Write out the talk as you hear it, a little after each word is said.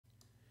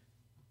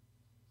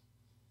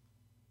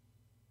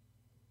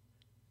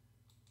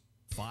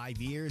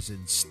5 years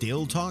and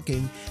still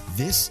talking.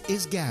 This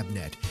is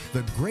GabNet,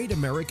 the Great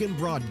American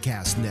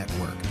Broadcast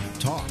Network.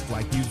 Talk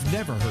like you've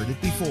never heard it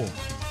before.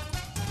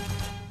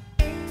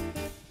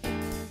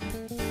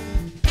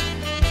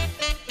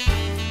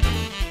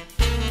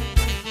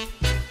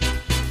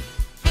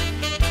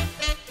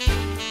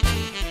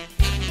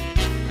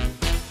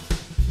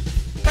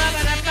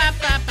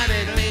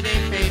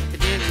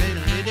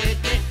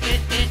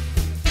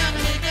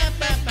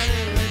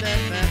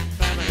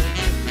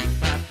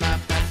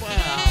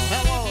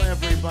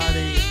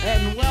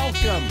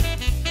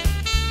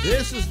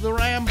 This is the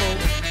Ramble,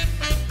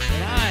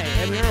 and I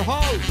am your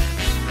host,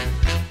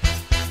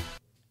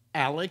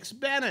 Alex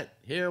Bennett.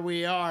 Here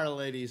we are,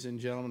 ladies and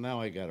gentlemen.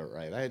 Now I got it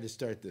right. I had to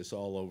start this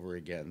all over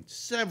again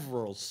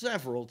several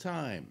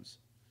times.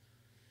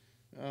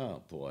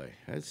 Oh, boy.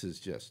 This is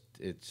just,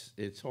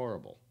 it's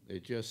horrible.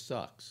 It just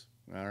sucks.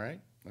 All right?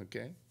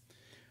 Okay?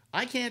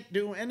 I can't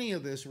do any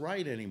of this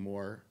right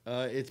anymore.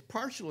 It's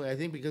partially, I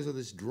think, because of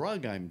this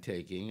drug I'm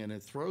taking, and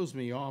it throws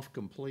me off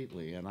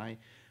completely, and I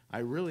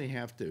really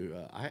have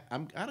to,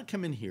 I'm got to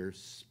come in here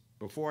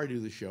before I do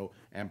the show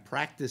and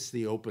practice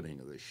the opening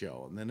of the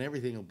show, and then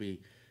everything will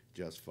be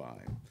just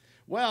fine.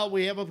 Well,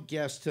 we have a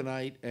guest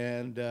tonight,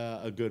 and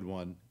a good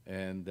one,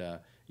 and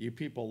you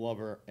people love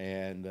her,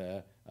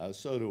 and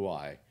so do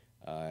I,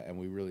 and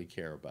we really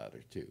care about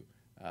her, too.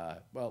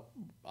 Well,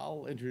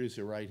 I'll introduce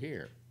her right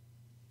here.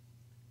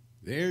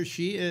 There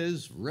she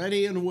is,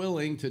 ready and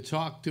willing to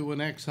talk to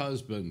an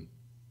ex-husband.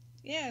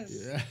 Yes.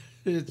 Yeah.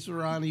 It's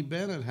Ronnie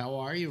Bennett. How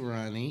are you,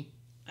 Ronnie?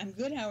 I'm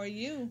good. How are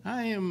you?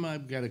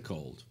 I've got a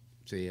cold.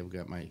 See, I've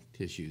got my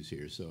tissues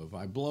here. So if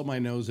I blow my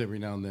nose every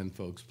now and then,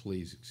 folks,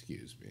 please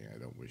excuse me. I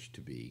don't wish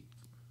to be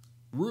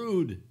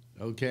rude,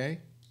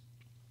 okay?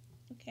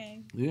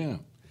 Okay. Yeah.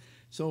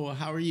 So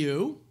how are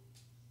you?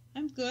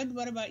 I'm good.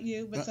 What about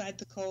you, besides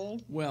the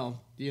cold?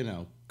 Well, you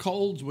know,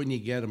 colds when you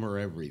get them are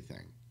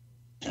everything,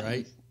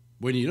 right?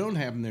 When you don't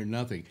have them, they're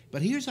nothing.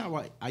 But here's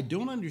how I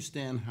don't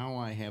understand how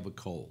I have a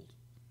cold.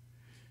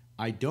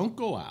 I don't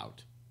go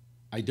out,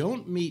 I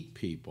don't meet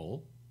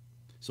people,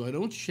 so I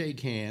don't shake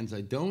hands,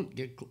 I don't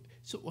get,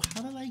 so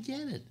how did I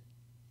get it?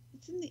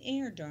 It's in the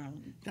air,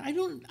 darling.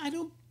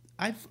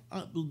 I've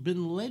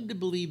been led to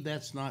believe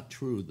that's not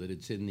true, that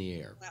it's in the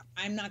air. Well,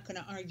 I'm not going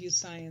to argue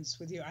science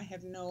with you. I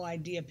have no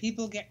idea.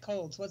 People get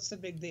colds. What's the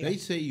big deal? They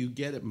say you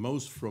get it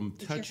most from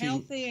touching. If you're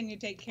healthy and you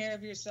take care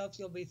of yourself,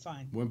 you'll be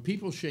fine. When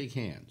people shake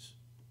hands,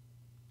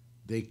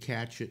 they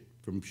catch it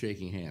from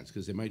shaking hands,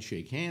 because they might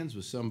shake hands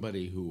with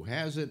somebody who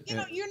has it. You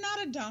know, you're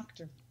not a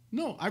doctor.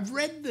 No, I've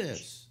read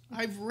this.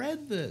 I've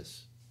read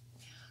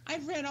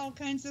all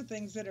kinds of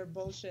things that are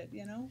bullshit,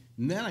 you know?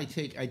 And then I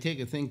take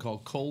a thing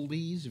called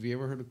Coldies. Have you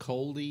ever heard of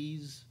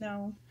Coldies?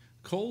 No.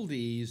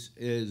 Coldies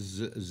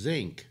is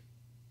zinc.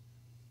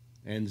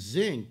 And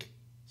zinc,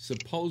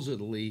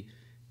 supposedly,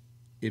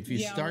 if you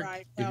start... Yeah,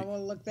 right. Well,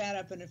 we'll look that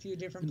up in a few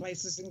different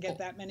places and get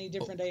that many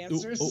different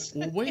answers.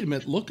 Well, wait a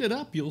minute. Look it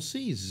up. You'll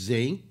see.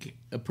 Zinc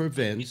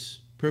prevents...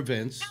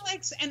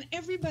 Alex, and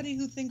everybody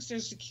who thinks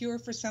there's a cure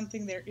for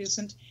something, there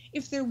isn't.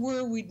 If there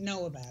were, we'd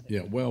know about it.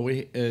 Yeah, well,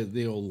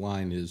 the old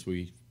line is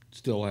we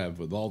still have,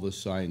 with all the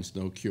science,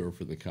 no cure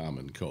for the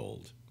common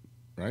cold.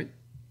 Right?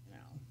 No.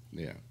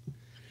 Yeah.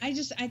 I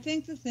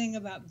think the thing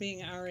about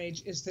being our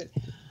age is that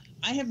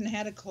I haven't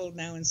had a cold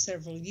now in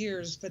several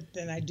years, but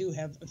then I do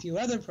have a few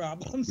other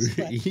problems.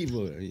 But,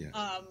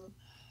 yeah.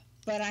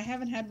 But I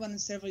haven't had one in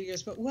several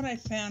years. But what I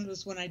found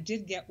was when I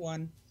did get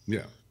one,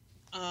 yeah,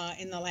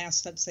 in the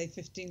last, let's say,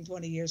 15,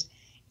 20 years,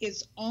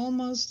 it's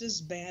almost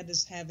as bad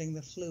as having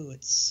the flu.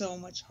 It's so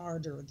much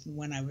harder than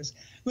when I was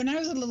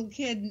a little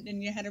kid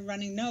and you had a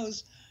runny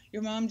nose.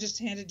 Your mom just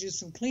handed you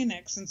some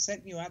Kleenex and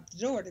sent you out the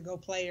door to go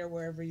play or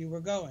wherever you were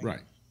going. Right.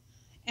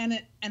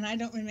 And I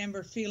don't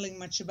remember feeling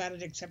much about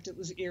it, except it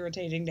was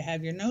irritating to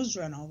have your nose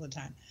run all the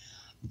time.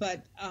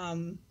 But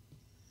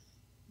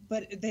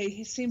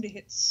they seem to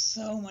hit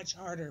so much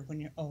harder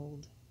when you're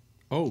old.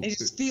 Oh, they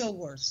just feel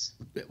worse.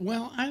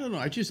 Well, I don't know.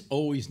 I just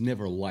always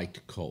never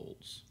liked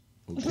colds.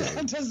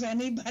 Okay. Does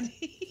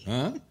anybody?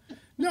 Huh?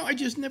 No, I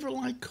just never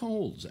liked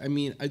colds. I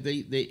mean,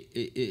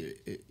 they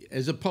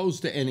as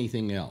opposed to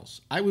anything else.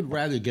 I would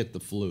rather get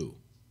the flu,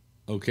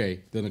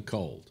 okay, than a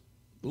cold.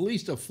 At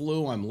least a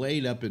flu, I'm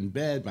laid up in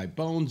bed, my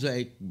bones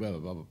ache, blah,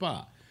 blah, blah,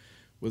 blah.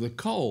 With a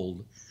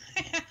cold...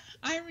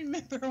 I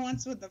remember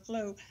once with the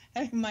flu,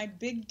 having my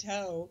big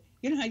toe.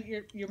 You know how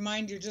your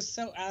mind, you're just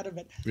so out of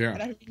it. Yeah.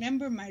 But I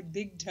remember my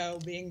big toe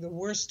being the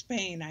worst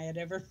pain I had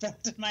ever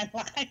felt in my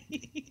life.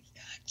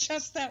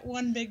 Just that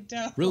one big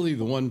toe. Really,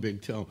 the one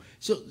big toe.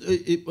 So,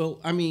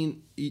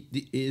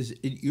 is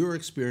it your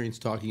experience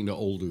talking to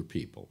older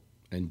people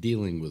and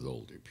dealing with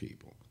older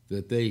people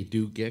that they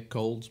do get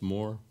colds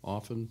more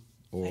often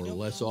or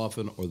less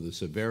often, or the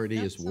severity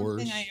is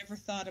worse? Something I ever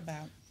thought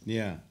about.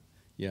 Yeah,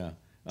 yeah.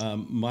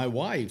 My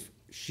wife,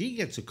 she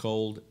gets a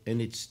cold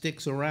and it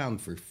sticks around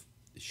for,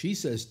 she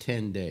says,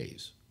 10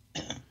 days.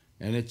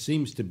 And it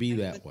seems to be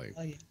that way.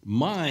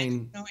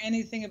 Mine... I don't know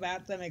anything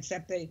about them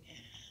except they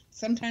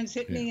sometimes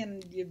hit me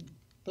and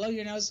blow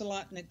your nose a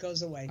lot and it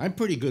goes away. I'm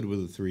pretty good with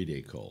a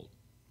 3-day cold.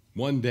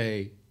 1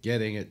 day,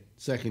 getting it.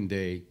 2nd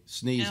day,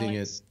 sneezing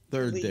Alex, it.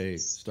 3rd please. day,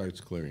 starts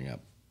clearing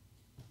up.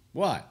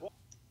 What?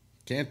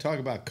 Can't talk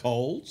about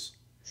colds?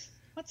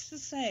 What's to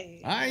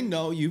say? I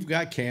know you've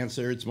got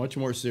cancer. It's much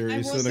more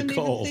serious than a wasn't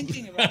cold. even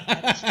thinking about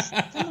that. It's just,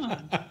 come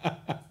on.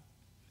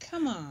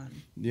 Come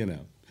on. You know.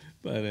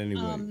 But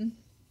anyway.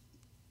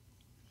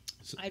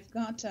 I've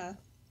got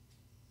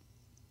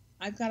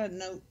a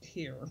note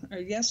here. Or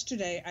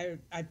yesterday,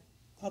 I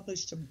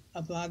published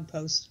a blog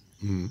post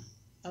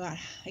about,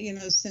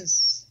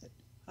 since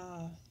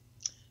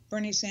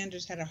Bernie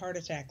Sanders had a heart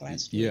attack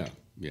last week.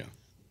 Yeah.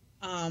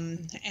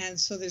 And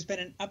so there's been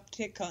an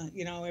uptick on,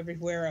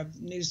 everywhere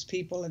of news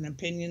people and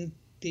opinion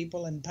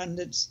people and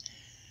pundits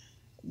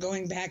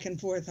going back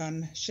and forth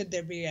on should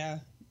there be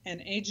an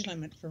age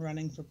limit for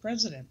running for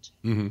president.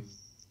 Mm-hmm.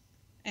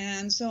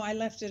 And so I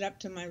left it up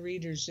to my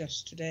readers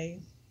yesterday.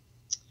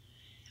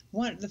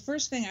 The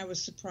first thing, I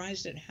was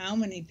surprised at how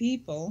many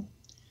people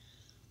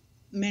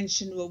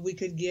mentioned, well, we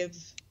could give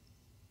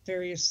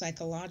various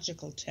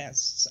psychological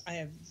tests.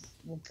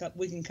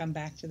 We can come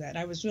back to that.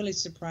 I was really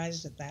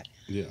surprised at that.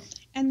 Yeah.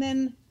 And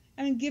then,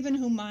 given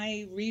who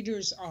my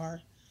readers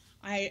are,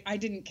 I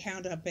didn't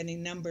count up any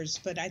numbers,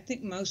 but I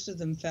think most of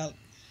them felt,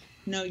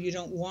 no, you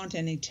don't want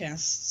any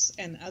tests,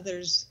 and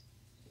others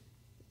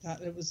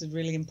thought it was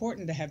really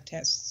important to have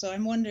tests. So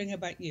I'm wondering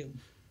about you.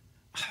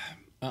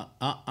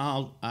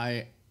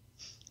 I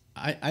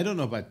don't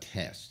know about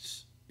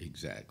tests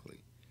exactly.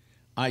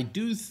 I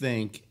do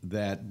think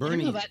that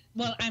Bernie.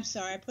 Well, I'm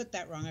sorry, I put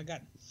that wrong.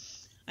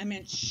 I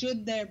meant,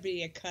 should there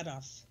be a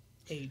cutoff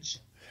age?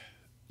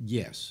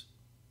 Yes,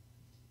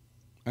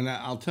 and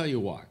I'll tell you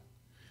why.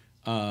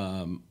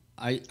 I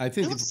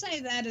think. Don't say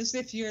that as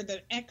if you're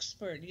the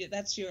expert.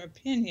 That's your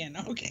opinion,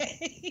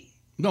 okay?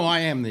 No, I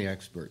am the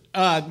expert.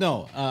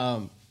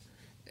 No.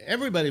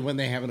 Everybody, when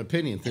they have an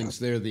opinion, thinks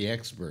they're the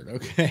expert.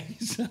 Okay,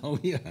 so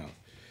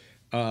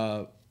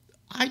I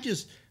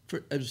just,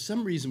 for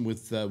some reason,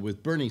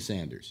 with Bernie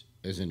Sanders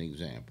as an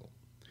example,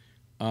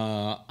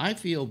 I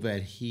feel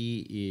that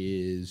he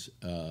is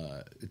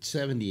at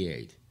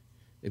 78.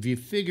 If you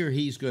figure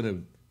he's going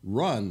to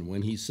run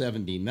when he's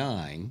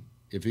 79,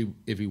 if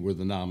he were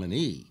the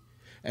nominee,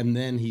 and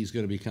then he's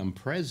going to become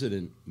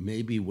president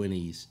maybe when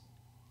he's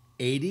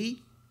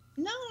 80.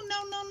 No.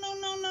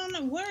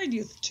 Where are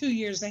you 2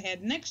 years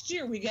ahead? Next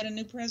year we get a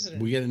new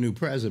president. We get a new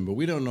president, but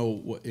we don't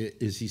know.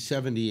 Is he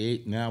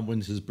 78 now?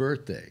 When's his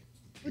birthday?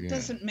 It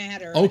doesn't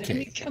matter.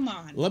 Okay. Come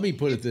on. Let me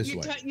put it this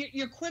way.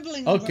 You're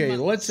quibbling. Okay,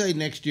 over let's say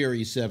next year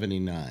he's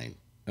 79.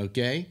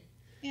 Okay?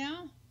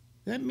 Yeah.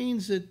 That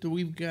means that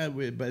we've got,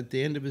 but at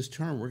the end of his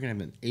term, we're going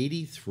to have an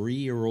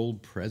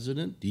 83-year-old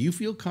president. Do you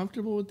feel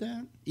comfortable with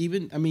that?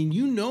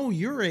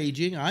 You're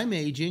aging. I'm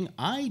aging.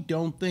 I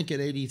don't think at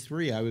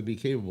 83 I would be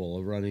capable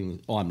of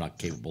running. Oh, I'm not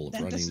capable of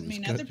running this country.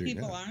 That doesn't mean other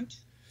people aren't.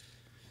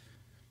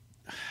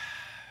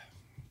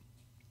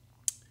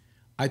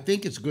 I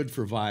think it's good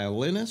for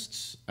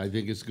violinists. I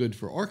think it's good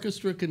for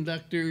orchestra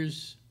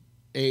conductors.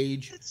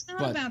 Age. It's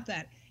not about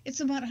that. It's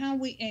about how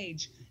we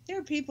age. There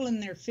are people in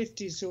their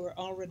 50s who are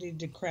already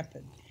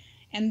decrepit,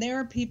 and there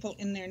are people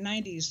in their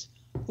 90s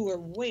who are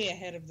way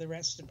ahead of the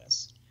rest of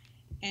us.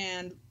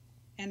 And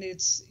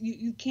it's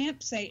you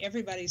can't say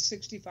everybody's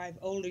 65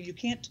 older. You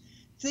can't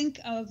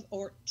think of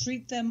or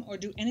treat them or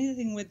do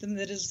anything with them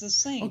that is the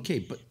same. Okay,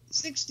 but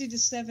 60 to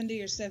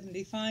 70 or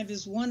 75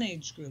 is one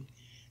age group.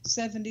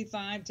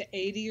 75 to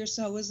 80 or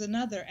so is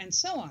another, and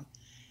so on.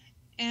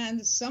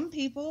 And some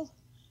people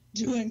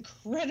do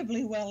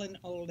incredibly well in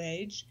old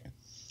age,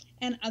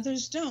 and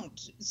others don't.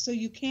 So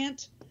you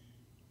can't.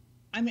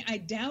 I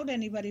doubt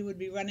anybody would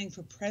be running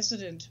for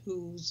president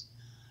who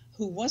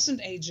wasn't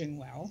aging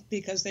well,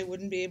 because they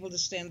wouldn't be able to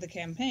stand the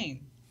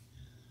campaign.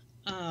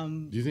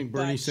 Do you think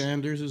Bernie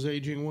Sanders is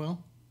aging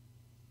well?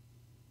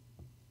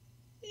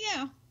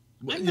 Yeah.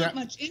 I'm not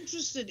much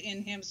interested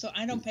in him, so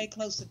I don't pay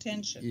close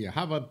attention. Yeah.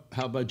 How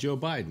about Joe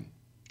Biden?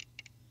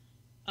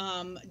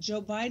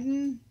 Joe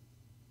Biden.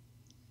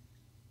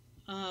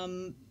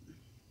 I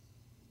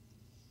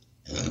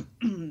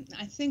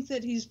think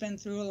that he's been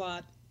through a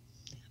lot,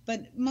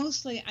 but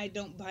mostly I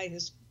don't buy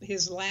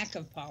his lack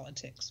of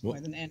politics more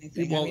than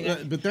anything.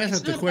 But that's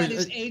it's not the question. It's not about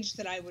his age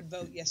that I would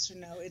vote yes or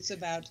no. It's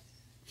about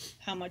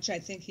how much I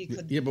think he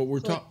could. Yeah, but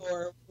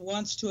or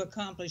wants to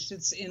accomplish.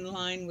 It's in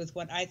line with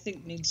what I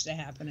think needs to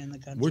happen in the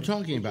country. We're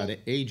talking about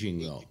aging,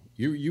 though.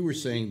 You were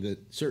saying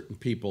that certain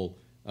people,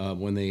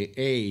 when they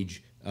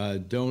age,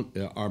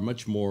 are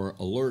much more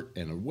alert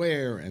and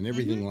aware and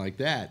everything like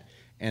that.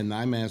 And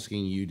I'm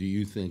asking you, do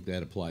you think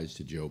that applies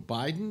to Joe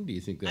Biden? Do you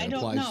think that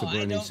applies to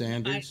Bernie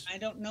Sanders? I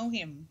don't know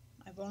him.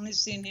 I've only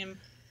seen him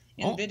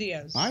in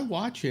videos. I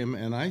watch him,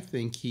 and I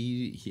think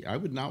I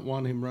would not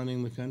want him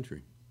running the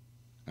country.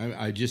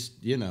 I just,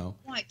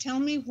 Why? Tell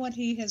me what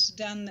he has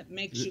done that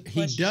makes you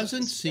question He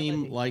doesn't his seem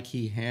ability. like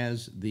he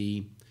has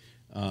the,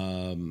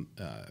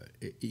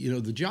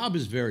 the job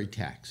is very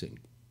taxing.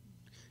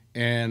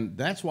 And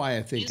that's why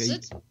I think... Is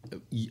it?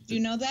 Do you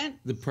know that?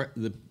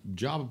 The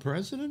job of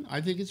president,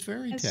 I think it's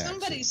very taxing.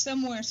 Somebody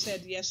somewhere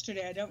said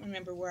yesterday, I don't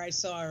remember where I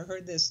saw or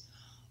heard this,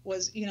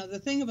 was, the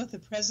thing about the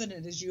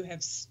president is you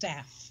have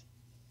staff.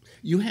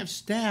 You have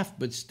staff,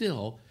 but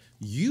still,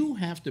 you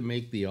have to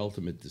make the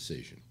ultimate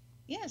decision.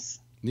 Yes.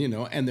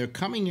 And they're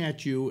coming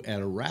at you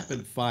at a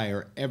rapid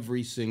fire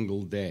every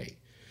single day.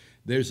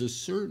 There's a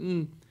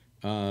certain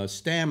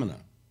stamina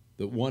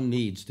that one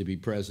needs to be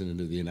president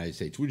of the United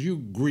States. Would you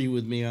agree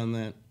with me on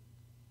that?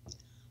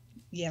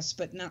 Yes,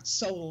 but not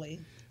solely.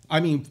 I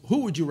mean,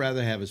 who would you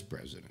rather have as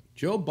president?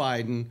 Joe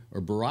Biden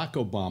or Barack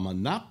Obama,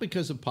 not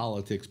because of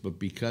politics, but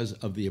because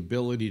of the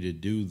ability to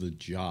do the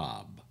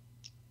job?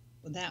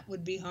 Well, that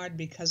would be hard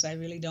because I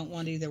really don't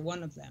want either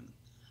one of them.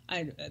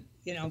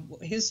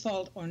 His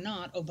fault or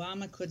not,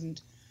 Obama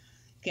couldn't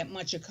get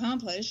much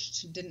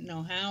accomplished, didn't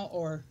know how,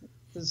 or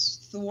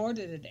was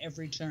thwarted at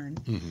every turn.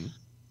 Mm-hmm.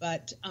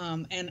 But,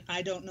 and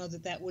I don't know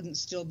that wouldn't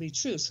still be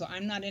true. So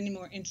I'm not any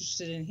more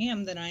interested in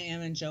him than I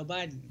am in Joe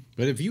Biden.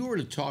 But if you were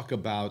to talk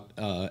about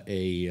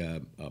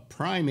a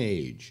prime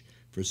age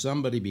for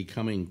somebody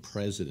becoming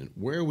president,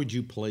 where would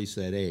you place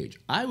that age?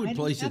 I would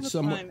place it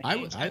somewhere. I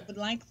would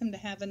like them to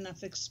have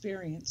enough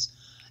experience.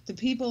 The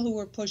people who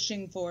were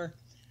pushing for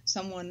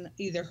someone,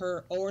 either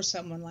her or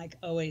someone like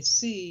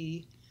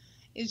OAC,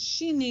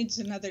 she needs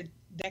another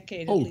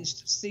decade at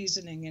least of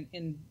seasoning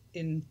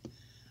in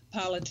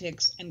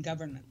politics and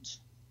government.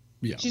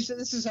 Yeah. She said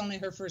this is only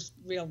her first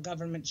real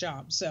government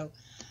job, so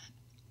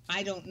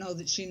I don't know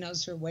that she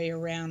knows her way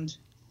around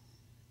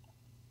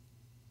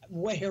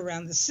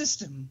the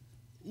system.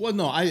 Well,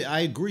 no,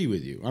 I agree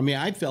with you. I mean,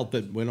 I felt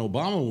that when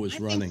Obama was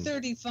running... I think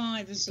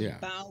 35 is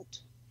about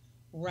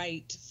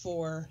right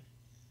for...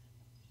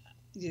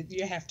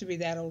 You have to be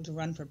that old to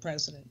run for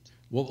president,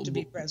 to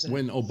be president.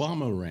 When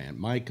Obama ran,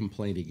 my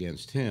complaint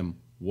against him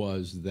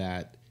was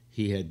that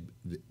he had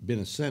been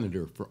a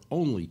senator for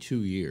only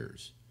 2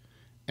 years.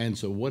 And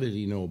so what did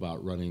he know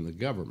about running the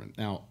government?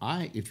 Now,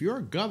 if you're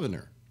a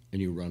governor and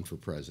you run for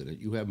president,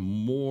 you have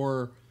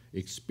more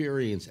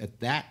experience at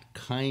that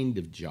kind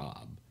of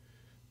job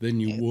than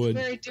you would. It's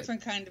a very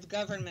different kind of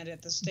government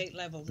at the state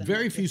level.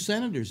 Very few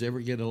senators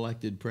ever get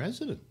elected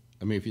president.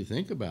 I mean, if you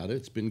think about it,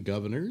 it's been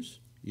governors,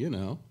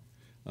 But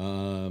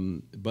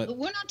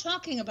we're not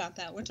talking about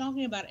that. We're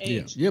talking about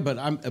age. Yeah, but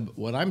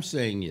what I'm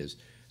saying is,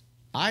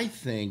 I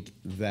think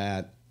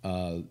that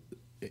a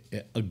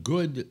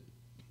good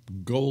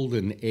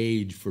golden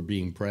age for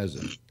being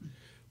president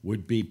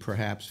would be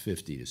perhaps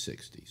 50 to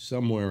 60,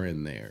 somewhere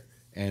in there,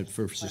 and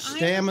for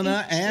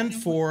stamina and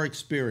for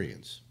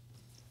experience.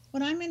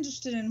 What I'm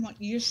interested in, what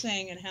you're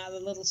saying, and how the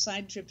little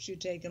side trips you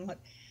take, and what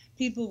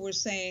people were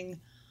saying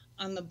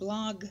on the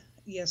blog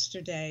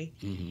yesterday,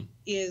 mm-hmm.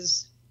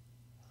 is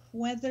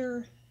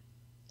whether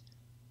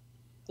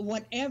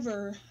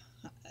whatever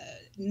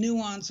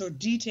nuance or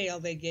detail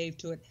they gave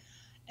to it,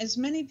 as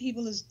many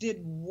people as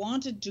did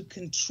wanted to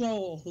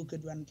control who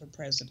could run for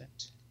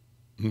president.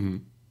 Mm-hmm.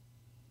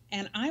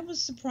 And I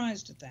was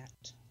surprised at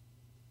that.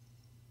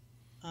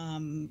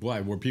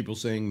 Why? Were people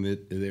saying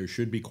that there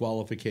should be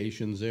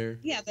qualifications there?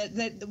 Yeah,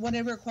 that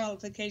whatever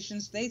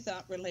qualifications they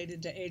thought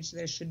related to age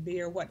there should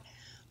be, or what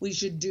we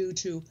should do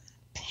to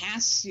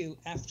pass you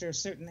after a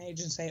certain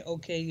age and say,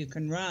 okay, you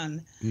can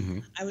run. Mm-hmm.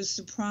 I was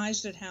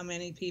surprised at how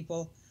many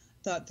people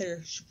thought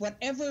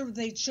whatever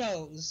they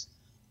chose,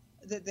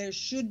 that there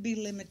should be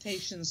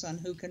limitations on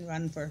who can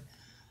run for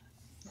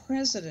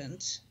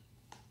president.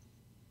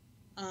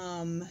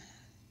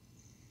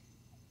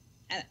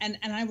 And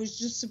I was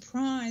just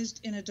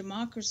surprised in a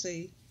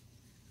democracy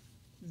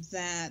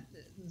that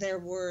there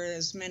were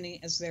as many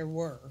as there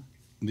were.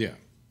 Yeah.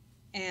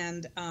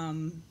 And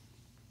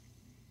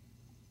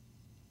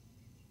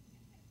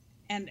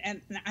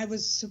I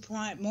was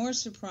more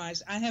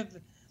surprised. I have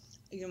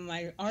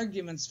my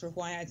arguments for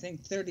why I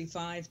think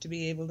 35 to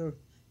be able to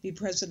be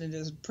president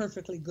is a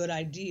perfectly good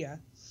idea.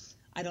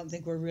 I don't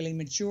think we're really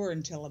mature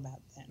until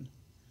about then.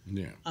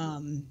 Yeah.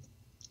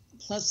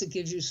 Plus, it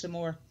gives you some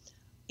more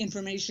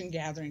information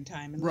gathering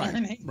time and right,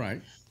 learning.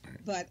 Right.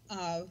 But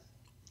I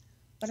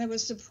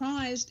was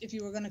surprised if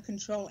you were going to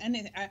control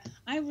anything.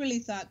 I really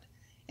thought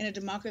in a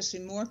democracy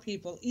more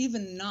people,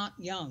 even not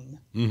young,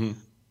 mm-hmm.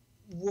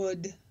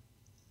 would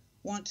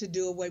want to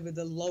do away with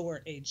the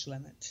lower age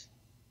limit.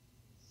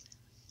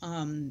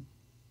 And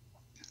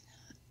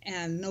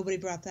nobody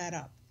brought that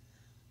up,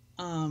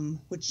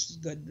 which is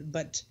good.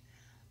 But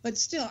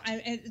still,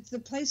 it's the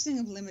placing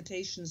of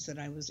limitations that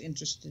I was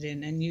interested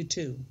in, and you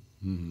too.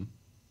 Mm-hmm.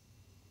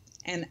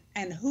 And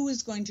who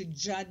is going to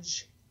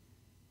judge?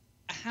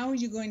 How will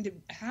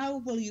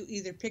you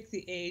either pick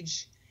the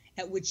age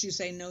at which you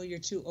say, no, you're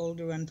too old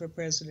to run for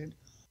president,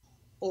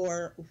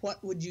 or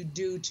what would you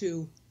do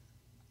to,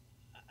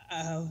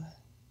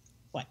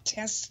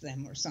 test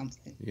them or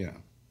something? Yeah.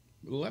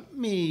 Let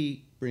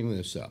me bring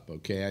this up,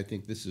 okay? I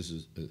think this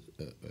is an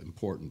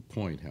important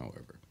point,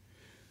 however.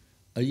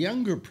 A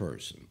younger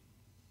person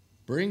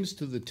brings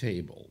to the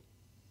table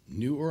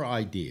newer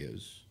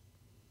ideas,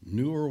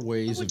 newer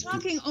ways We're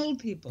talking old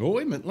people. Oh,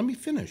 wait a minute. Let me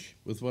finish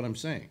with what I'm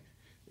saying.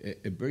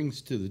 It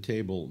brings to the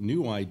table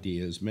new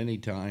ideas. Many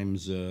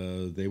times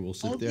they will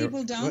sit old there.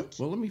 People don't?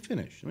 Well, let me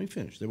finish.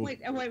 They will,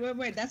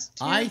 Wait. That's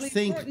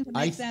terribly important to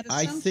make that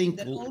assumption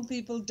that old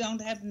people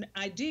don't have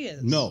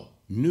ideas. No,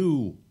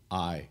 new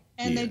ideas.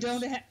 And they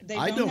don't have new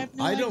ideas?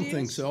 I don't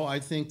think so. I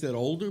think that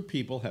older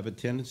people have a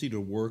tendency to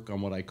work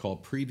on what I call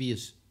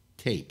previous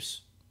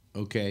tapes.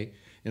 Okay?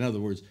 In other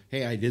words,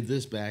 hey, I did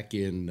this back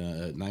in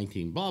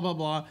 19 blah, blah,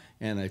 blah,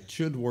 and it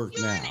should work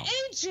You're now. You're an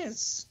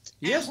ageist.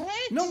 Yes. Alex.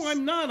 No,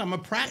 I'm not. I'm a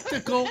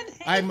practical.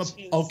 I'm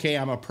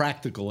a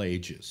practical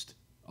ageist.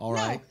 All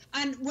right.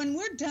 No, and when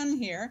we're done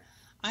here,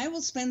 I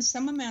will spend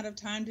some amount of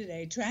time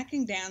today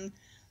tracking down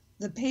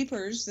the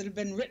papers that have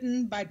been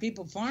written by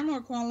people far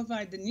more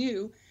qualified than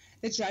you,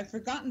 that I've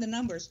forgotten the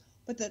numbers,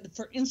 but that,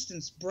 for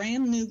instance,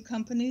 brand new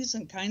companies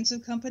and kinds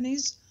of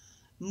companies,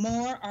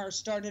 more are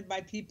started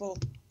by people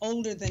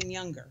older than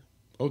younger.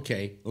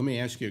 Okay, let me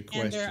ask you a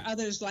question. And there are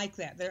others like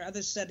that. There are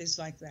other studies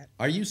like that.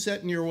 Are you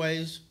set in your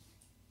ways?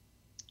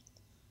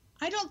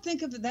 I don't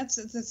think of it.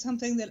 That's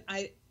something that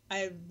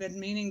I've been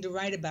meaning to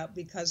write about,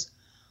 because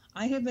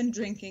I have been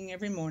drinking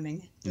every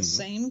morning the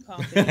same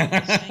coffee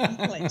at the same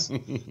place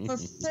for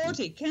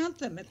 40, count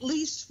them, at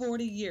least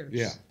 40 years.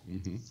 Yeah.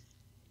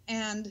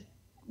 And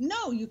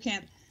no, you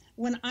can't.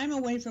 When I'm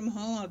away from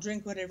home, I'll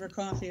drink whatever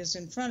coffee is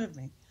in front of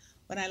me.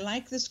 But I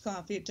like this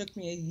coffee. It took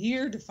me a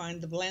year to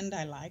find the blend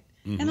I liked,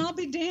 and I'll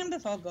be damned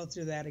if I'll go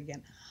through that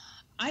again.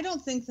 I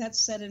don't think that's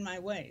set in my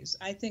ways.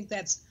 I think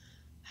that's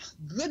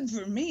good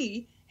for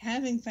me,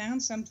 having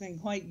found something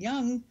quite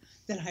young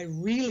that I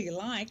really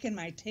like, and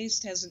my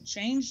taste hasn't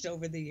changed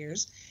over the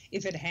years.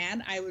 If it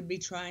had, I would be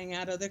trying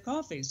out other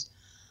coffees.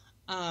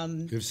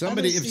 If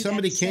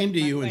somebody came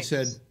to you and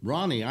said,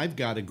 Ronnie, I've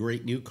got a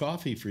great new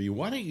coffee for you,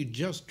 why don't you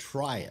just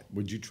try it?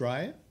 Would you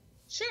try it?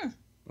 Sure.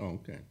 Oh,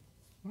 okay.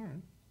 All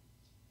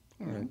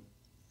right.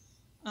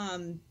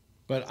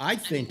 But I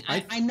think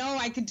I know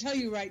I can tell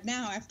you right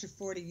now, after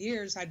 40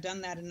 years, I've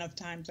done that enough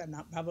times. I'm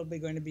not probably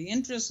going to be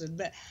interested,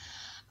 but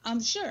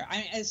I'm sure.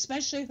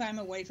 Especially if I'm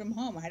away from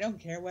home, I don't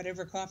care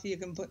whatever coffee you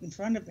can put in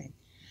front of me.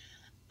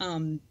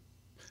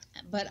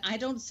 But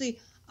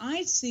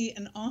I see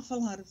an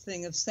awful lot of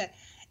things of set.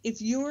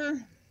 If you're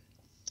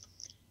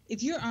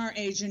our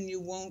age and you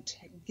won't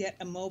get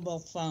a mobile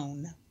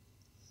phone,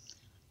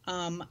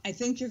 I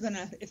think you're going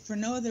to, if for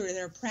no other,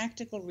 there are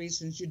practical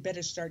reasons, you'd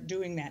better start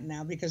doing that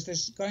now, because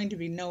there's going to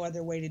be no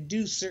other way to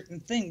do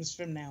certain things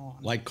from now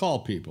on. Like call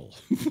people.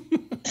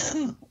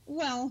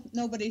 Well,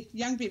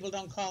 young people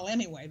don't call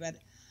anyway, but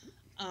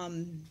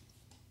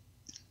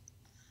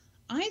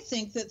I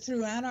think that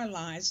throughout our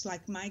lives,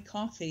 like my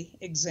coffee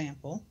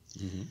example,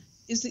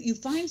 is that you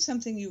find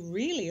something you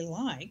really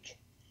like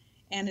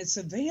and it's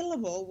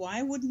available.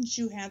 Why wouldn't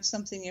you have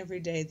something every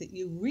day that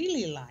you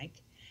really like,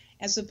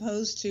 as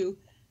opposed to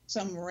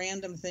some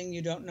random thing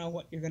you don't know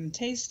what you're going to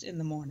taste in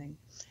the morning?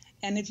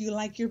 And if you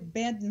like your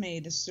bed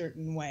made a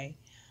certain way,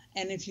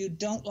 and if you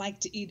don't like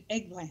to eat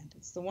eggplant,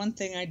 it's the one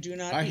thing I do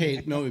not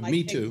eat.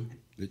 Me too.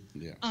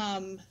 Yeah.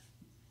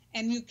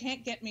 And you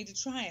can't get me to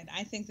try it.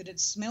 I think that it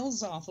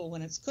smells awful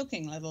when it's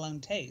cooking, let alone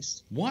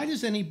taste. Why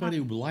does anybody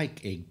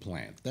like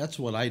eggplant? That's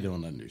what I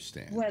don't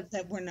understand. Well,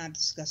 we're not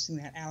discussing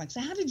that, Alex.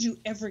 How did you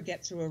ever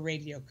get through a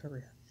radio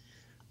career?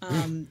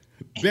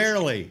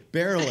 Barely.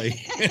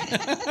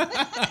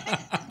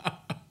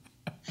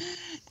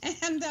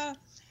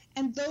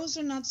 And those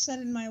are not set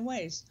in my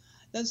ways.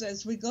 Those,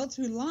 as we go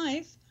through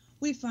life,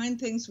 we find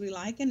things we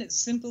like, and it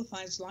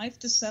simplifies life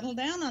to settle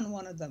down on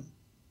one of them.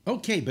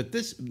 Okay, but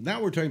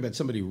now we're talking about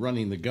somebody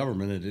running the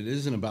government, and it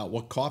isn't about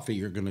what coffee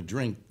you're going to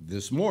drink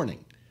this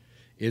morning.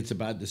 It's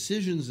about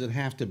decisions that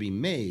have to be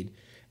made.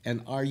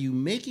 And are you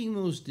making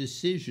those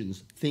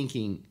decisions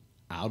thinking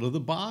out of the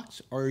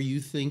box, or are you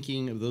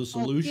thinking of those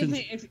solutions?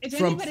 If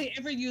anybody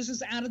ever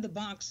uses out of the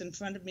box in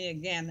front of me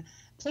again,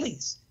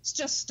 please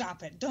just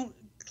stop it.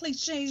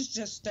 Cliches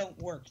just don't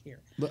work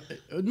here. But,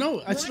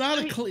 no, it's not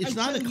a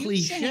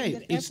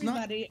cliche. It's not.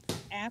 Everybody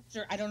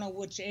after, I don't know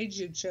which age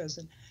you've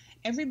chosen,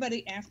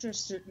 everybody after a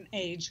certain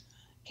age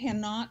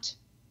cannot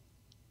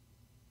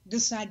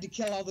decide to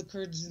kill all the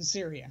Kurds in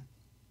Syria.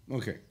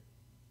 Okay.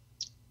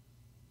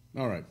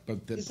 All right,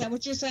 but is that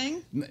what you're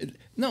saying?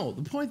 No,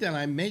 the point that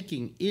I'm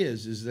making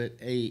is that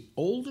a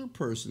older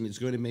person is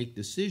going to make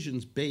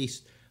decisions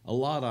based a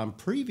lot on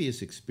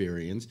previous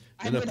experience.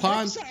 I would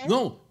hope so.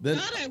 No,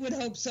 I would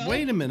hope so.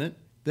 Wait a minute.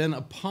 Then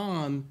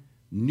upon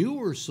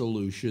newer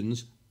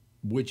solutions,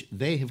 which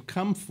they have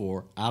come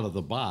for out of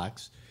the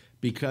box,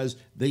 because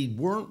they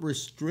weren't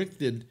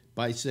restricted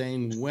by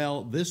saying,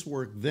 well, this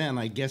worked then,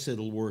 I guess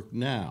it'll work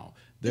now.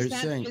 They're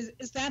saying,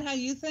 is that how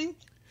you think?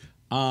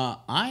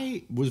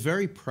 I was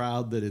very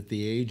proud that at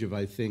the age of,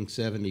 I think,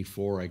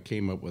 74, I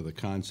came up with a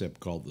concept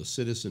called the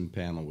Citizen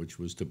Panel, which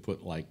was to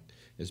put like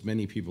as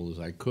many people as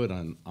I could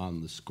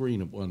on the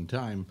screen at one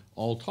time,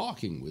 all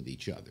talking with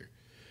each other.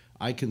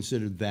 I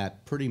considered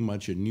that pretty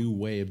much a new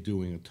way of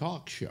doing a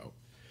talk show.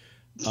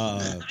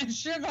 I'm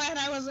sure glad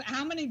I was.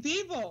 How many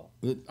people?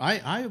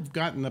 I have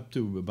gotten up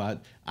to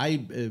about, I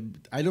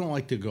don't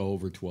like to go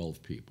over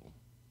 12 people.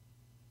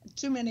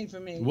 Too many for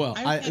me. Well,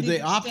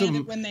 they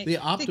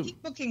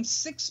keep booking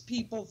 6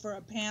 people for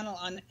a panel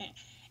on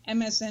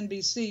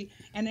MSNBC,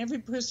 and every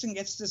person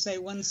gets to say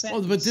one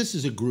sentence. Well, but this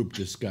is a group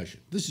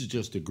discussion. This is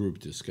just a group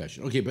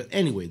discussion. Okay, but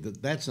anyway,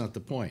 that's not the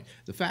point.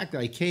 The fact that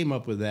I came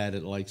up with that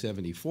at like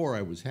 74,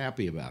 I was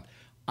happy about.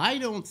 I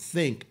don't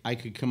think I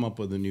could come up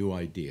with a new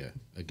idea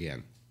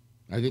again.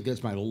 I think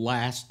that's my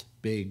last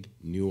big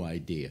new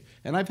idea.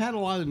 And I've had a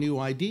lot of new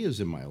ideas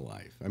in my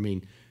life. I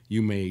mean,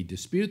 you may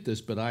dispute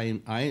this, but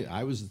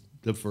I was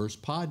the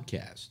first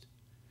podcast.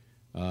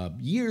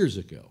 Years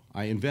ago,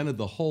 I invented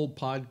the whole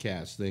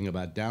podcast thing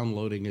about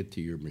downloading it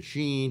to your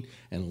machine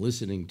and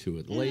listening to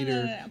it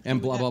later and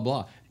blah, blah,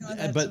 blah.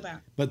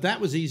 But that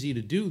was easy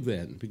to do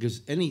then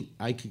because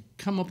I could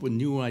come up with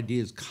new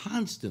ideas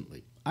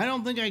constantly. I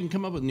don't think I can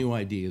come up with new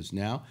ideas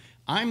now.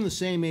 I'm the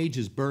same age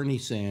as Bernie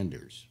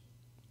Sanders,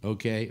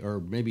 okay? Or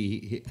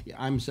maybe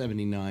I'm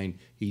 79,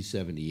 he's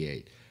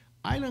 78.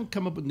 I don't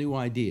come up with new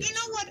ideas. You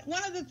know what?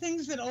 One of the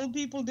things that old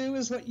people do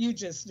is what you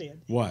just did.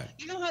 What?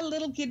 You know how a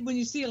little kid, when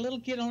you see a little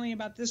kid only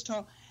about this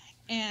tall,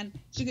 and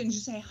she can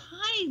just say,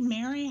 "Hi,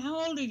 Mary,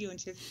 how old are you?"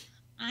 And she says,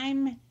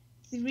 "I'm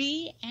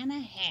 3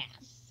 1/2."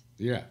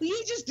 Yeah. Well,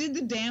 you just did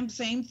the damn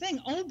same thing.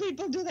 Old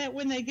people do that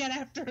when they get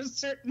after a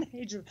certain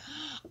age.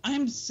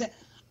 I'm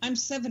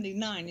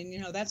 79,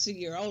 and that's a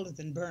year older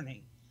than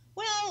Bernie.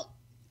 Well,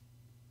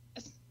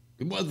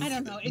 I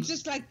don't know. It's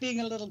just like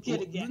being a little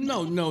kid again.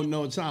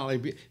 No, it's not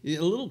like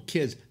little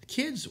kids.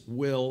 Kids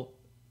will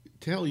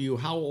tell you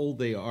how old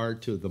they are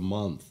to the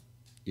month,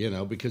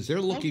 because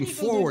they're looking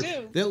forward.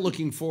 They're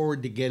looking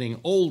forward to getting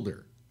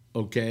older,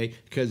 okay?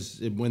 Because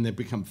when they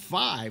become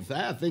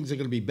 5, things are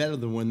going to be better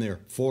than when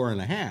they're 4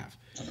 1/2.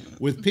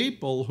 With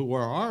people who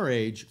are our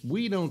age,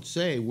 we don't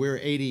say we're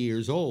 80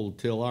 years old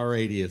till our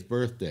 80th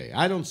birthday.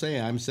 I don't say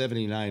I'm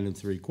 79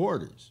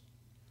 3/4.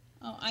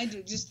 Oh, I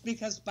do, just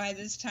because by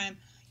this time,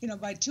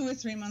 by 2 or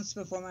 3 months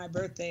before my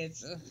birthday,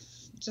 it's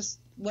just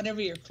whatever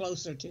you're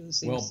closer to.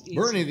 Seems easy.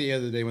 Bernie the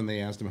other day when they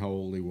asked him how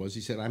old he was,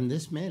 he said, "I'm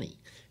this many."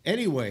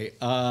 Anyway,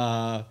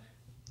 let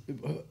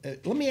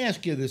me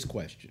ask you this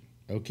question,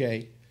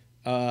 okay?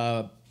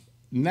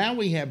 Now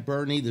we have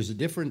Bernie. There's a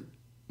different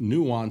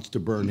nuance to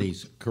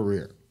Bernie's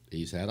career.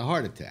 He's had a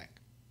heart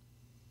attack.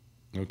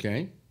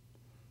 Okay?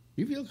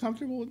 You feel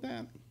comfortable with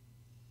that?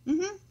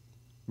 Mm-hmm.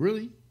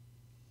 Really?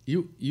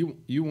 You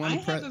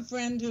want to... I have a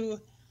friend who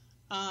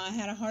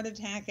had a heart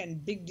attack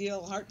and big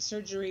deal heart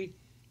surgery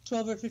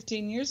 12 or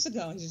 15 years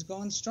ago. He's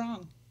going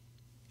strong.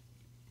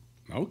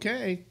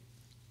 Okay.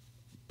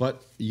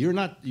 But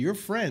your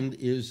friend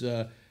is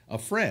a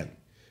friend.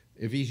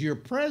 If he's your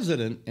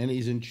president and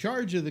he's in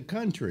charge of the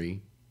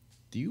country,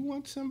 do you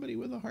want somebody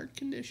with a heart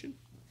condition?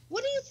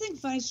 What do you think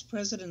vice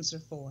presidents are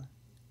for?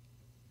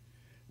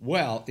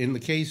 Well, in the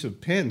case of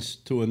Pence,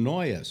 to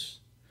annoy us.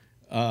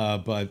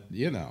 But,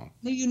 No,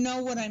 you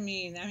know what I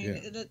mean. I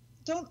mean,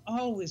 don't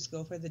always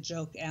go for the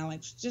joke,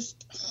 Alex.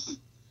 Just...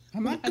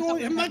 I'm not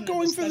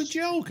going for the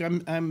joke.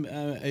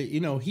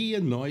 He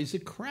annoys the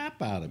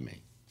crap out of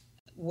me.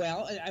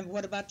 Well,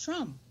 what about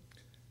Trump?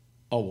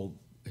 Oh, well,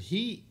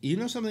 you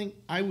know something?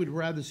 I would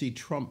rather see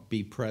Trump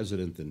be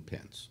president than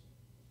Pence.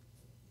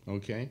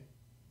 Okay?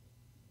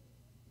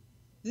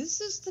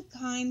 This is the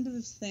kind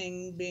of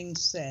thing being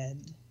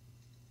said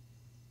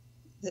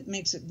that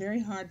makes it very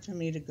hard for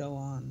me to go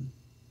on.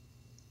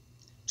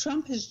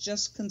 Trump has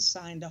just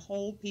consigned a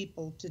whole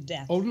people to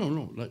death. Oh,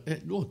 no.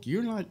 Look,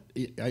 you're not...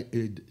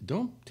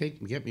 don't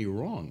get me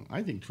wrong.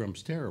 I think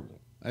Trump's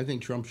terrible. I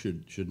think Trump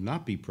should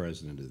not be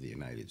president of the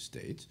United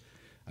States.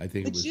 I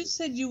think. But you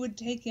said you would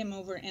take him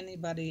over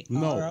anybody.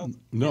 No.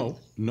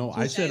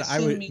 I said I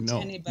would.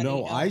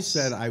 No. I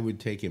said I would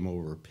take him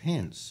over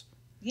Pence.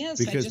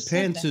 Yes, because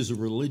Pence is a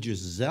religious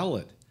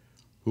zealot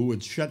who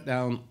would shut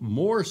down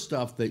more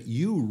stuff that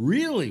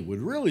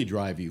would really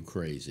drive you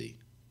crazy.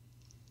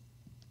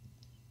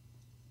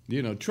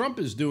 Trump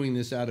is doing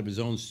this out of his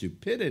own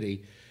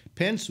stupidity.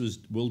 Pence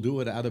will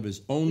do it out of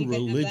his own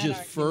religious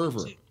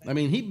fervor. I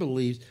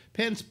mean,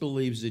 Pence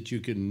believes that you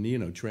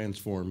can,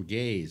 transform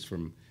gays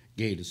from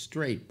gay to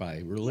straight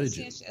by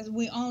religion. Yes, as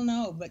we all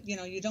know, but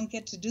you don't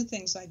get to do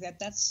things like that.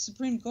 That's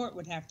Supreme Court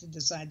would have to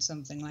decide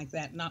something like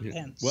that, not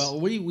Pence. Well,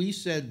 we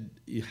said,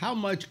 how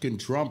much can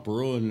Trump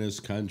ruin this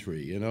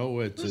country?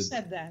 Who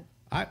said that?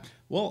 I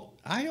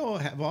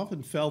have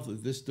often felt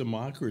that this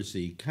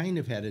democracy kind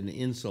of had an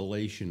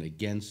insulation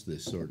against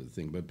this sort of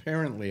thing, but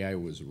apparently I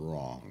was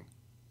wrong.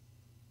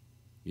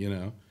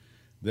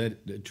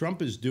 That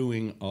Trump is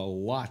doing a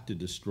lot to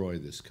destroy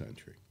this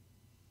country.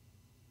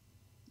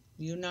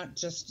 You're not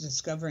just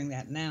discovering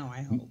that now,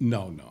 I hope.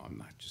 No, I'm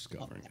not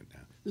discovering it now.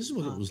 This is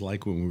what it was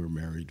like when we were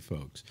married,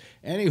 folks.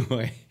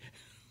 Anyway,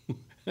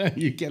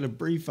 you get a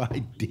brief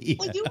idea.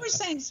 Well, you were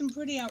saying some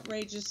pretty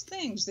outrageous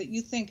things that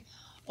you think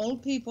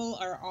old people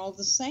are all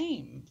the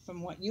same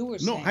from what you were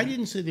saying. No, I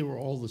didn't say they were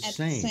all the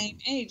same. At the same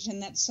age,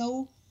 and that's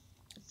so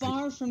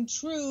far from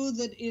true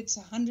that it's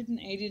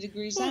 180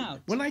 degrees out.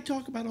 When I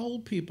talk about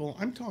old people,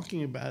 I'm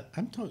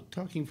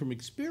talking from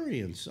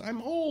experience.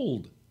 I'm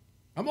old.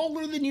 I'm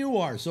older than you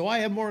are, so I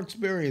have more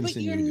experience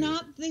than you do. But you're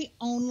not the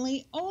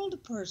only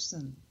old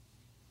person.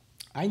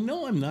 I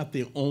know I'm not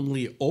the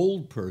only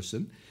old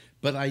person,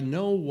 but I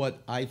know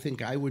what I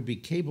think I would be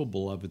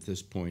capable of at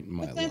this point in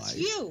my life. But that's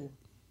you.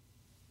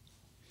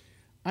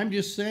 I'm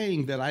just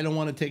saying that I don't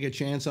want to take a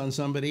chance on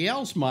somebody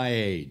else my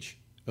age,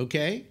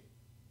 okay?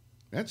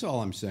 That's all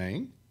I'm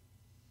saying.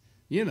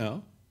 You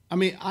know, I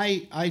mean,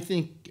 I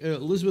think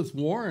Elizabeth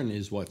Warren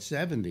is,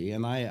 70,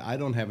 and I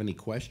don't have any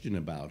question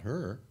about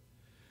her.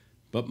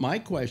 But my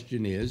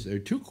question is, there are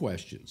two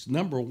questions.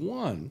 Number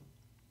one,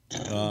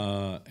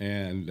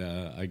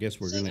 I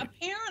guess we're going to...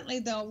 Apparently,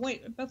 though,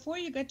 wait, before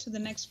you get to the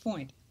next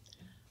point,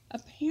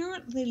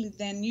 apparently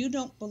then you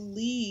don't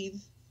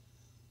believe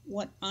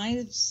what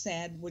I've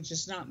said, which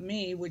is not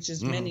me, which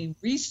is many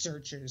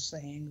researchers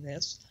saying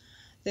this,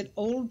 that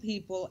old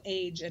people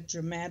age at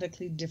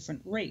dramatically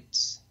different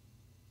rates.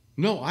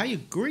 No, I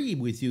agree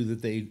with you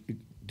that they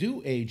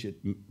do age at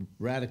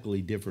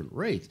radically different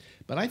rates.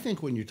 But I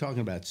think when you're talking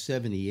about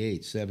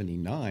 78,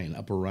 79,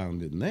 up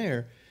around in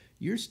there,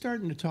 you're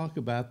starting to talk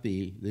about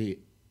the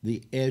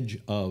edge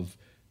of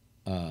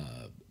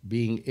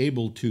being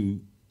able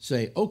to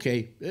say,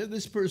 okay,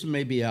 this person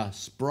may be a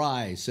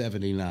spry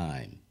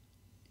 79.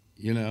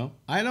 You know,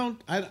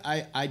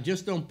 I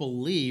just don't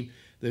believe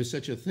there's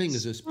such a thing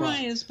as a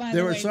spry.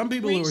 There are some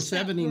people who are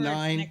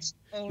 79.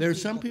 There are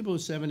some people who are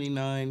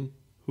 79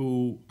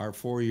 who are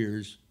 4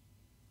 years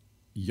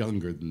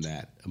younger than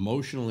that,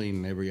 emotionally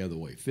and every other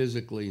way,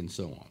 physically and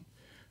so on.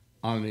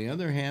 On the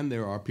other hand,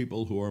 there are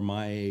people who are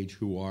my age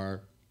who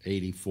are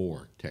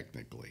 84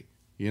 technically.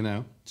 You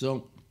know,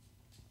 so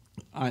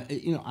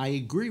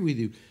I agree with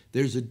you.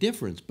 There's a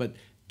difference, but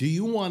do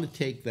you want to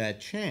take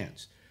that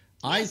chance?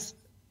 Yes.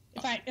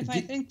 If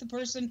I think the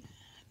person,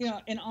 you know,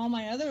 in all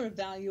my other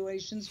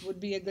evaluations would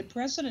be a good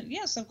president,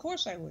 yes, of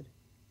course I would.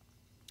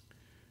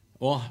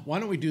 Well, why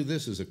don't we do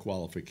this as a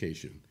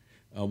qualification?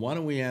 Why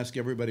don't we ask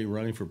everybody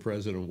running for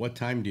president, what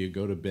time do you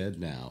go to bed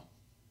now?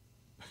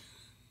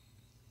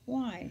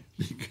 Why?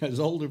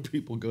 Because older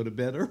people go to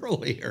bed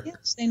earlier.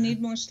 Yes, they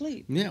need more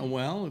sleep. Yeah,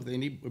 well,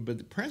 but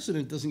the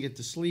president doesn't get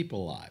to sleep a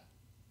lot.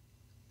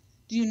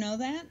 Do you know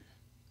that?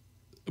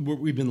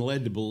 We've been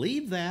led to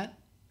believe that.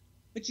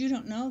 But you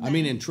don't know that. I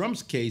mean, in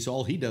Trump's case,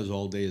 all he does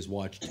all day is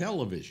watch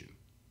television.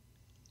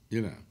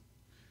 You know.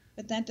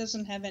 But that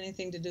doesn't have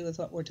anything to do with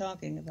what we're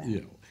talking about.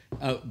 You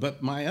know.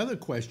 But my other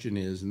question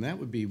is, and that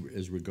would be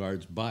as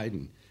regards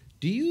Biden,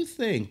 do you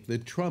think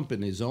that Trump,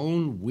 in his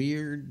own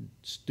weird,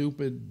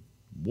 stupid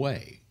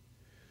way,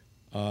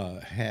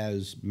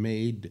 has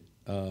made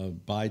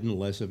Biden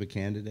less of a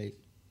candidate?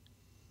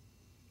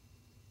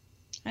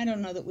 I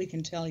don't know that we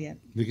can tell yet.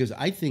 Because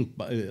I think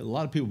a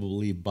lot of people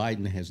believe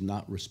Biden has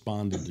not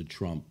responded to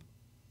Trump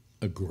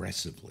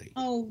aggressively.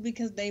 Oh,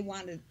 because they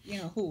wanted, you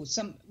know, who?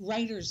 Some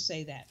writers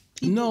say that.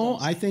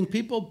 I think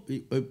people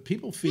feel...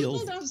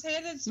 People don't say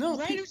it. It's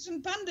writers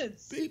and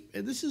pundits.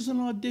 This is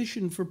an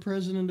audition for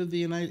president of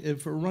the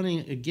for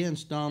running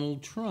against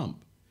Donald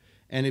Trump.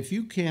 And if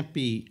you can't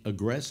be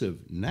aggressive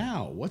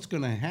now, what's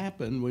going to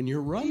happen when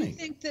you're running? Do you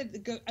think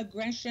that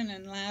aggression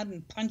and loud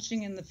and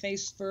punching in the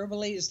face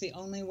verbally is the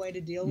only way to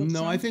deal with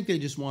No, Trump? I think they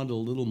just wanted a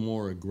little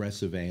more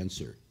aggressive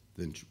answer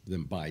than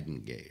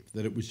Biden gave.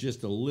 That it was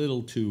just a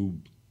little too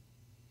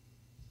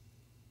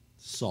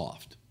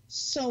soft.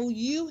 So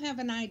you have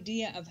an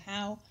idea of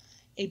how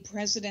a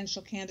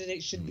presidential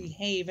candidate should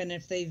behave, and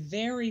if they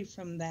vary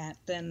from that,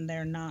 then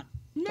they're not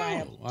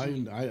viable.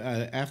 No,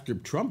 after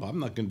Trump, I'm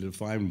not going to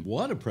define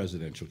what a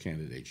presidential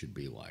candidate should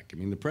be like. I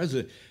mean, the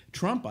president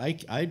Trump, I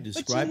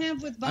describe. But you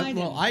have with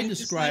Biden.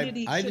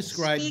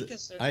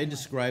 I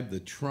describe the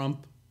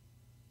Trump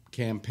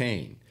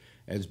campaign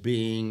as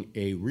being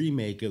a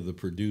remake of The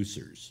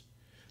Producers.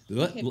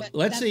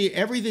 Let's see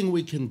everything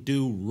we can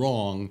do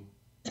wrong,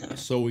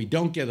 so we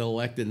don't get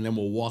elected, and then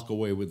we'll walk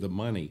away with the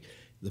money.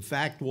 The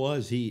fact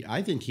was,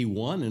 I think he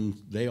won, and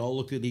they all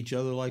looked at each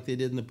other like they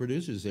did in The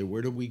Producers. Say,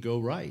 where did we go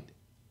right?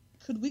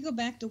 Could we go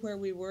back to where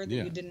we were that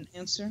you didn't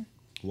answer?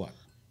 What?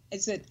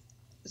 Is that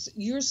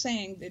you're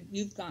saying that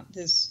you've got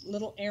this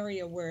little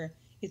area where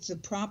it's a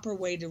proper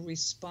way to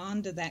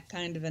respond to that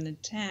kind of an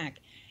attack,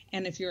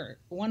 and if you're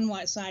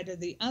one side or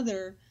the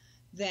other,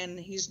 then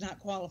he's not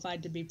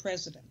qualified to be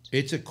president.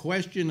 It's a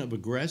question of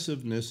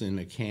aggressiveness in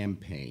a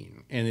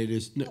campaign, and it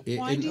is.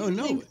 Why do you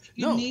think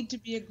you need to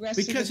be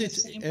aggressive because in the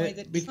same way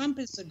that Trump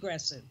is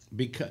aggressive?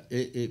 Because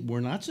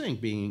we're not saying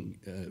being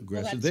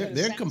aggressive. Well,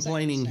 they're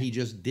complaining he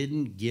just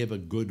didn't give a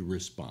good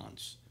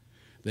response,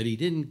 that he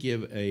didn't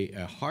give a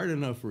hard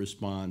enough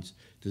response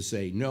to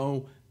say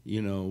no.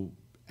 You know,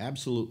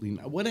 absolutely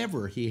not.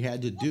 Whatever he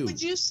had to do. What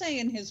would you say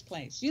in his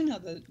place? You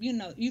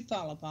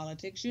follow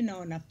politics. You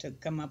know enough to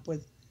come up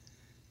with.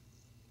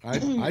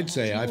 I'd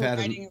say I've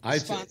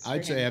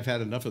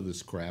had enough of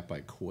this crap. I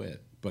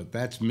quit, but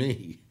that's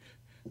me.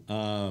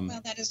 Well,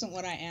 that isn't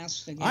what I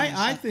asked again.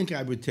 I think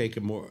I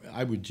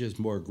would just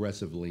more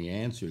aggressively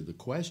answer the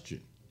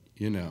question.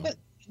 you know. But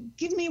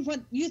give me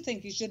what you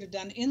think you should have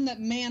done in the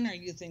manner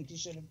you think you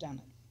should have done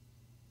it.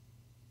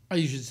 Oh,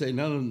 you should say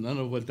none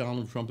of what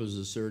Donald Trump is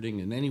asserting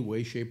in any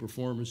way, shape, or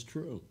form is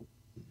true.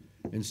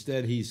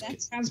 Instead,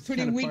 that sounds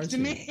pretty weak to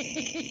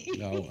me.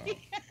 No, well.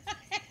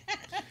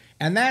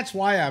 And that's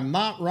why I'm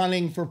not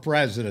running for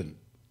president.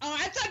 Oh,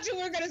 I thought you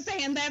were going to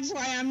say, and that's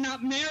why I'm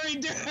not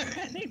married to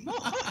her anymore.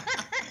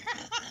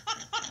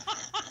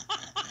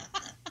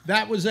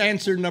 That was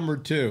answer number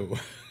 2.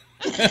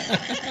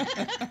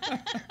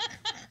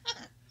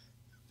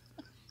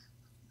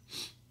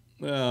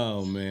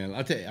 Oh, man.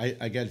 I'll tell you,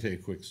 I got to tell you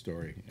a quick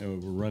story. We're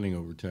running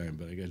over time,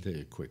 but I got to tell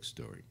you a quick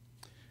story.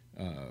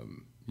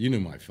 You knew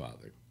my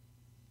father,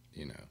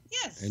 you know.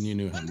 Yes. And you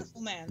knew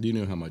wonderful man. You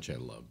knew how much I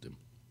loved him.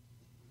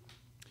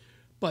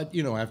 But,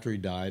 you know, after he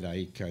died,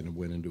 I kind of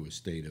went into a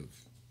state of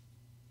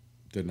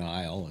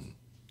denial and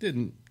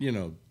didn't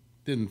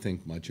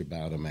think much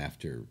about him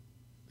after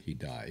he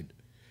died.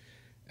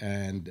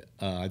 And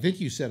I think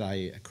you said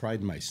I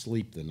cried in my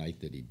sleep the night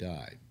that he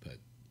died. But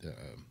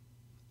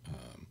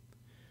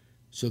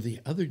so the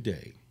other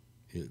day,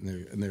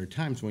 and there are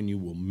times when you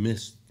will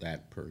miss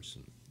that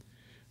person.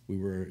 We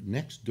were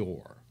next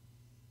door.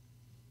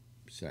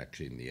 It's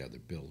actually in the other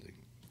building.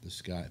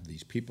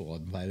 These people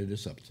invited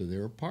us up to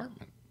their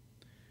apartment.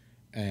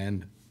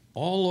 And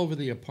all over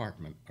the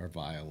apartment are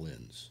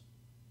violins.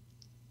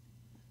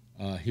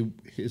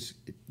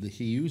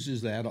 He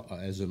uses that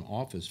as an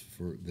office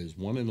for. There's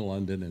one in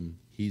London, and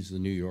he's the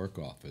New York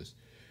office.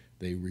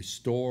 They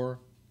restore,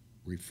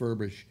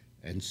 refurbish,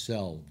 and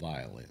sell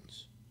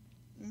violins.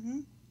 Mm-hmm.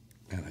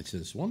 And I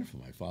said, "It's wonderful.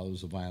 My father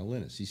was a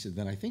violinist." He said,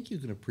 "Then I think you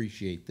can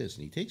appreciate this."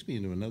 And he takes me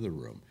into another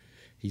room.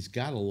 He's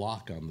got a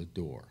lock on the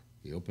door.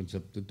 He opens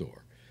up the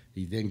door.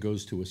 He then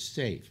goes to a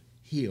safe.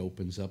 He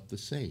opens up the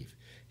safe.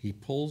 He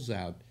pulls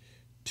out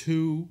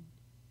 2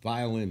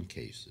 violin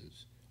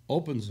cases,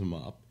 opens them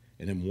up,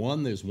 and in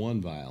one there's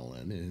 1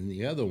 violin, and in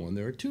the other one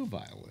there are 2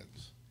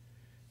 violins.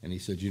 And he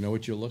said, "You know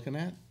what you're looking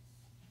at?"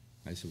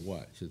 I said,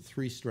 "What?" He said,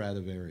 3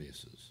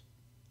 Stradivariuses,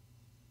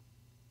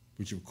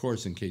 which, of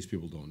course, in case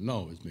people don't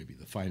know, is maybe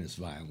the finest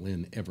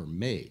violin ever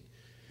made.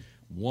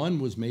 One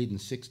was made in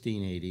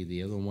 1680,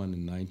 the other one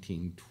in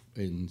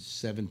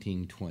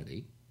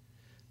 1720.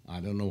 I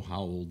don't know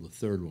how old the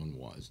third one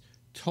was.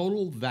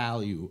 Total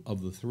value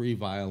of the 3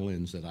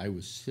 violins that I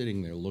was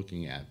sitting there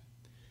looking at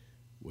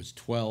was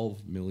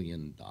 $12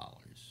 million.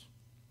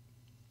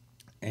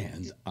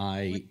 And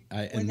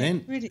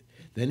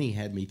then he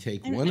had me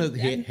take one of the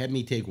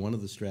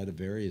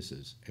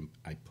Stradivariuses, and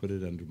I put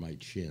it under my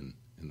chin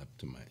and up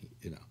to my,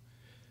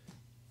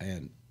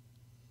 and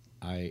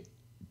I,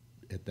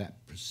 at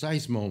that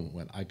precise moment,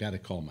 went, I got to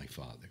call my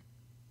father.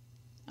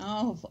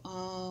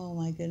 Oh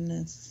my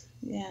goodness.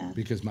 Yeah.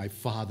 Because my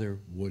father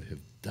would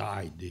have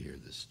died to hear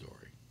this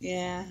story.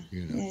 Yeah.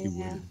 He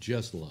would have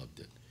just loved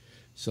it.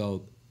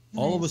 So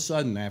all of a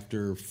sudden,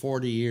 after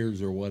 40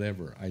 years or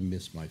whatever, I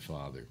miss my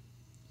father.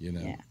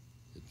 Yeah.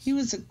 He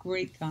was a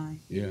great guy.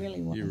 He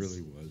really was. He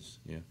really was.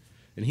 Yeah.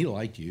 And he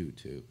liked you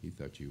too. He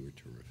thought you were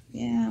terrific.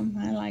 Yeah,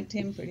 I liked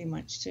him pretty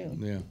much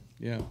too.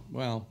 Yeah.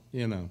 Well,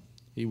 he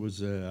was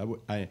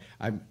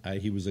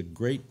he was a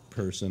great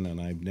person,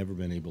 and I've never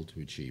been able to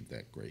achieve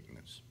that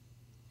greatness.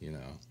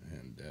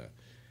 And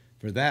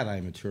for that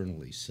I'm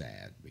eternally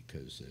sad,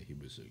 because he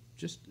was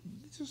just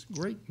a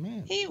great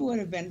man. He would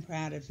have been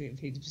proud if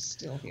he was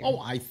still here. Oh,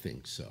 I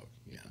think so.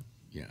 Yeah.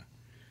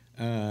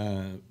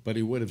 But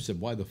he would have said,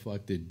 "Why the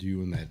fuck did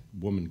you and that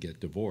woman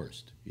get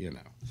divorced?"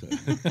 So.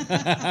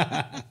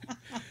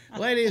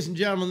 Ladies and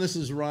gentlemen, this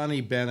is Ronnie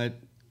Bennett.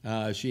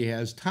 She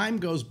has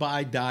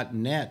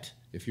timegoesby.net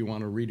if you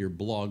want to read her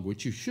blog,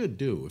 which you should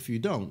do. If you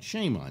don't,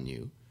 shame on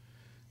you.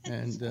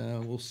 And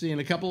we'll see you in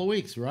a couple of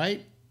weeks,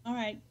 right? All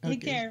right.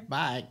 Take care.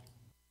 Bye.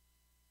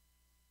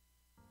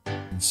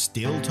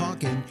 Still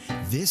talking.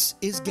 This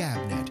is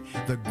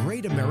GabNet, the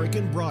Great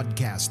American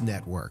Broadcast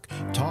Network.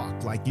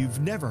 Talk like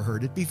you've never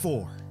heard it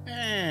before.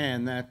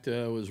 And that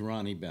was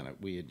Ronnie Bennett.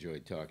 We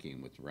enjoyed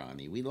talking with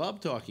Ronnie. We love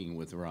talking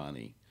with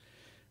Ronnie.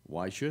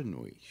 Why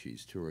shouldn't we?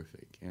 She's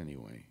terrific.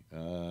 Anyway,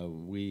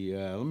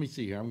 let me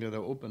see here. I'm going to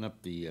open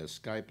up the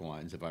Skype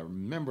lines if I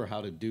remember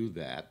how to do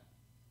that.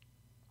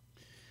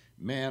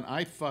 Man,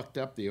 I fucked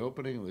up the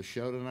opening of the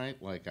show tonight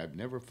like I've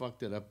never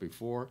fucked it up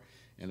before,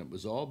 and it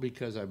was all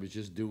because I was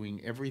just doing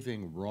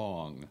everything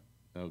wrong,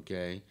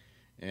 okay?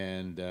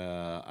 And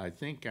I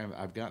think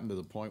I've gotten to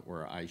the point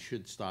where I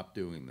should stop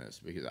doing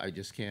this, because I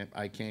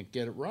can't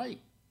get it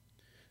right.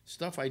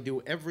 Stuff I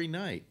do every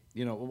night.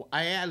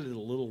 I added a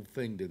little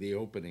thing to the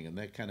opening, and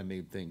that kind of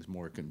made things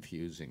more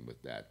confusing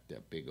with that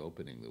big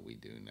opening that we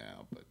do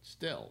now, but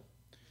still,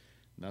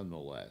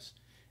 nonetheless.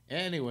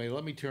 Anyway,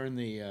 let me turn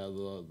the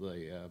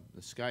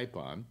Skype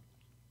on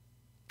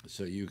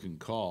so you can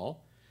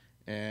call,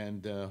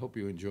 and hope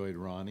you enjoyed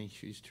Ronnie.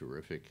 She's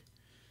terrific,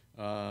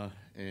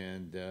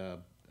 and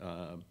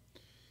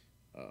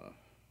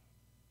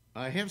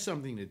I have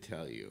something to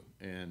tell you,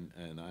 and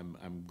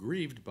I'm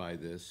grieved by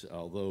this,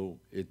 although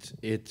it's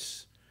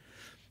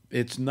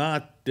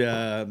not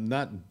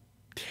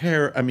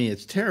I mean,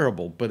 it's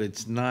terrible, but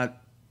it's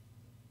not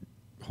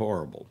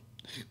horrible.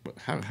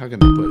 How can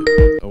I put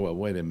it? Oh, well,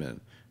 wait a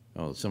minute.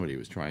 Oh, somebody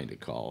was trying to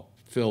call.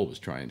 Phil was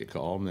trying to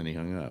call, and then he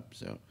hung up.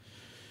 So,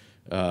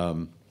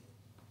 well,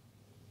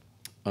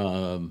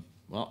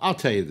 I'll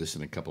tell you this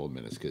in a couple of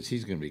minutes because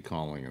he's going to be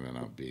calling, and then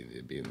I'll be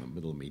in the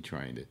middle of me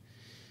trying to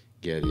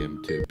get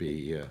him to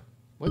be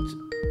what's.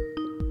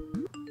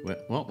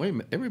 Well, wait a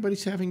minute.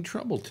 Everybody's having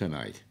trouble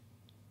tonight.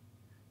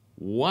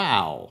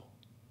 Wow.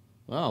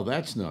 Well,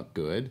 that's not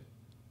good.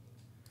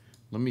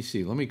 Let me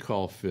see. Let me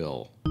call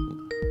Phil.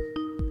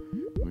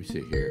 Let me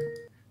see here.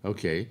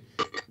 Okay.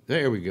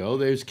 There we go.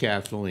 There's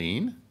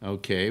Kathleen.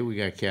 Okay, we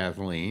got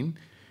Kathleen.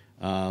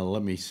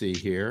 Let me see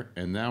here.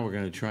 And now we're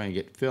going to try and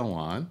get Phil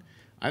on.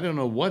 I don't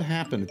know what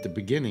happened at the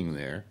beginning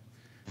there,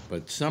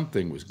 but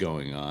something was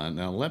going on.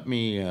 Now let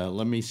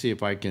me see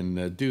if I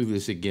can do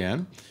this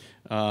again.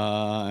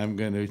 I'm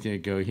going to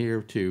go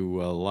here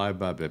to Live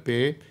Baba.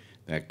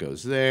 That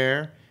goes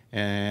there.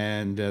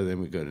 And then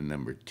we go to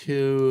number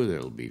 2.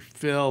 That'll be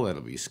Phil.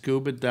 That'll be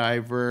Scuba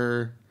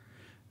Diver.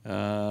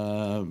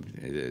 Okay,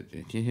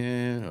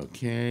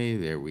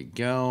 there we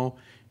go.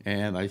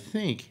 And I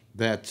think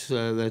that's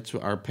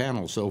our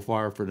panel so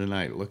far for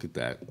tonight. Look at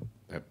that.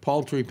 A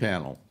paltry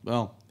panel.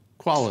 Well,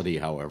 quality,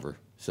 however.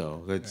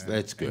 So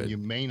that's good. And you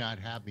may not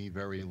have me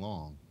very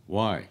long.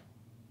 Why?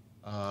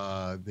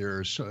 They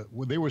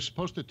were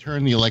supposed to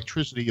turn the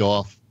electricity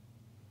off.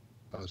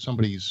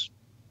 Somebody's.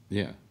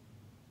 Yeah.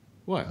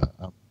 What?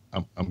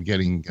 I'm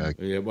getting.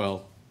 Yeah.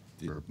 Well,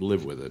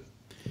 live with it.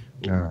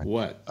 All right.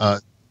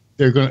 What?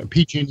 They're going.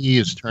 PG&E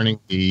is turning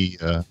the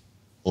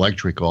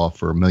electric off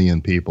for 1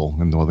 million people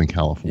in Northern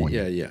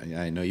California.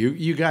 Yeah. I know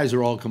you guys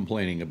are all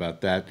complaining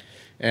about that,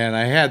 and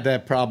I had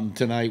that problem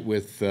tonight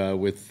with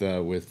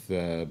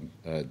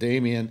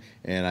Damien,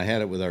 and I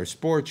had it with our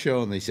sports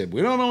show, and they said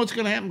we don't know what's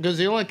going to happen because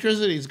the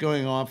electricity is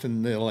going off,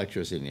 and the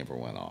electricity never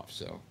went off.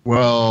 So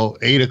well,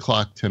 8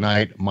 o'clock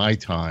tonight, my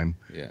time,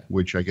 yeah,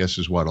 which I guess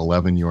is what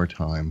 11 your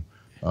time.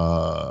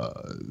 They're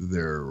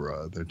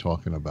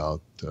talking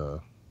about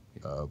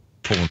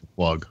pulling the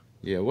plug.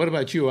 Yeah. What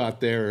about you out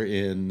there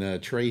in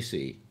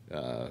Tracy,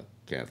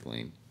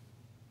 Kathleen?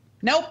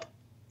 Nope.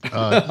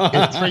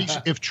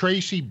 If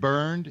Tracy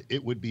burned,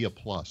 it would be a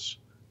plus.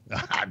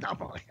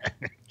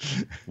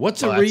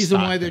 What's the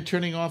reason why they're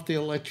turning off the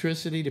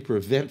electricity? To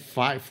prevent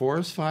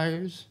forest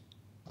fires?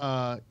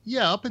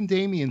 Yeah, up in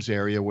Damien's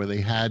area where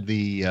they had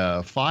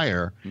the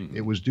fire,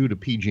 it was due to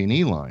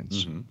PG&E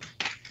lines. Mm-hmm.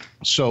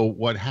 So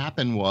what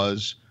happened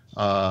was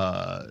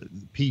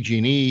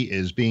PG&E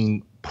is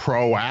being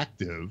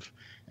proactive,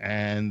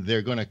 and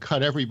they're going to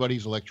cut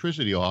everybody's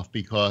electricity off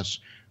because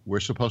we're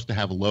supposed to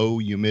have low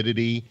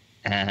humidity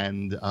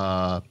and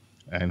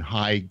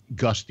high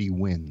gusty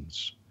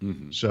winds.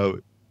 Mm-hmm. So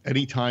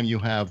anytime you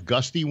have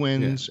gusty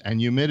winds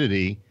and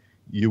humidity,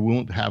 you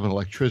won't have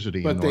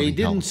electricity. But they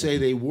didn't say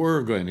they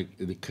were going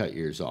to cut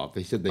yours off.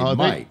 They said they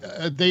might.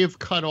 They have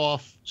cut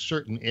off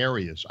certain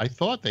areas. I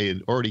thought they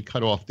had already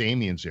cut off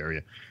Damien's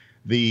area.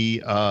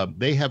 They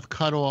have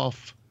cut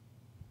off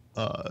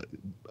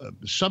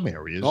some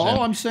areas.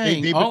 All I'm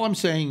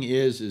saying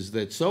is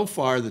that so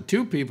far the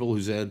 2 people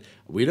who said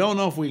we don't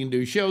know if we can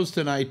do shows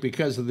tonight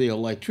because of the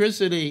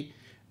electricity,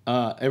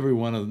 none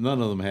of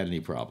them had any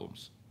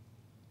problems.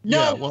 No,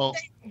 yeah, well,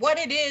 what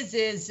it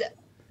is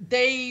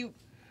they,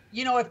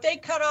 if they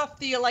cut off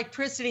the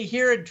electricity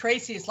here in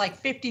Tracy, it's like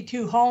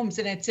 52 homes,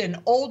 and it's in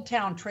Old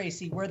Town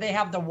Tracy where they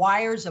have the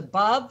wires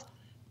above.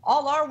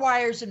 All our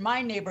wires in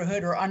my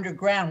neighborhood are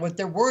underground. What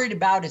they're worried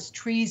about is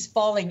trees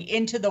falling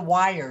into the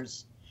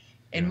wires.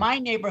 In my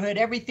neighborhood,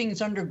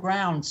 everything's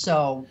underground,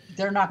 so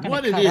they're not going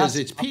to cut us. What it is,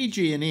 it's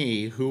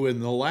PG&E who in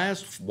the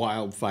last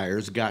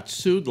wildfires got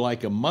sued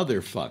like a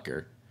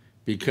motherfucker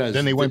because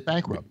then they went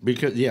bankrupt.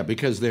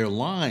 Because their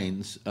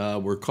lines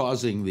were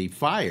causing the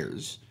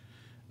fires,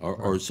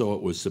 or so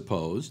it was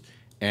supposed,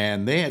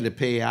 and they had to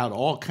pay out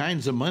all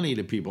kinds of money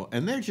to people,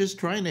 and they're just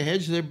trying to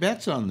hedge their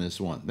bets on this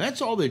one.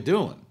 That's all they're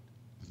doing.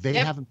 They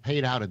haven't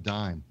paid out a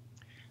dime.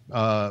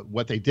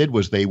 What they did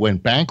was they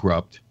went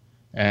bankrupt,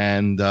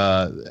 and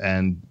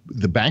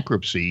the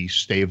bankruptcy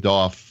staved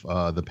off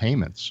the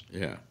payments.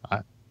 Yeah,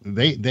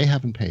 they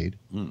haven't paid.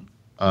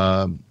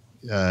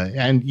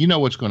 And you know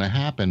what's going to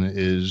happen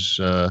is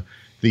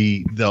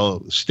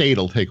the state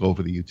will take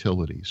over the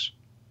utilities.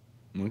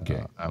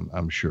 Okay,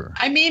 I'm sure.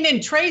 I mean, in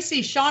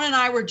Tracy, Sean and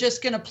I were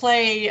just going to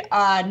play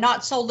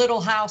 "Not So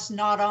Little House,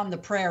 Not on the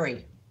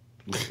Prairie."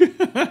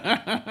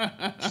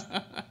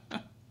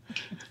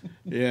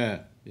 Yeah.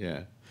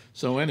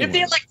 So anyway, if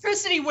the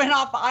electricity went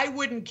off, I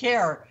wouldn't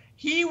care.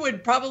 He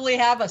would probably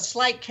have a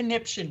slight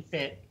conniption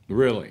fit.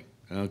 Really?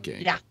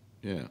 Okay.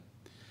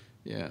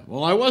 Yeah.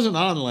 Well, I wasn't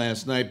on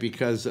last night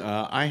because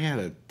I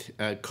had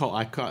I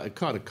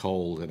caught a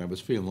cold and I was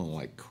feeling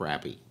like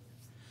crappy,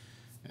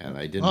 and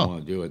I didn't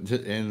want to do it.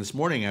 And this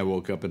morning I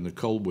woke up and the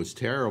cold was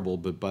terrible,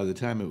 but by the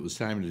time it was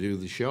time to do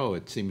the show,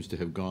 it seems to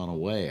have gone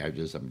away. I'm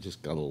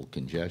just got a little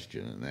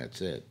congestion, and that's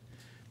it.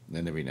 And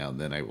then every now and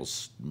then I will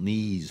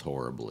sneeze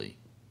horribly.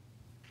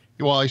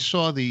 Well, I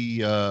saw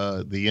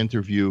the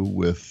interview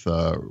with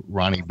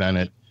Ronnie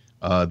Bennett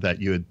that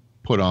you had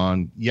put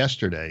on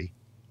yesterday,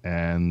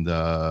 and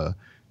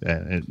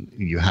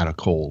you had a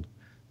cold.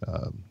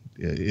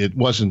 It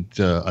wasn't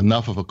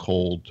enough of a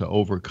cold to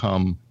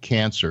overcome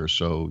cancer,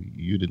 so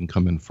you didn't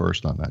come in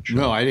first on that show.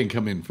 No, I didn't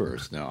come in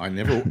first. No, I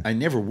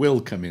never will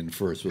come in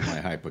first with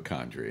my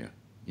hypochondria.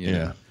 You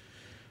know?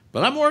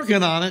 But I'm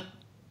working on it.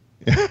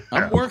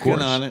 I'm working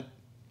on it.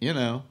 You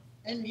know.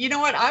 And you know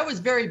what? I was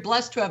very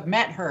blessed to have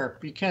met her,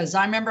 because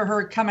I remember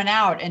her coming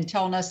out and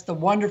telling us the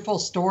wonderful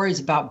stories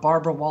about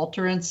Barbara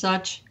Walter and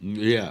such.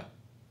 Yeah.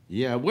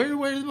 Yeah. Where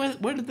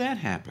did that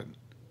happen?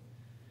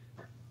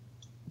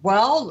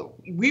 Well,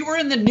 we were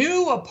in the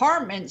new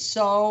apartment,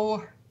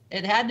 so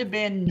it had to have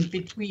been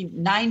between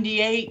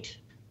 98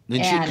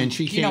 and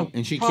she came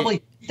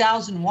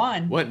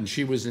 2001. What? And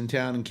she was in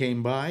town and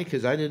came by?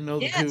 Because I didn't know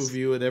the two of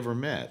you had ever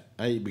met.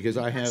 I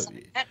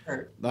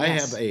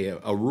have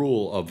a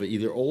rule of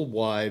either old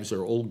wives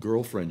or old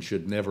girlfriends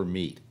should never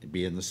meet,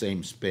 be in the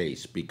same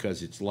space,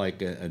 because it's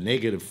like a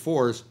negative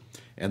force,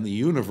 and the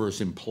universe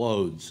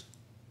implodes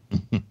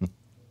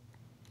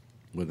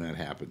when that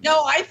happens.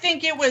 No, I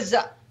think it was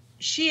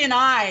she and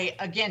I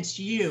against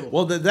you.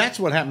 Well, that's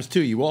what happens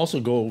too. You also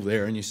go over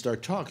there and you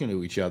start talking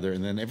to each other,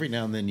 and then every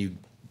now and then you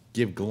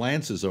give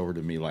glances over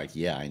to me like,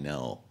 yeah, I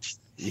know.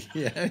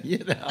 Yeah, you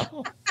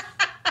know.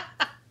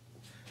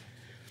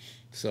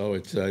 So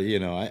it's, you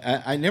know,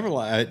 I never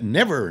like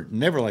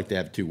to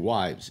have two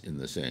wives in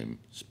the same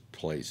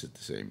place at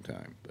the same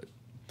time. But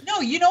no,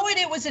 you know what?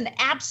 It was an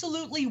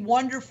absolutely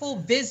wonderful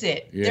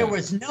visit. Yeah. There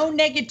was no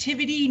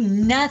negativity,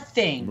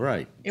 nothing.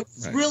 Right. It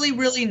was really,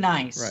 really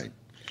nice. Right.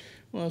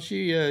 Well,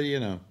 she, you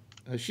know,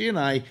 she and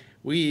I,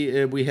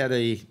 we had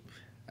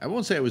I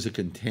won't say it was a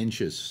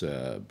contentious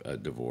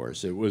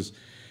divorce. It was,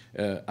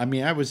 I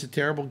mean, I was a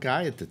terrible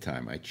guy at the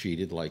time. I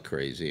cheated like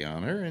crazy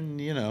on her,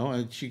 and, you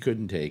know, she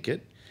couldn't take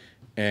it.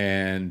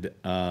 And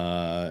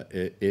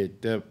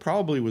it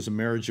probably was a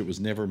marriage that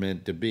was never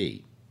meant to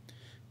be.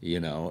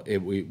 You know,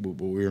 what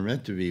we were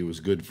meant to be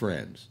was good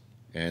friends.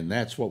 And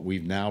that's what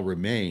we've now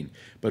remained.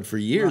 But for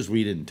years,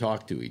 we didn't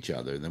talk to each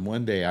other. And then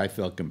one day I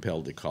felt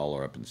compelled to call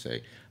her up and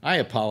say, I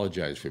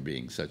apologize for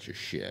being such a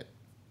shit.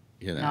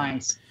 You know?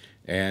 Nice.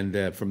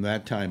 And from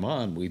that time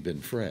on, we've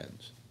been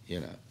friends,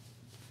 you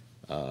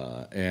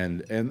know.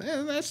 And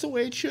that's the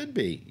way it should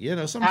be. You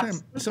know,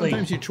 sometimes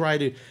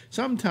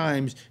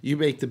you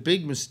make the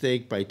big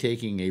mistake by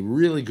taking a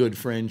really good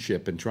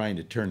friendship and trying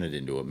to turn it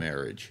into a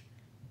marriage.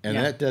 And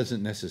that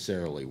doesn't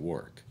necessarily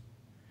work.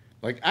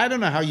 Like, I don't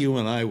know how you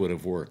and I would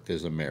have worked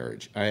as a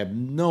marriage. I have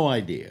no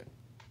idea.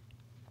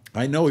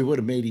 I know we would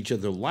have made each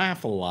other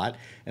laugh a lot,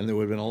 and there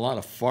would have been a lot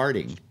of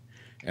farting,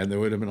 and there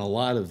would have been a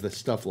lot of the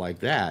stuff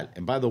like that.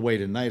 And by the way,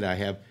 tonight I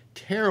have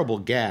terrible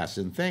gas,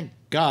 and thank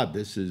God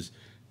this is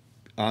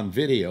on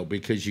video,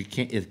 because you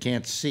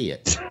can't see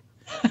it,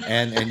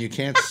 and you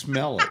can't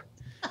smell it.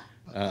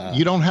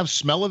 You don't have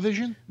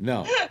smell-o-vision?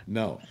 No.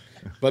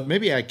 But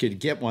maybe I could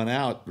get one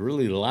out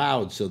really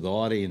loud so the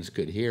audience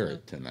could hear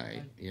it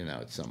tonight, you know,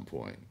 at some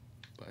point.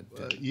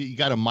 But you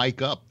got to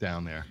mic up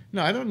down there.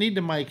 No, I don't need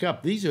to mic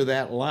up. These are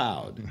that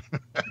loud,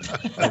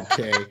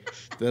 okay,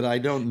 that I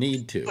don't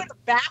need to. Put a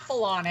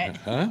baffle on it.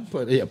 Huh?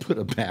 Put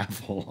a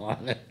baffle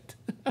on it.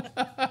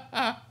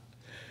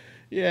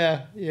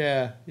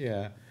 Yeah.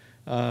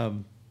 I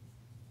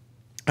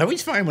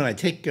always find when I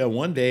take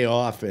one day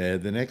off,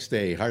 the next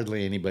day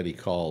hardly anybody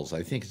calls.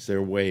 I think it's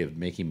their way of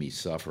making me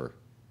suffer.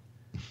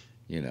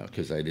 You know,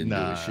 because I didn't do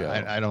a show.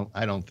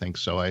 I don't think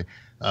so.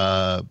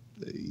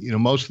 You know,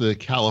 most of the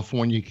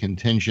California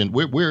contingent,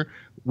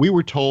 we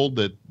were told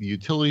that the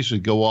utilities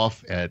would go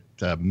off at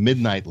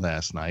midnight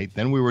last night.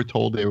 Then we were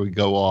told they would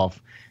go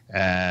off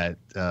at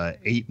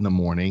 8 in the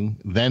morning.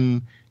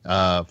 Then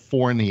 4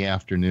 in the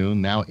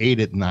afternoon. Now 8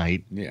 at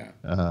night. Yeah.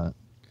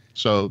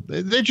 So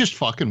they're just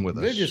fucking with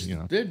us. They're just, you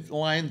know? they're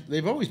lying.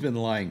 They've always been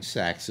lying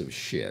sacks of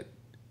shit.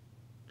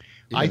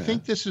 I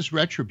think this is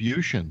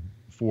retribution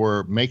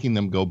for making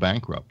them go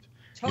bankrupt.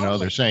 Totally. You know,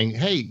 they're saying,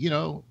 hey, you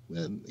know,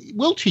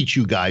 we'll teach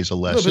you guys a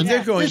lesson.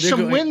 But There's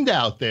some wind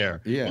out there.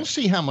 Yeah. We'll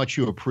see how much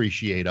you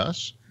appreciate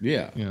us.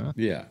 Yeah. You know?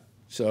 Yeah.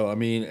 So, I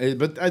mean,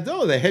 but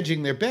though they're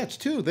hedging their bets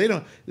too. They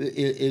don't,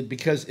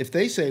 because if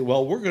they say,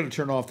 well, we're going to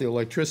turn off the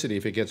electricity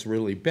if it gets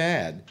really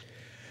bad,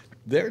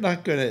 they're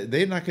not going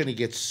to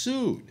get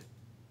sued.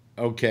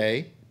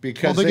 Okay?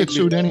 Because they get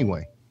sued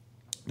anyway.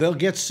 They'll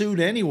get sued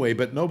anyway,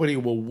 but nobody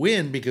will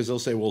win because they'll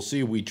say, well,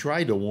 see, we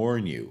tried to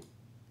warn you.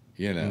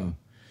 You know,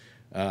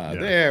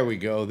 There we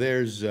go.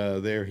 There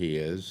he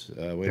is.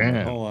 Wait a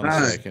minute. Hold on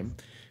a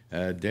second.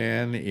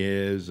 Dan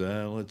is,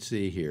 let's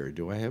see here.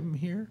 Do I have him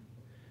here?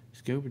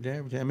 Scuba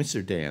Dan,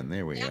 Mr. Dan.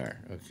 There we are.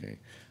 Okay.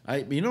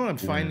 You know what I'm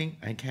finding?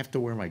 I have to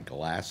wear my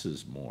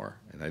glasses more,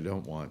 and I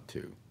don't want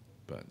to.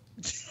 But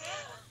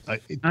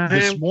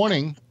this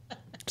morning.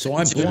 So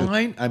I'm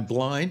blind. I'm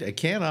blind. I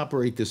can't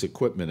operate this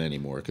equipment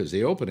anymore because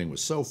the opening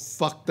was so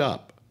fucked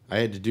up. I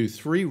had to do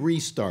 3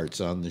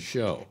 restarts on the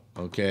show.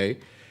 Okay.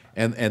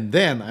 And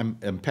then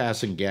I'm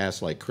passing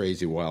gas like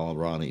crazy while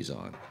Ronnie's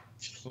on.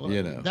 Well,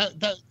 you know.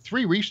 that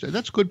 3 restarts,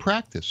 that's good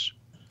practice.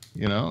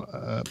 You know,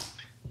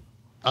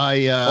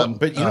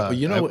 But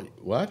you know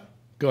what?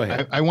 Go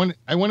ahead. I went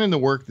into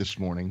work this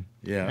morning.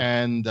 Yeah.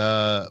 And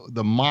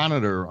the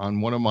monitor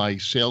on one of my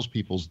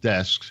salespeople's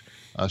desks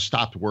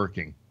stopped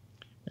working.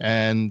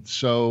 And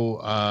so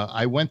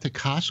I went to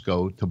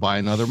Costco to buy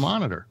another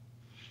monitor.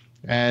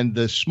 And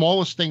the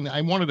smallest thing,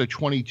 I wanted a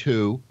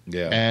 22.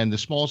 Yeah. And the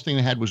smallest thing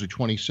they had was a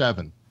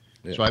 27.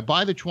 Yeah. So I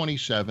buy the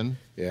 27.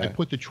 Yeah. I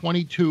put the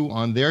 22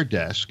 on their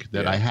desk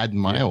that I had in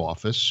my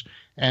office.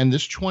 And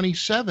this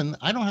 27,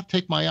 I don't have to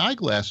take my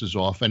eyeglasses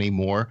off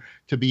anymore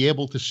to be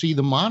able to see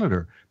the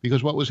monitor.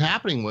 Because what was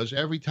happening was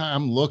every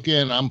time I'm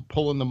looking, I'm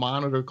pulling the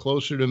monitor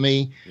closer to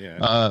me.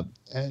 Yeah.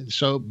 And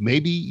so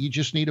maybe you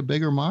just need a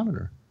bigger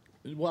monitor.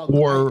 Well,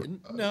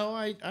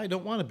 I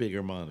don't want a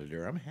bigger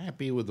monitor. I'm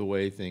happy with the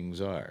way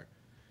things are.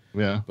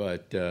 Yeah.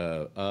 But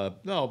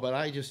no, but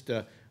I just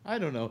I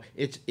don't know.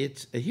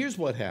 It's here's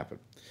what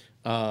happened.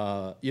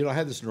 I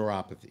had this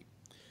neuropathy.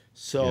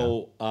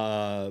 So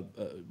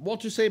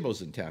Walter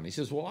Sabo's in town. He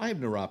says, well, I have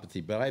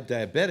neuropathy, but I have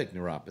diabetic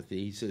neuropathy.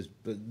 He says,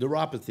 but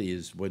neuropathy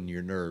is when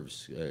your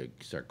nerves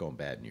start going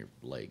bad in your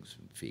legs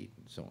and feet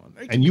and so on.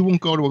 And you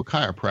won't go to a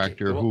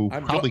chiropractor who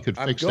probably could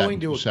fix that in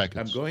 2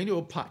 seconds. I'm going to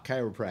a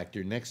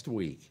chiropractor next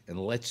week, and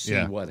let's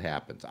see what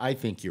happens. I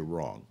think you're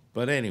wrong.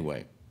 But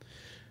anyway,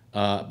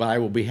 but I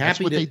will be happy. That's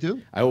what they do.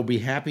 I will be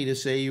happy to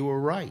say you were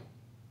right,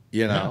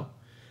 you know.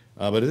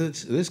 But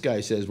this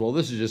guy says, well,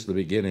 this is just the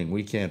beginning.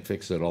 We can't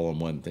fix it all in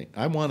one thing.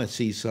 I want to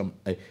see some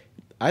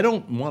I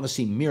don't want to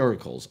see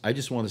miracles. I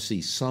just want to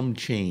see some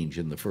change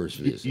in the first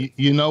visit.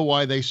 You know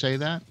why they say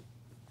that?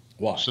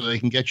 Why? So they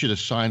can get you to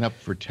sign up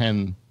for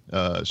 10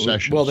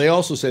 sessions. Well, they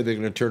also say they're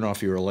going to turn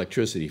off your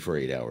electricity for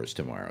 8 hours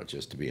tomorrow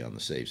just to be on the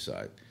safe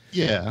side.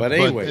 Yeah. But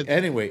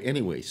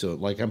anyway, so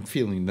like I'm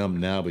feeling numb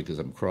now because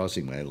I'm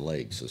crossing my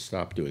legs, so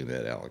stop doing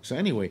that, Alex.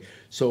 Anyway,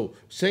 so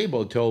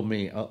Sabo told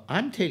me,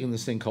 I'm taking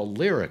this thing called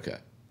Lyrica,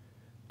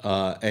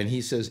 and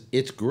he says,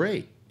 it's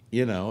great.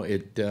 You know,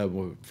 at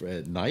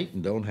night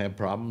and don't have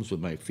problems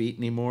with my feet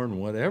anymore and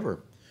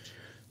whatever.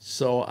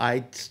 So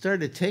I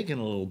started taking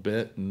a little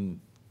bit and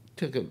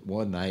took it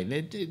one night, and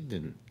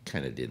it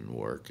kind of didn't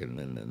work. And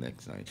then the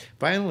next night,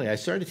 finally, I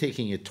started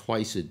taking it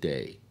twice a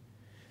day.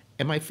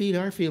 And my feet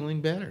are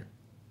feeling better.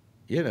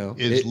 You know,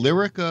 is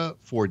Lyrica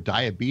for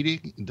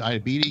diabetic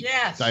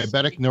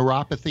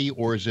neuropathy,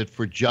 or is it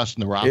for just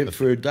neuropathy?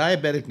 For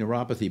diabetic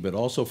neuropathy, but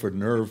also for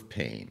nerve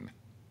pain,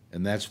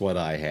 and that's what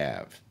I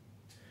have.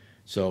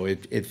 So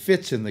it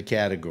fits in the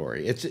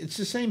category. It's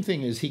the same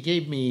thing as he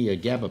gave me a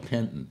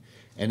gabapentin,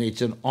 and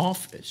it's an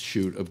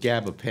offshoot of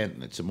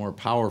gabapentin. It's a more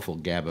powerful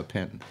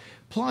gabapentin.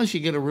 Plus, you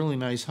get a really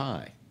nice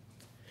high.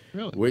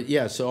 Really?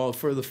 Yeah, so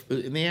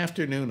in the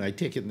afternoon, I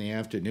take it in the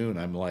afternoon,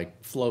 I'm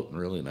like floating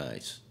really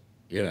nice,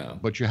 you know.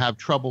 But you have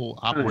trouble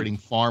operating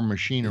farm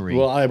machinery.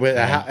 Well, I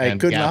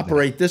couldn't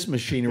operate this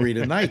machinery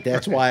tonight.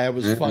 That's why I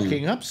was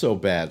fucking up so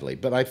badly.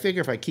 But I figure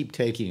if I keep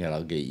taking it,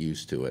 I'll get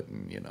used to it,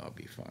 and, you know, I'll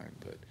be fine.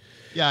 But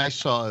yeah, I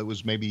saw it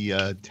was maybe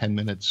 10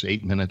 minutes,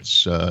 8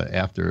 minutes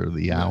after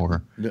the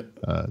hour.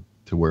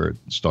 To where it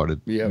started.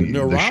 Yeah,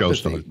 the show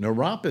started.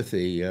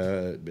 Neuropathy.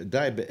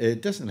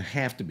 It doesn't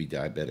have to be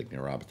diabetic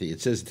neuropathy.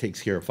 It says it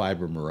takes care of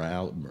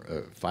fibromyalgia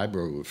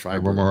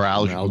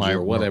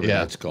or whatever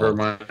that's called.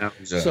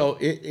 So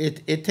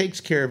it takes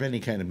care of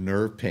any kind of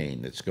nerve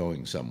pain that's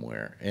going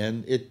somewhere,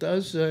 and it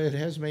does. It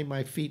has made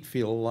my feet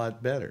feel a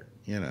lot better.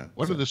 You know.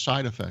 What are the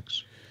side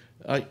effects?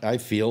 I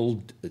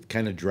feel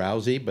kind of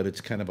drowsy, but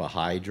it's kind of a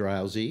high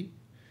drowsy.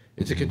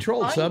 It's a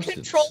controlled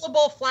substance.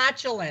 Uncontrollable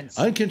flatulence.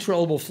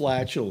 Uncontrollable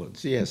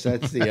flatulence. Yes,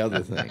 that's the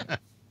other thing.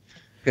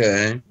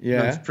 Okay.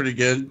 Yeah. That's pretty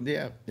good.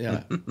 Yeah,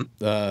 yeah.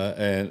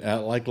 And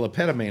like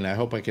Lepetamine, I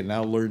hope I can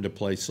now learn to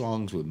play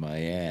songs with my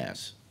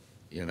ass.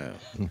 You know.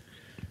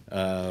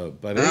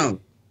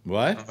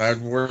 What?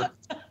 I'd work.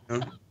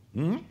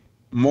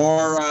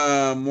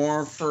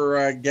 More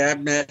for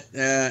Gabnet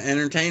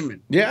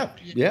entertainment. Yeah,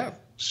 yeah.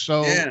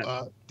 So,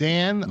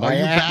 Dan, are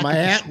you back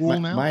at school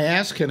now? My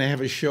ass can have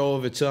a show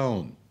of its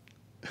own.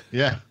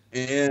 Yeah.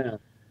 Yeah.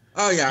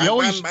 Oh yeah.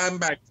 I'm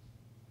back.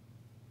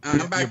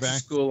 I'm back to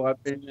school.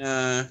 I've been.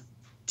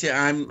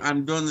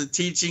 I'm doing the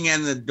teaching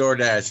and the door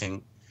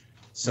dashing.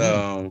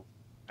 So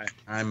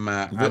I'm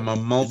a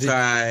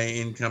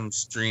multi-income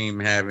stream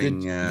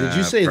having. Did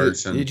you say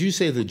person. Did you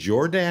say the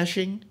door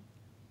dashing?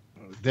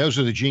 Those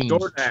are the jeans.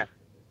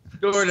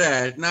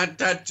 DoorDash, not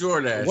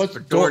DoorDash. What's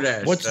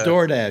DoorDash? What's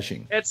door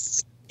dashing?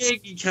 It's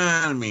gig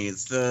economy.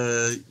 It's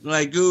the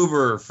like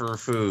Uber for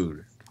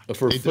food. They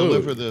food.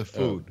 Deliver the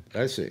food.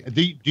 I see.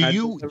 Do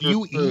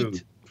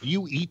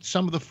you eat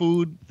some of the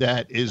food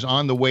that is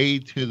on the way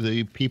to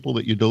the people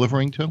that you're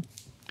delivering to?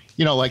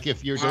 You know, like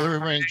if you're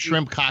delivering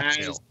shrimp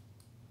cocktail.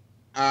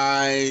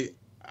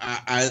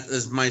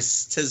 Tis my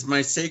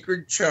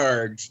sacred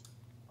charge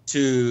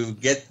to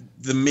get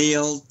the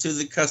meal to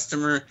the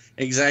customer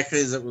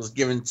exactly as it was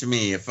given to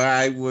me.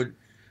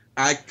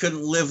 I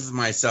couldn't live with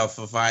myself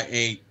if I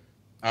ate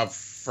a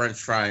French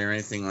fry or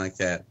anything like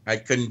that. I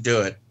couldn't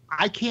do it.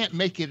 I can't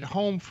make it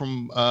home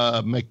from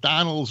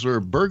McDonald's or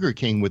Burger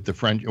King with the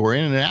French, or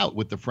In-N-Out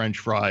with the French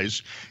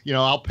fries. You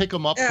know, I'll pick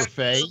them up for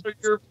Faye.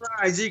 Your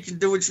fries, you can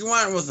do what you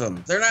want with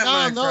them. They're not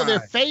my fries. They're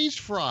Faye's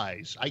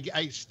fries.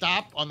 I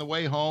stop on the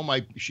way home.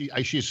 I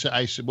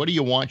said, "What do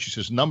you want?" She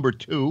says, "Number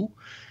 2."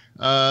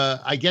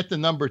 I get the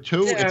number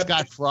 2. Yeah, it's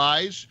got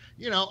fries.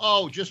 You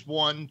know, just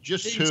one,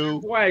 just she's 2. Your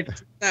wife.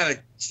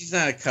 She's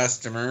not a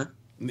customer.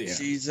 Yeah.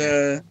 She's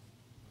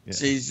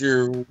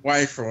your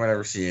wife or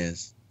whatever she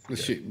is.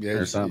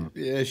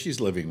 She's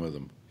living with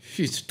him.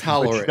 She's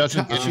tolerating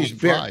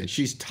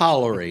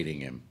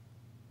him.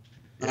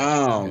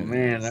 Oh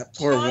man, that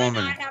poor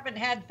woman. I haven't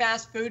had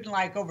fast food in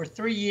like over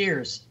 3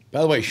 years.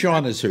 By the way,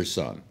 Sean is her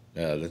son.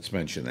 Let's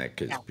mention that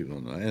because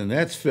people don't know. And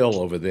that's Phil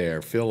over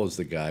there. Phil is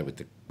the guy with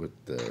the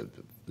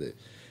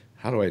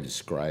how do I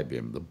describe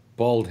him? The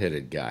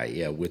bald-headed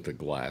guy, with the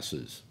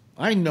glasses.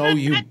 I know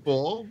you.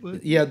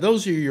 Yeah,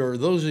 those are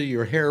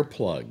your hair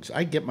plugs.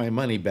 I'd get my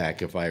money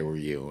back if I were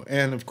you.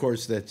 And of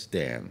course, that's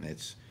Dan.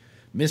 It's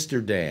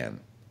Mr. Dan,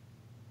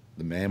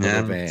 the man with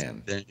the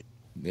van.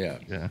 Yeah.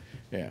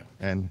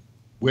 And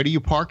where do you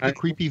park the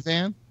creepy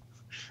van?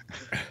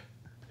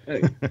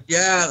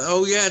 Yeah.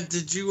 Oh yeah.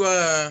 Did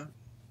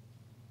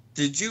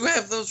you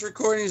have those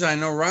recordings? I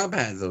know Rob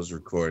had those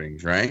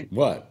recordings, right?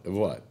 What?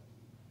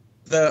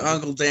 The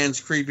Uncle Dan's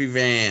creepy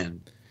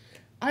van.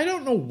 I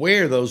don't know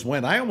where those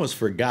went. I almost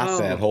forgot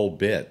that whole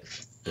bit.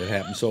 It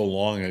happened so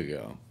long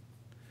ago.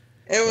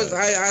 It was.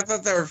 I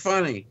thought they were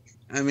funny.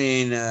 I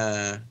mean.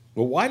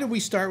 Well, why did we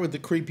start with the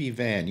creepy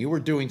van? You were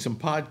doing some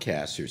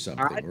podcasts or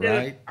something,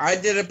 right? I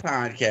did a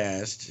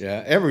podcast.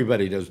 Yeah,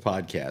 everybody does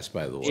podcasts,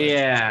 by the way.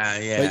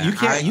 Yeah. But you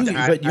can't.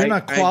 But you're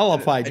not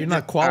qualified. You're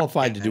not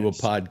qualified to do a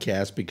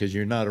podcast because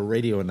you're not a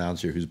radio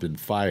announcer who's been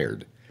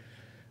fired.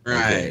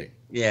 Right. Okay.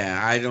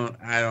 Yeah, I don't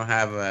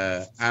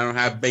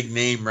have big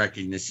name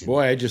recognition.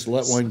 Boy, I just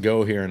let one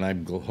go here, and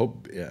I'm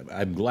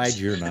glad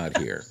you're not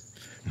here.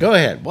 Go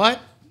ahead. What?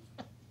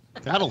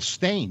 That'll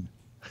stain.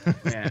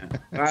 Yeah,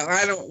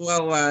 I don't.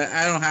 Well,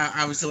 I don't have.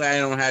 Obviously, I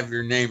don't have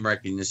your name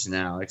recognition,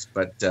 Alex.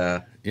 But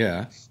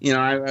yeah, you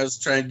know, I was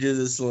trying to do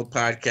this little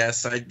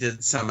podcast. I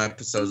did some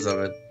episodes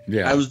of it.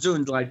 Yeah, I was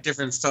doing like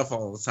different stuff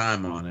all the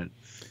time on it,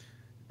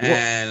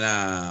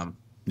 and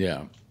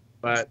yeah,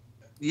 but.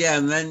 Yeah,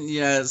 and then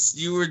yes,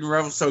 you and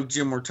Ramble So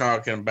Jim were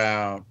talking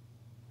about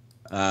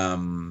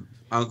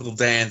Uncle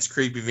Dan's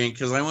creepy van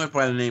because I went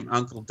by the name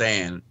Uncle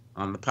Dan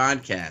on the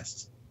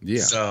podcast.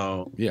 Yeah.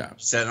 So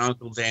said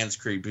Uncle Dan's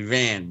creepy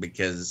van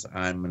because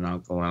I'm an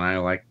uncle and I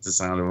like the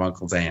sound of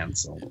Uncle Dan.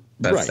 So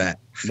that's that.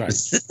 Right.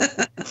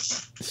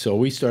 So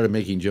we started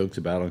making jokes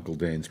about Uncle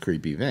Dan's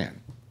creepy van.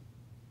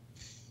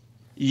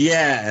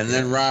 Yeah, and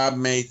then Rob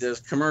made those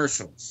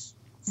commercials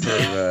for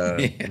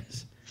the.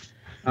 Yes.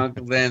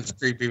 Uncle Dan's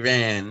creepy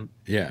van.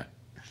 Yeah.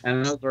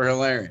 And those were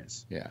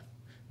hilarious. Yeah.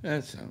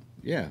 That's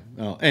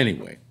Well,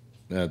 anyway,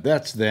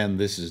 that's then.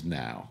 This is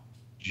now.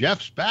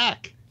 Jeff's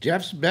back.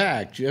 Jeff's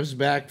back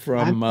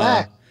from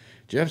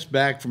Jeff's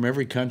back from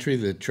every country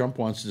that Trump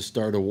wants to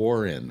start a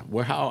war in.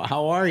 Well,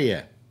 how are you?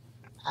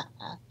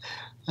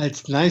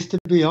 It's nice to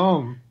be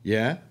home.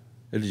 Yeah.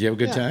 Did you have a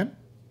good time?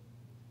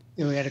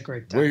 Yeah, we had a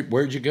great time.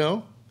 Where'd you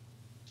go?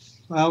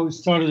 Well, we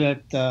started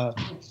at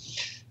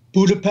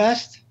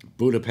Budapest.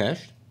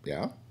 Budapest,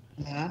 yeah.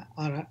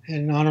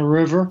 On a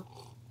river,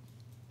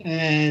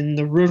 and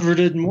the river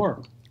didn't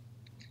work.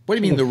 What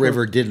do you mean the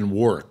river didn't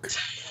work?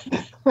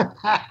 They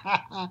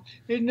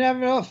didn't have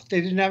enough.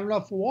 They didn't have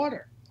enough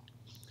water.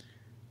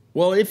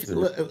 Well,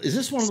 is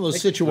this one of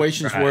those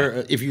situations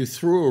where if you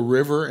threw a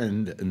river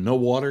and no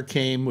water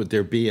came, would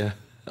there be a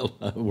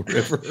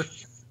river?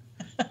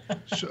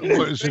 So,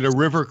 what, is it a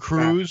river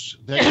cruise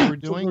that you were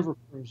doing? It's a river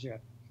cruise, yeah.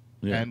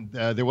 Yeah. And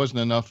there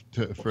wasn't enough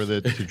to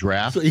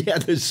draft. So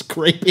the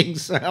scraping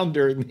sound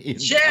during the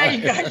yeah,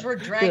 you guys were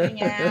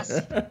dragging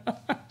ass.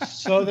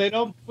 So they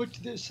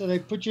they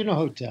put you in a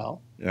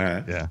hotel.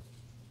 Yeah.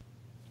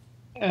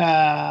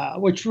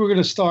 Which we're going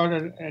to start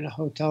in a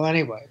hotel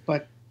anyway.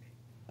 But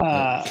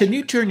can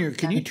you turn your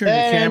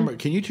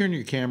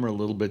camera a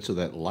little bit so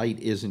that light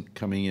isn't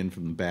coming in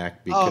from the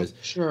back because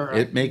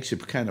it makes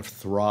it kind of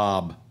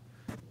throb.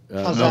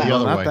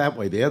 Not that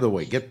way. The other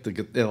way. Get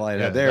the light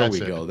out. There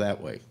we go.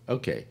 That way.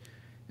 Okay.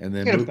 And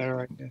then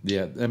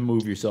then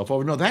move yourself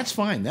over. No, that's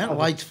fine. That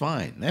light's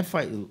fine.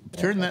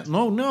 Turn that.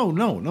 No.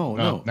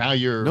 Now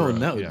you're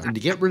And to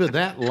get rid of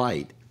that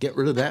light.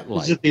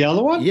 Is it the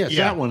other one? Yes,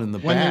 that one in the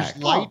back. When there's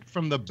light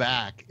from the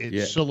back,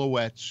 it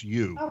silhouettes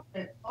you.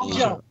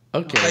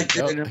 Okay.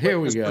 Here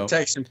we go.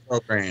 Protection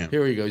program.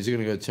 Here we go. He's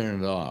gonna go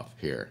turn it off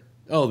here.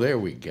 Oh, there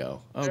we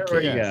go.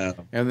 Okay. There we go.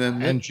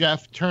 And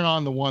Jeff, turn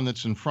on the one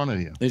that's in front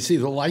of you. You see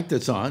the light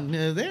that's on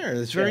there.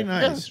 It's very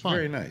nice. Yeah, it's fine.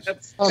 Very nice.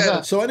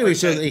 So anyway,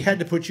 so they had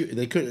to put you.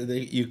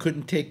 You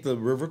couldn't take the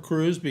river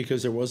cruise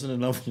because there wasn't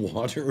enough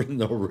water in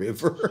the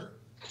river.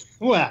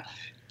 Well,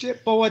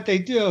 but what they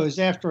do is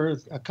after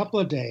a couple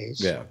of days,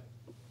 they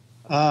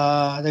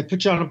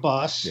put you on a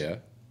bus. Yeah.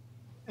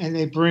 And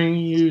they bring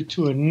you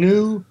to a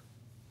new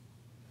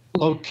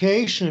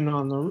location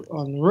on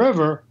the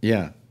river.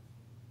 Yeah.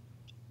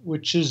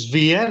 which is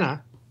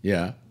Vienna.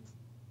 Yeah.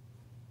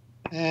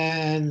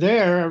 And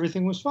there,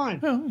 everything was fine.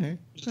 Oh, okay.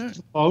 There was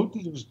a boat,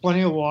 there was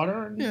plenty of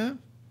water. And yeah.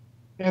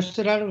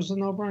 After that, it was a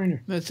no-brainer.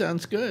 That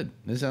sounds good.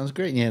 That sounds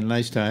great. You had a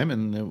nice time,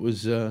 and it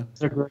was...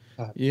 It's a great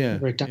time. Yeah. A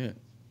great time. Yeah.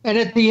 And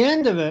at the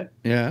end of it,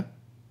 yeah,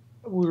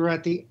 we were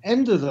at the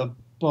end of the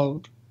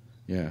boat.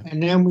 Yeah.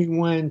 And then we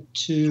went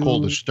to...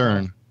 Called the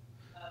stern.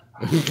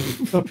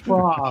 To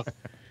Prague.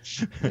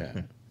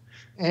 Yeah.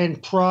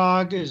 And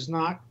Prague is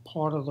not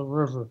part of the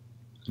river.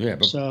 Yeah,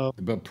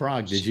 but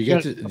Prague, did you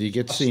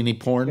get to see any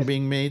porn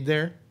being made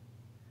there?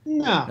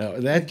 No.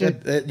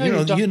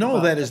 No, you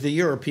know that is the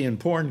European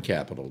porn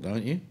capital,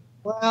 don't you?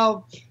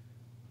 Well,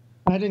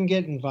 I didn't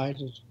get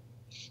invited.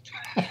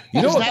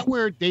 You know, is that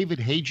where David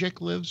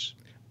Hayek lives?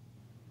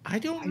 I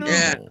don't know.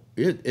 Yeah.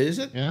 Is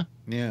it? Yeah.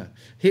 Yeah.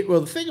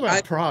 Well, the thing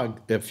about Prague,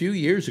 a few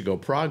years ago,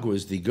 Prague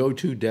was the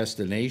go-to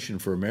destination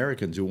for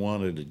Americans who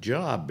wanted a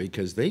job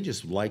because they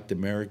just liked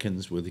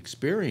Americans with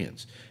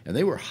experience. And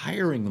they were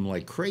hiring them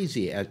like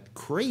crazy at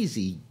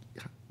crazy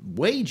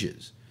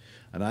wages.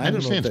 And I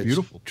don't know if that's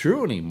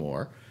true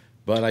anymore,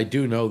 but I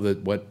do know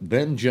that what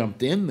then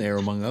jumped in there,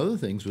 among other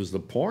things, was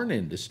the porn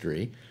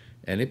industry,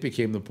 and it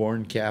became the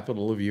porn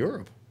capital of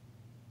Europe,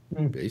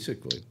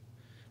 basically.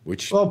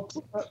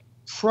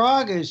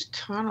 Prague is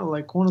kind of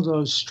like one of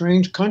those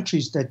strange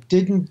countries that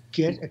didn't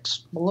get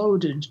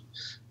exploded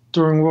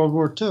during World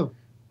War II.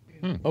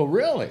 Oh,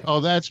 really? Oh,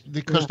 that's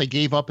because they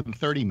gave up in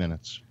 30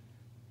 minutes.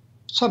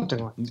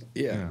 Something like that.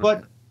 Yeah.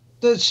 But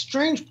the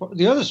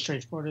other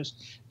strange part is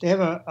they have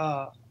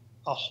a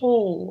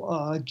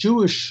whole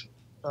Jewish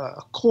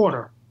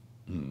quarter.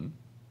 Mm-hmm.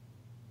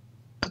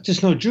 But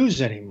there's no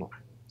Jews anymore.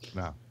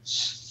 No.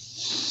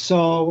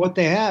 So what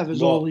they have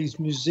is all these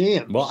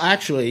museums. Well,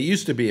 actually, it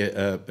used to be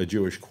a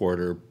Jewish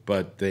quarter,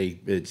 but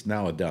it's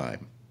now a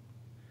dime.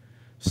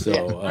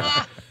 So,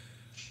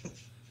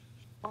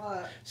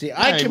 see,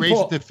 I can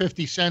raised it to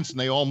 50 cents, and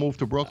they all moved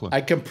to Brooklyn.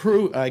 I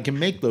can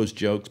make those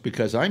jokes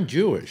because I'm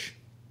Jewish.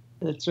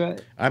 That's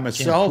right. I'm a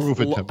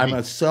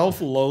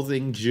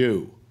self-loathing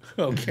Jew.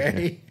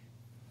 Okay.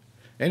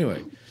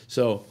 Anyway,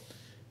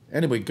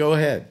 go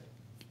ahead.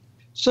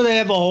 So they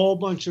have a whole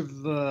bunch of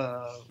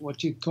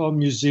what you call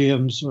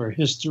museums or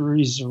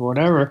histories or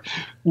whatever,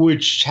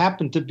 which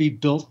happen to be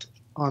built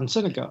on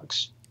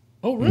synagogues.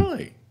 Oh,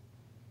 really?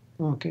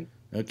 Okay.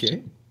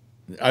 Okay.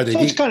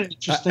 It's kind of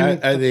interesting.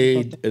 Are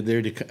they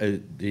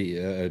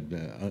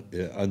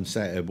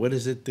what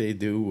is it they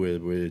do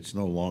where it's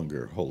no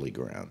longer holy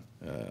ground?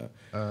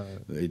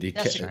 They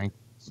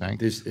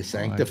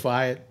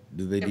sanctify it.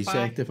 Do they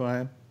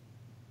desanctify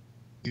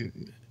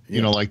them? You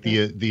know, like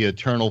the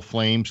eternal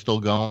flame still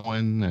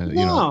going.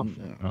 No,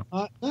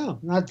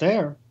 not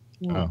there.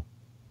 No.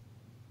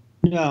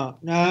 No.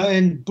 Now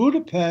in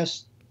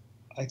Budapest,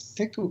 I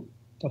think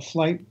the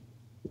flight,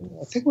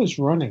 was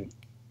running.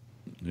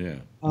 Yeah.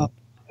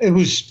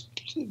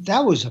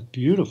 That was a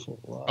beautiful.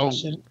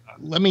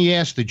 Let me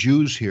ask the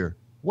Jews here.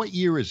 What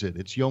year is it?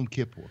 It's Yom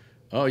Kippur.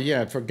 Oh yeah,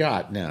 I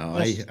forgot now.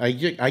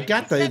 I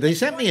got they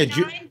sent me a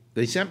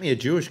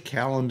Jewish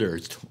calendar.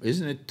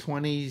 Isn't it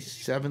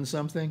 27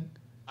 something?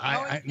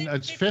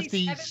 It's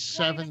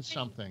 57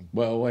 something.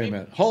 Well, wait a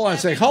minute. Hold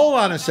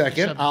on a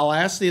second. I'll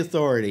ask the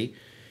authority.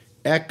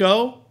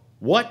 Echo,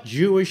 what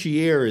Jewish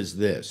year is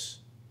this?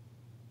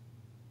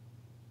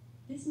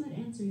 This might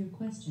answer your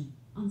question.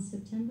 On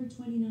September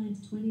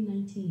 29th,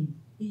 2019,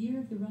 the year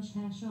of the Rosh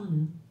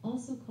Hashanah,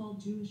 also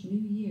called Jewish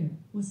New Year,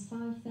 was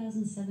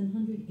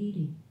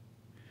 5,780.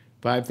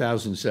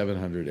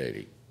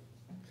 5,780.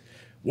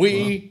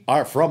 We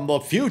are from the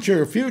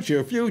future.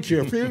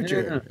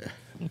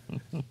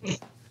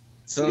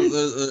 So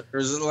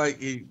is it like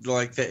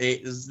the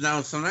 80s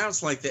now? So now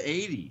it's like the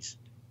 80s.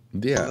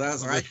 Yeah, so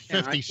that's like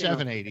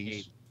 57,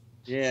 80s.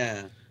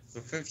 Yeah, so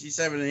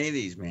 57,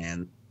 80s,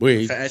 man.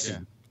 We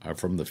are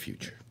from the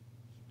future.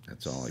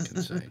 That's all I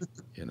can say.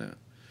 You know.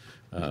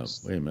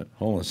 Wait a minute.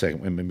 Hold on a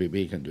second. Maybe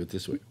we can do it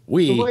this way.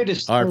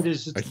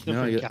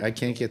 I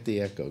can't get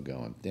the echo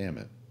going. Damn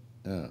it.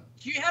 Do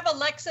you have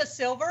Alexa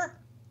Silver?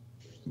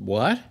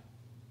 What?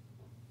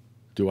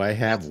 Do I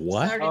have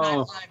what? Saturday Night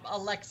Live,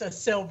 Alexa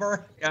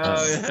Silver.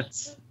 Oh,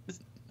 yes.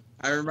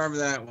 I remember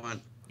that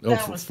one.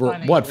 That was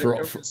funny. What?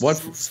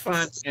 It's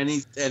fun.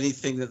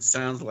 Anything that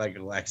sounds like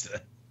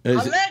Alexa.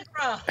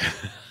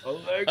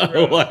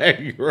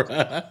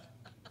 Allegra.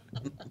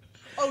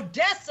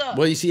 Odessa.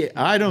 Well, you see,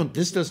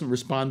 this doesn't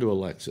respond to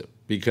Alexa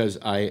because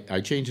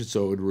I changed it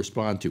so it would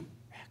respond to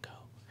Echo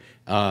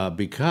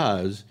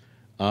because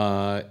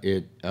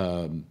it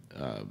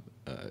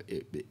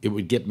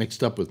would get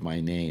mixed up with my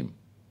name.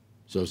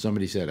 So if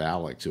somebody said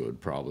Alex, it would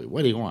probably,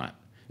 what do you want?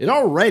 It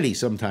already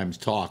sometimes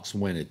talks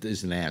when it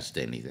isn't asked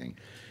anything.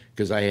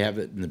 Because I have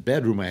it in the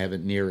bedroom, I have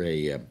it near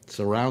a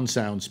surround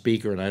sound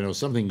speaker, and I know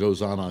something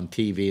goes on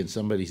TV, and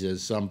somebody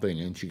says something,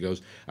 and she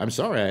goes, I'm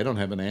sorry, I don't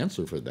have an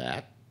answer for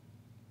that.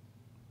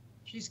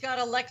 She's got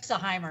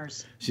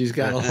Alexaheimers. She's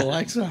got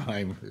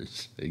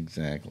Alexaheimers,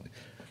 exactly.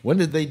 When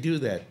did they do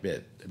that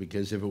bit?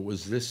 Because if it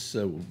was this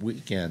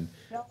weekend.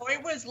 No,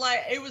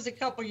 it was a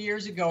couple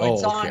years ago. Oh,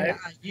 It's okay. on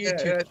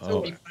YouTube. It's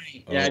really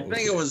funny. Yeah, I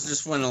think it was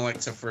just when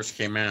Alexa first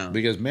came out.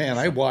 Because, man,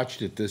 I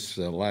watched it this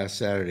last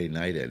Saturday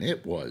night, and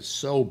it was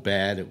so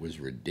bad it was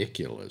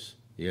ridiculous,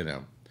 you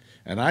know.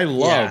 And I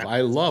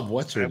love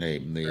what's her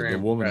name, the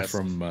woman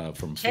from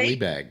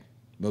Fleabag.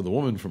 No, the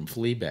woman from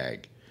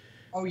Fleabag.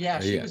 Oh yeah,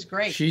 she was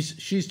great.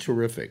 She's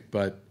terrific,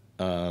 but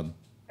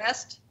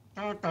best.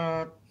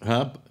 Huh?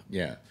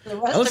 Yeah.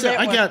 Listen,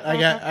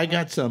 I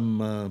got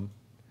some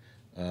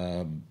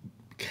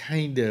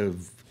kind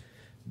of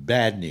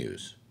bad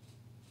news.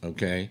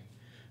 Okay.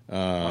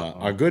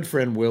 Our good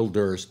friend Will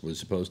Durst was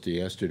supposed to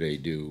yesterday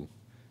do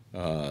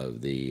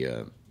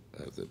the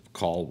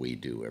call we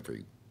do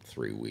every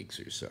 3 weeks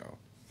or so,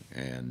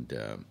 and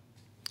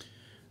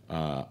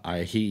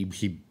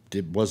he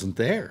wasn't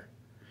there,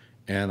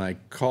 and I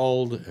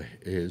called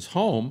his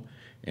home,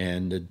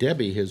 and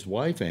Debbie, his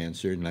wife,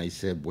 answered, and I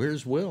said,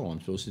 "Where's Will? I'm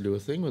supposed to do a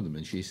thing with him,"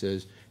 and she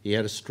says he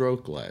had a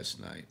stroke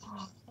last night.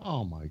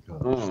 Oh my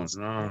God! Oh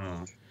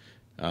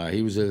no!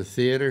 He was at a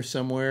theater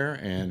somewhere,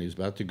 and he was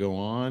about to go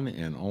on,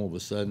 and all of a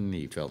sudden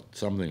he felt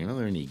something or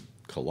another, and he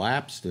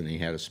collapsed, and he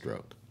had a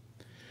stroke.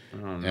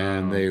 Oh, no.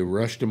 And they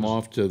rushed him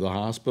off to the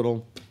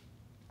hospital,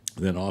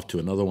 then off to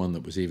another one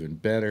that was even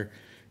better.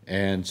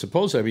 And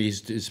supposedly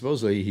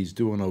he's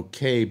doing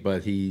okay,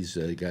 but he's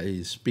got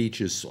his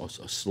speech is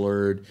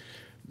slurred,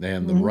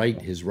 and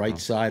his right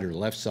side or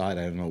left side,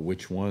 I don't know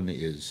which one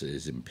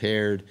is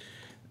impaired.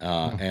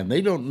 And they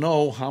don't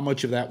know how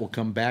much of that will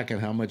come back and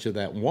how much of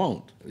that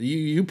won't.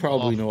 You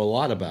probably know a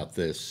lot about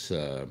this.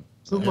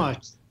 Too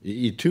much.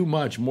 Too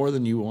much, more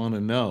than you want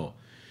to know.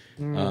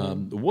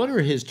 What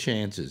are his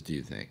chances, do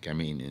you think? I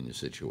mean, in a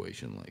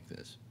situation like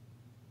this?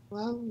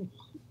 Well,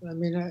 I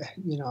mean,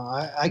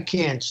 I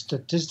can't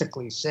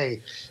statistically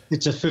say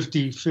it's a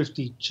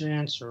 50-50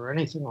 chance or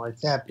anything like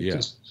that,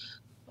 because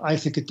I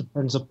think it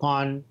depends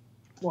upon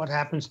what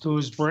happens to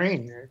his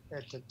brain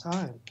at the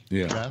time.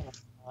 Yeah.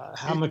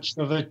 How much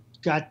of it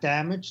got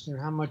damaged and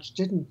how much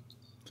didn't.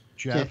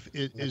 Jeff,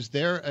 is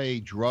there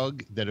a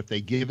drug that if they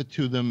give it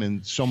to them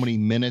in so many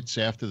minutes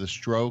after the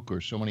stroke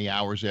or so many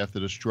hours after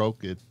the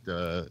stroke, it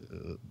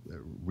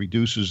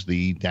reduces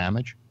the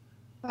damage?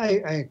 I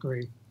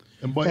agree.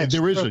 But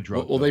there is a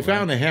drug. Well, they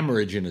found a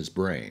hemorrhage in his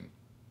brain.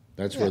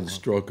 That's where the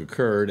stroke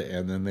occurred,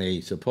 and then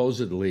they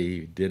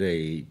supposedly did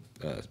a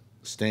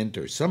stent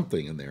or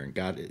something in there and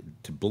got it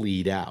to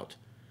bleed out.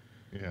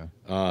 Yeah.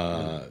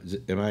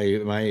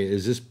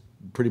 Is this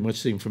pretty much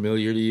seem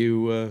familiar to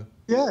you?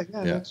 Yeah.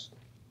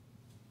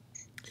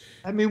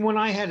 I mean, when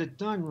I had it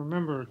done,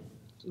 remember,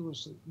 it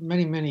was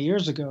many, many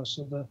years ago,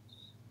 so the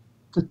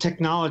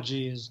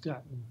technology has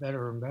gotten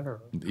better and better.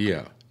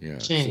 Yeah.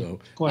 So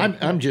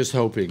I'm just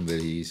hoping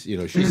that he's,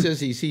 she says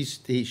she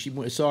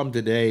saw him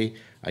today.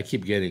 I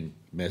keep getting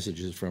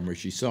messages from her.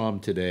 She saw him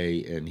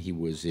today, and he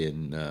was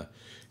in.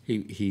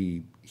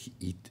 She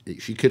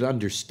could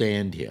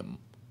understand him,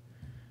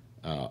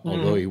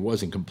 although he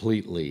wasn't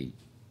completely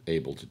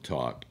able to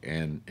talk,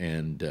 and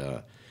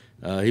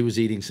he was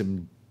eating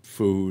some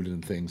food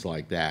and things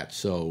like that.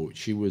 So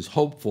she was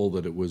hopeful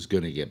that it was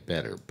going to get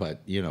better,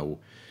 but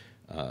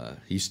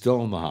he's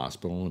still in the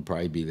hospital and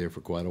probably be there for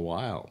quite a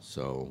while.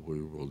 So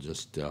we will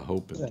just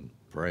hope and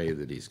pray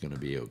that he's going to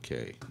be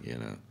okay.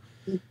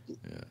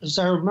 As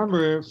I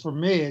remember, for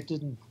me, it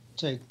didn't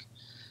take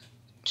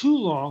too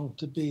long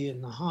to be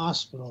in the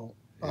hospital,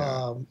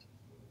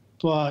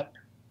 but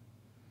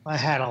I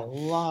had a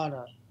lot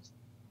of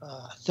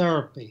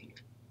therapy,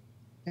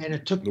 and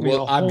it took me.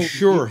 Well, I'm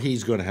sure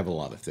he's going to have a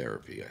lot of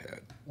therapy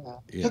ahead.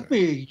 It took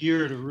me a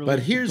year to really. But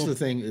here's the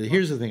thing.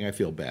 Here's the thing I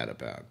feel bad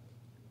about.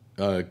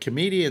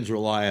 Comedians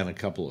rely on a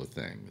couple of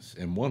things,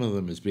 and one of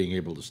them is being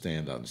able to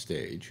stand on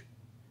stage,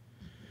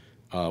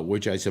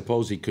 which I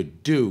suppose he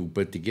could do,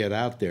 but to get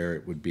out there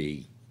it would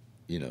be,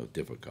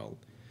 difficult.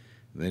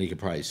 And then he could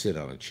probably sit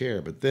on a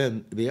chair. But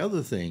then the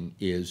other thing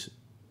is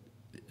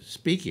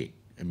speaking.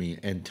 I mean,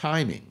 and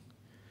timing,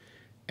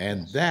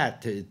 and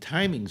that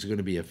timing's going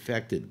to be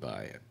affected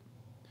by it.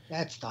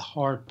 That's the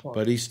hard part.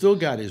 But he's still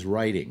got his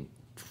writing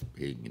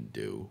he can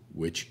do,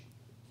 which,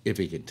 if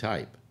he can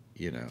type,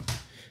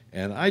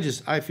 And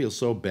I feel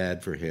so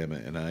bad for him,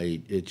 and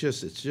it's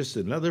just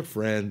another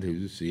friend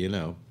who's,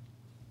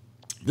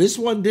 this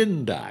one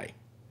didn't die,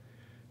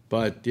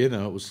 but it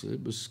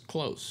was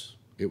close.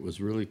 It was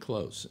really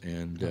close,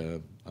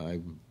 and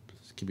I'm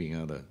keeping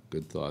out a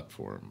good thought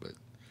for him. But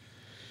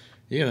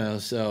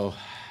so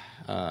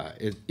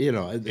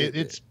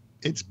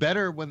it's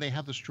better when they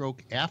have the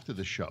stroke after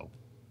the show.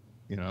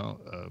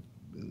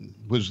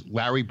 Was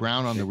Larry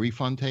Brown on the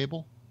refund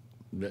table?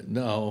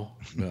 No.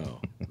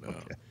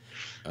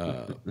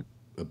 Okay.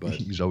 But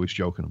he's always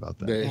joking about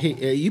that.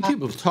 You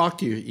people talk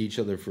to each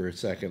other for a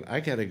second.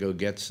 I got to go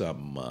get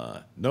some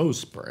nose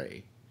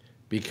spray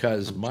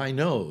because my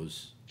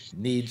nose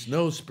needs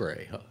nose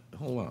spray.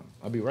 Hold on,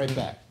 I'll be right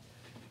back.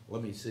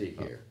 Let me see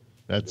here.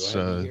 That's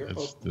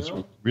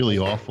really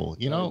awful.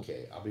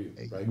 Okay, I'll be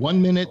right 1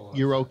 back. minute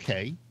you're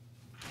okay,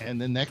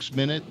 and the next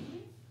minute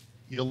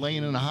you're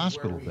laying in a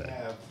hospital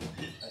bed.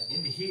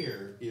 In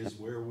here is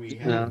where we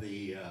have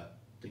the.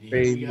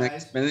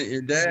 Next minute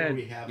you're dead.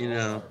 You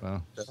know.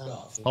 Well,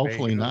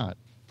 hopefully not.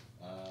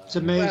 It's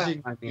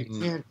amazing. Well, I mean,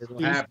 you can't it'll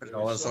beat happen to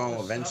us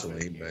all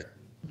eventually, but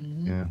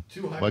Yeah.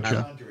 Two But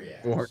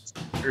hypochondriacs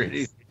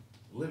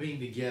living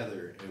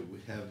together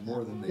have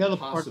more than they The other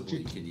part possibly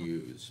you- can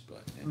use.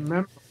 But anyway.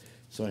 remember.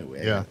 So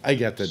anyway, Yeah. I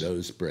got the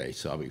nose spray,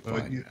 so I'll be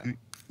fine. now.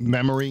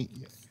 Memory.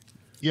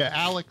 Yeah,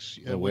 Alex.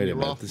 Oh, when wait a you're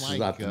minute. off This is mic,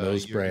 not the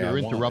nose spray. You're I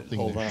wanted. interrupting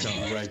Hold the on, show.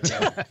 I'll be right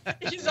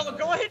back. He's all,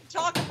 go ahead and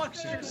talk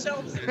amongst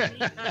yourselves.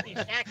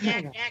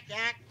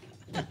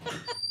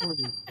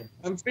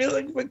 I'm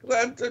feeling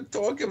glad to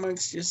talk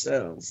amongst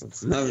yourselves.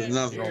 It's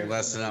another old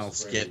SNL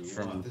skit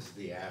from This is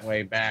the after.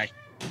 way back.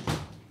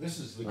 This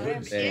is the I'm good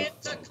in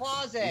stuff. the folks.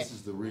 closet. This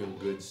is the real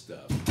good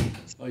stuff.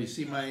 Oh, you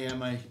see my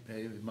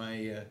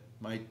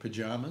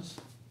pajamas?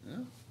 Yeah.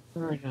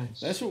 Very nice.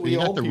 That's what You we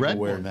got old the people red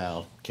wear one.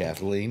 now,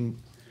 Kathleen.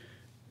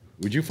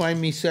 Would you find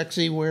me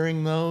sexy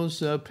wearing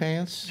those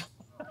pants?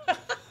 I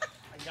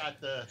got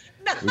the.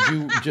 Would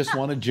you just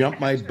want to jump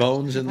my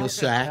bones in the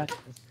sack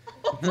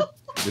if I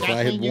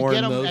had Kathleen, you worn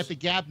get them those? at the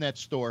Gabnet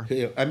store.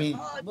 I mean,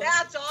 Oh,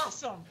 that's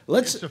awesome.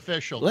 let's It's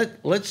official.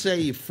 let's say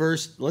you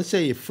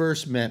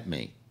first met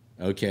me,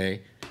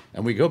 okay?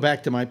 And we go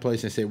back to my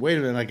place and I say, wait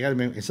a minute, I got to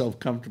make myself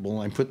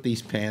comfortable, and I put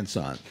these pants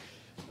on.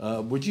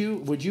 Would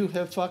you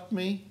have fucked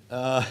me?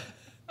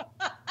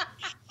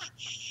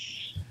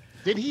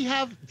 Did he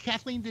have,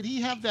 Kathleen, did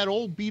he have that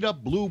old beat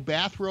up blue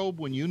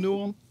bathrobe when you knew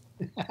him?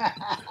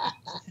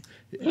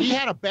 He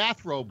had a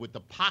bathrobe with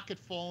the pocket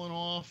falling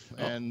off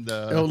and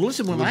Oh,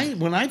 listen,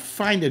 when I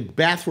find a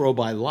bathrobe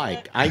I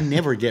like, I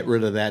never get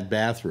rid of that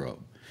bathrobe.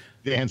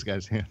 Dan's got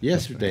his hand.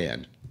 Yes,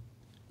 Dan.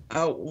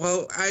 Oh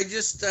well, I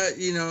just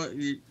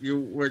you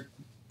were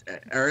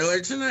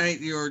earlier tonight.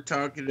 You were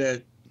talking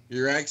to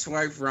your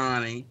ex-wife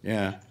Ronnie.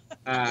 Yeah.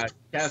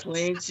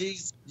 Kathleen,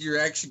 she's your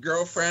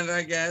ex-girlfriend,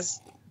 I guess.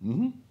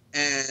 Mm-hmm.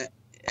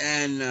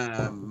 And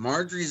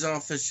Marjorie's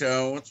off the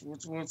show.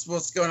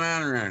 What's going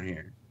on around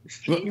here?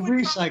 You would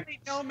Reese, probably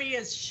know me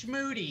as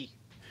Schmoody.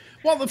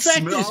 Well, the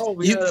fact is,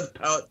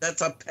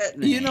 That's a pet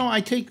name. you know, I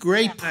take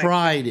great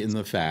pride in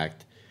the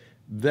fact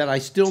that I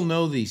still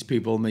know these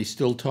people and they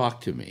still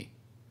talk to me.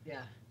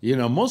 Yeah. You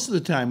know, most of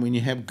the time when you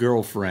have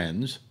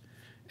girlfriends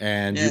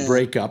and you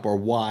break up, or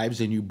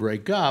wives and you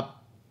break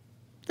up,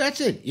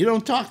 that's it. You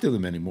don't talk to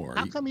them anymore.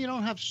 How come you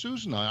don't have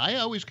Susan on? I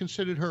always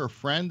considered her a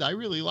friend. I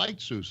really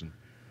liked Susan.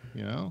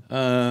 You know?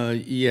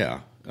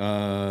 Yeah.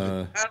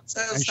 And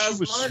she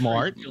was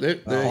smart,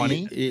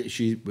 funny.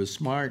 She was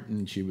smart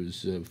and she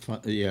was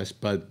fun, yes,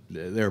 but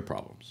there are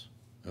problems.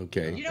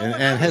 Okay, You know and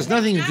what? it I has was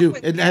nothing to hanging do.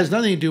 out with It has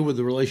nothing to do with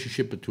the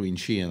relationship between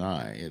she and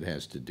I. It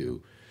has to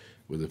do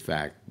with the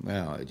fact.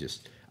 Well,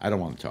 I don't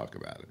want to talk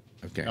about it.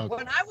 Okay.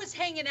 When I was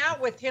hanging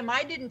out with him,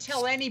 I didn't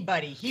tell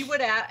anybody.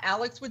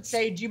 Alex would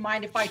say, "Do you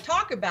mind if I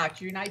talk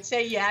about you?" And I'd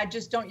say, "Yeah,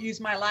 just don't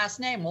use my last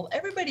name." Well,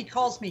 everybody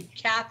calls me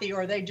Kathy,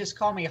 or they just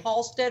call me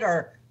Halstead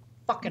or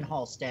fucking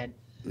Halstead.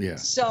 Yeah.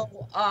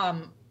 So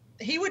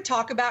he would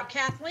talk about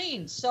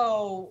Kathleen.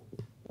 So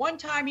one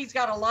time he's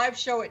got a live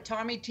show at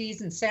Tommy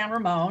T's in San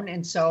Ramon.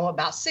 And so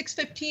about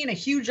 6:15, a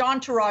huge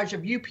entourage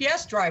of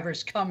UPS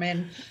drivers come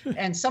in.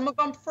 And some of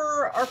them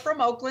are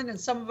from Oakland and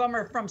some of them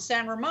are from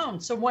San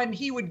Ramon. So when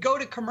he would go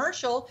to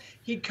commercial,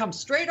 he'd come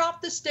straight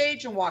off the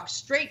stage and walk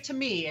straight to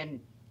me. And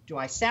do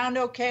I sound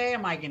okay?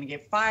 Am I going to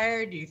get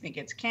fired? Do you think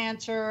it's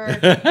cancer?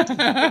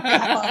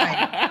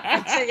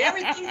 I'd say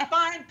everything's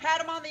fine,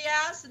 pat him on the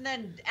ass, and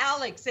then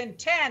Alex in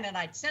 10, and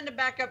I'd send him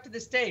back up to the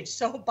stage.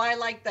 So by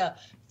like the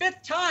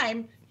 5th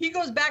time, he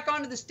goes back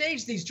onto the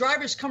stage. These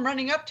drivers come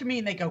running up to me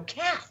and they go,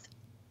 "Kath,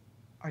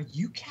 are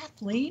you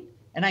Kathleen?"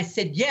 And I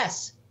said,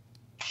 "Yes."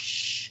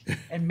 Shh.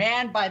 And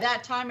man, by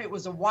that time it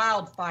was a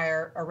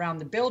wildfire around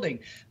the building.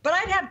 But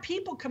I'd have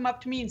people come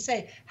up to me and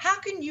say, "How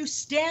can you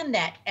stand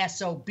that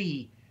SOB?"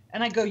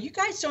 And I go, "You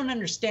guys don't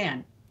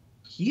understand.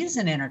 He is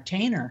an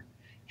entertainer.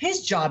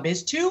 His job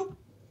is to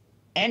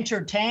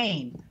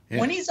entertain." Yeah.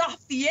 When he's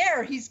off the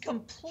air, he's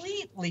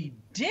completely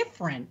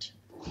different.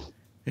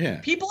 Yeah.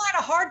 People had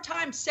a hard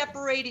time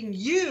separating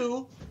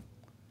you,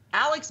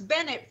 Alex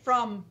Bennett,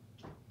 from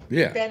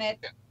Bennett.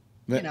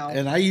 You know.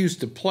 And I used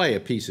to play a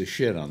piece of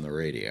shit on the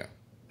radio.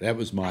 That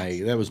was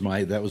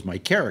my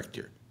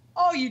character.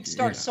 Oh, you'd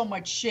start so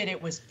much shit.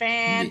 It was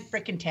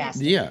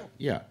fan-frickin-tastic.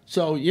 Yeah.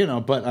 So, you know,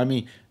 but I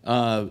mean,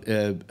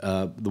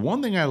 the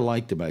one thing I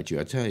liked about you,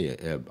 I tell you,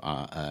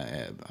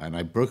 and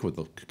I broke with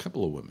a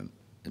couple of women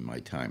in my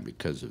time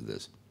because of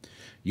this.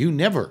 You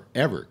never,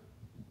 ever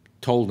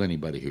told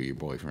anybody who your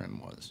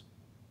boyfriend was.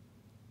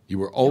 You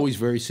were always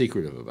very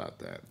secretive about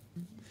that.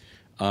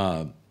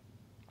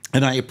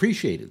 And I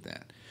appreciated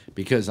that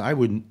because I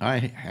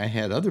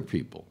had other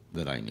people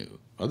that I knew,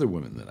 other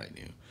women that I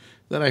knew,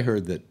 that I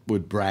heard that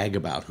would brag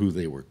about who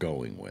they were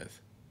going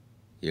with,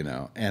 you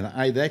know, and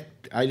I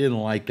didn't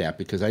like that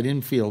because I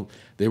didn't feel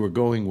they were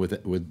going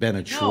with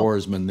Bennett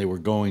Schwarzman. They were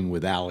going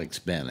with Alex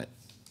Bennett.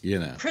 You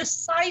know.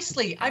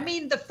 Precisely. I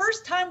mean, the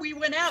first time we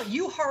went out,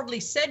 you hardly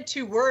said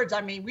 2 words.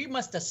 I mean, we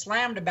must have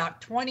slammed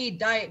about 20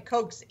 Diet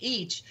Cokes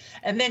each.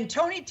 And then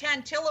Tony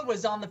Tantilla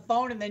was on the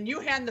phone, and then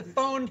you hand the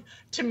phone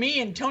to me,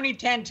 and Tony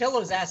Tantilla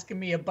was asking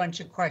me a bunch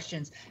of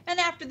questions. And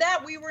after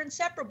that, we were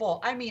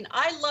inseparable. I mean,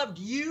 I loved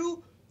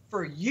you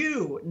for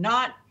you,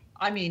 not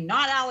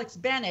Alex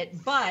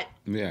Bennett, but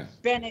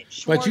Bennett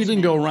Schwarzman. But you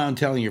didn't go around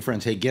telling your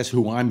friends, hey, guess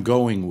who I'm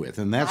going with?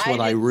 And that's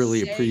what I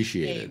really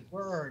appreciated. A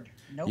word.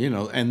 Nope. You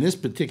know, and this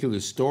particular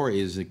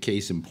story is a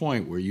case in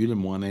point where you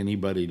didn't want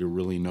anybody to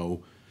really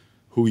know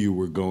who you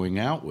were going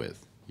out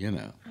with, you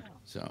know.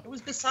 So it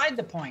was beside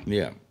the point.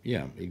 Yeah,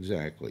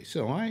 exactly.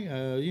 So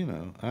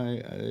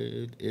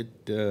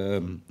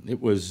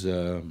it was.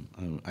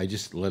 I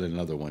just let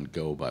another one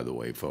go, by the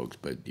way, folks.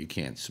 But you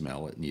can't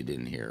smell it, and you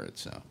didn't hear it,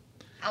 so.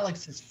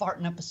 Alex is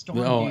farting up a storm.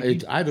 No,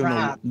 I don't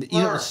know. You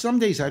know, some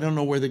days I don't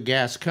know where the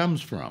gas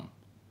comes from.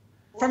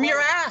 From your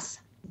ass.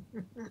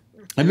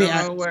 I mean,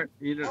 what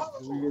did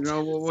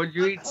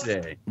you eat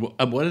today?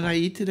 What did I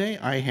eat today?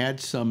 I had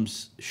some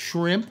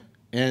shrimp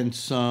and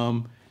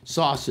some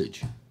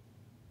sausage.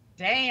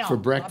 Damn. For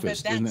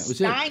breakfast, and that was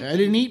it. I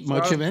didn't eat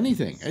much of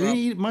anything.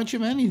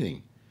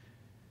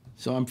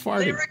 So I'm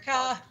farting.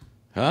 Lyrica.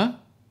 Huh?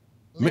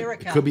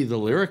 Lyrica. It could be the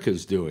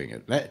Lyrica's doing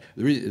it.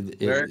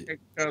 Lyrica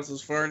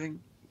causes farting?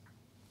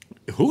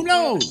 Who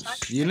knows?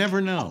 You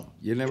never know.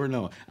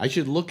 I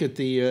should look at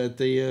the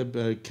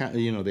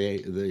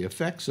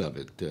effects of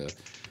it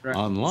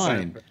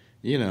online.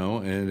 You know,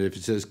 and if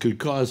it says could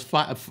cause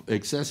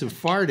excessive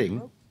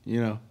farting,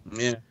 you know,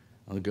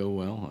 I'll go,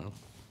 well, I'll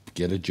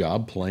get a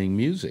job playing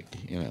music.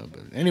 You know,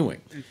 but anyway,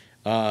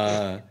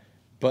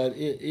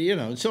 you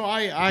know, so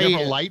I you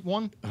have a light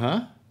one,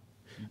 huh?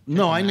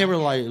 No, I never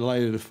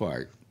lighted a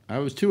fart. I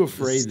was too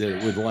afraid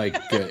that it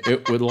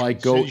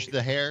would go singe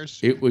the hairs.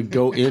 It would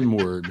go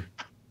inward.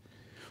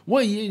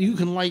 Well, you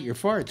can light your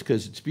farts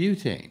because it's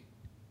butane.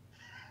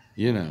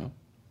 You know.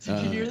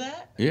 Did you hear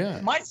that?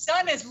 Yeah. My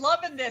son is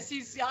loving this.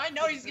 I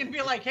know he's going to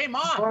be like, hey,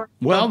 Mom.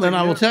 Well, then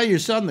I will tell your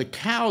son the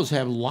cows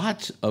have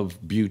lots of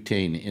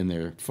butane in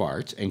their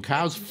farts, and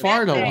cows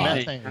fart a lot.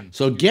 Methane.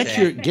 So get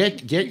your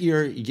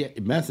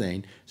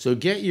methane. So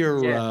get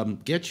your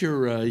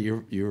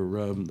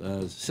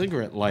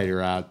cigarette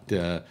lighter out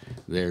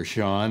there,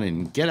 Sean,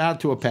 and get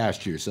out to a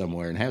pasture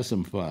somewhere and have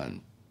some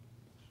fun.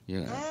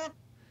 You know.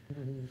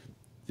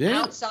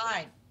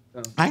 Outside.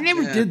 I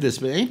never did this,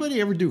 but anybody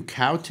ever do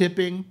cow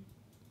tipping?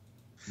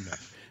 No.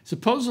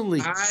 Supposedly,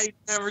 I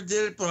never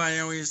did it, but I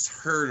always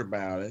heard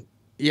about it.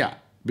 Yeah,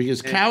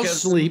 because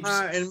cows sleep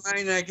in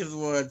my neck of the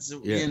woods.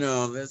 You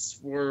know, that's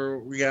where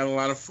we got a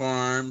lot of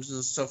farms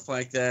and stuff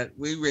like that.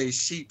 We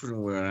raised sheep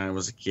when I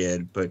was a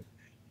kid, but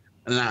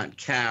not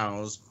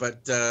cows.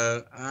 But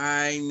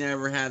I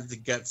never had the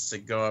guts to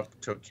go up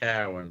to a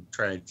cow and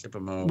try to tip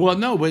them over. Well,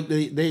 no, but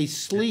they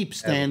sleep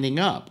standing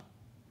up,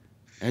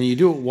 and you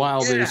do it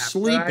while they're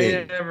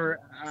sleeping.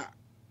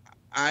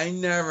 I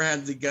never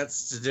had the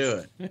guts to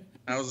do it.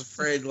 I was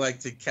afraid like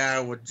the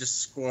cow would just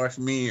squash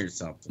me or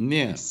something.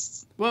 Yeah.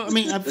 Well, I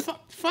mean,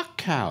 fuck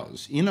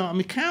cows. You know, I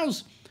mean,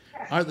 cows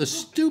are the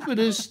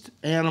stupidest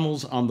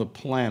animals on the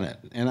planet.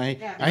 And I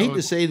hate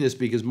to say this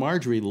because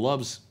Marjorie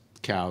loves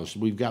cows.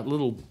 We've got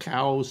little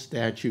cow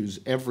statues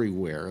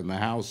everywhere in the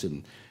house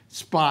and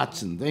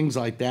spots and things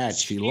like that.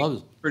 She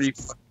loves. Pretty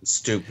fucking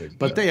stupid.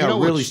 But they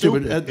are really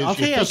stupid. I'll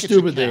tell you how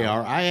stupid they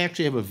are. I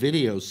actually have a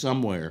video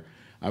somewhere.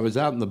 I was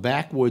out in the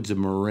backwoods of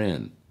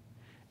Marin,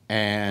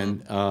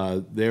 and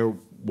there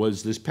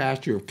was this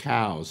pasture of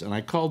cows, and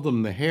I called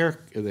them the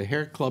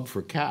hair club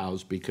for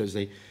cows because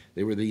they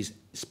were these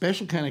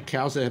special kind of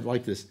cows that have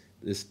like this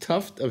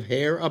tuft of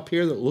hair up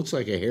here that looks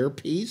like a hair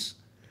piece.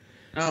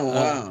 Oh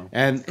wow!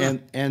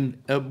 And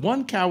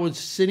one cow was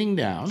sitting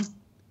down,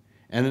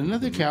 and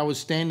another cow was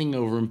standing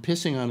over him,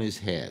 pissing on his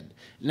head.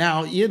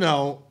 Now, you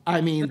know,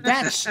 I mean,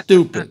 that's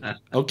stupid.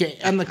 Okay,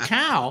 and the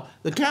cow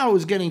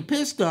was getting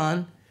pissed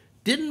on.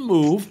 Didn't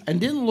move and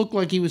didn't look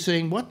like he was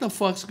saying, what the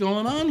fuck's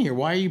going on here?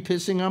 Why are you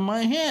pissing on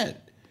my head?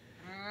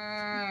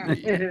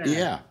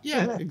 Yeah,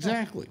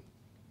 exactly.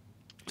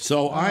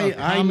 So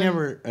I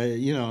never,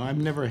 I've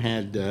never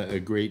had a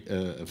great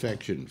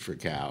affection for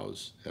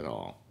cows at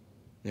all.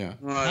 Yeah.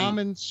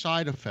 Common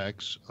side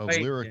effects of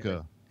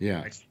Lyrica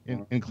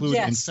include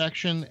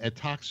infection,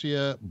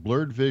 ataxia,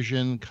 blurred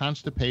vision,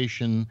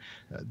 constipation,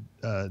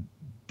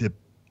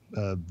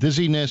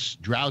 dizziness,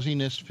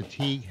 drowsiness,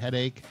 fatigue,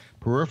 headache,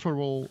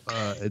 peripheral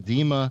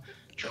edema,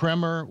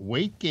 tremor,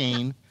 weight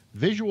gain,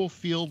 visual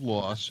field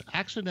loss,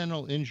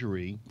 accidental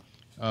injury,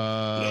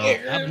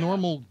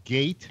 abnormal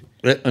gait.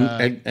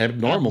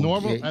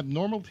 Abnormality.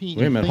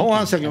 Wait a minute. Hold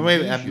on a second. Wait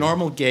a minute.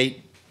 Abnormal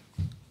gait.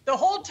 The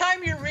whole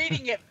time you're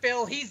reading it,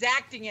 Phil, he's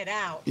acting it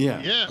out.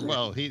 Yeah. Yeah.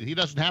 Well, he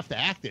doesn't have to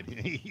act it.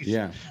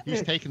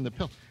 He's taking the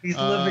pill. He's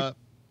living.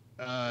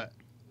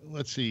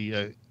 Let's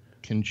see.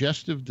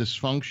 Congestive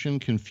dysfunction,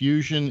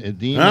 confusion,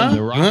 edema,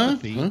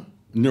 neuropathy.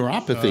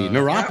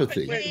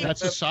 Neuropathy.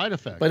 That's a side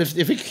effect. But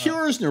if it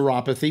cures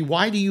neuropathy,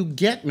 why do you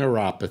get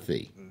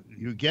neuropathy?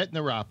 You get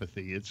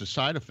neuropathy. It's a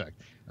side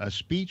effect.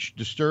 Speech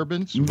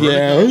disturbance,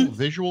 vertigo,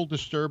 visual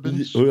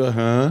disturbance,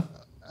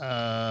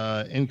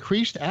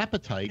 increased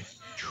appetite,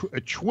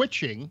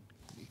 twitching.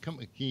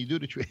 Can you do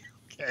the twitching?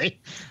 Okay.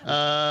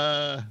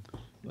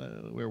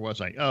 Where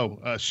was I?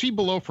 Oh, see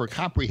below for a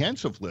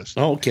comprehensive list.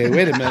 Okay,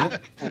 wait a minute.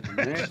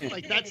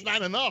 Like, that's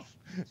not enough.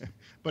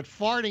 But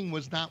farting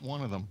was not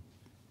one of them.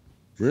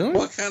 Really?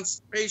 What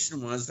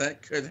constipation was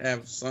that? Could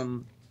have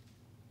some.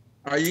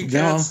 Are you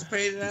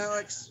constipated,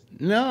 Alex?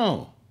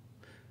 No.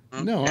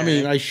 Okay. No, I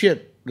mean, I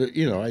shit.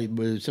 You know,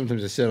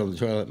 sometimes I sit on the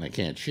toilet and I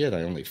can't shit.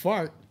 I only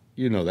fart.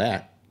 You know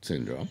that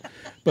syndrome.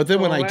 But then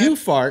when I do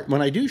fart,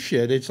 when I do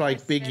shit, it's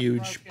like big,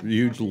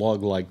 huge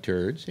log-like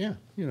turds. Yeah,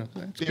 you know.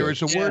 There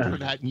is a word for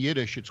that in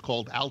Yiddish. It's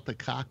called alta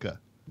caca.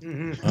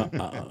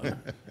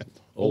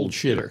 Old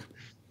shitter.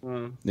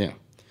 Yeah.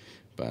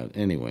 But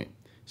anyway,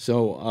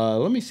 so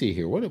let me see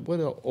here. What?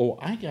 Oh,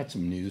 I got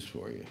some news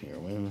for you here.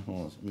 Wait a minute. Hold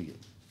on. Let me get.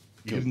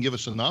 You didn't give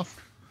us enough?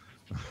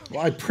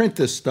 Well, I print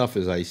this stuff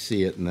as I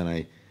see it, and then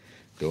I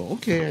go,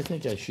 okay, I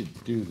think I should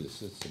do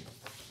this.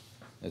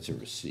 That's a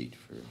receipt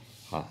for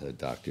a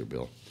doctor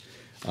bill.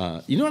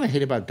 You know what I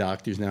hate about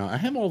doctors now? I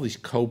have all these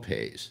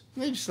co-pays.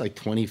 They're just like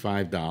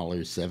 $25,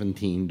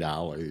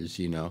 $17,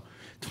 you know,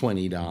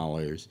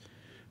 $20.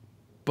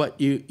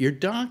 But your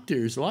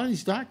doctors, a lot of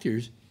these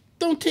doctors,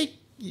 don't take,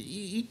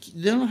 they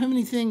don't have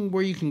anything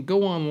where you can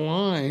go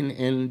online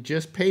and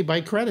just pay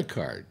by credit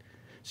card.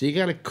 So you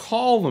got to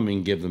call them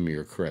and give them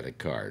your credit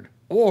card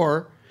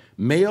or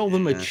mail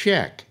them a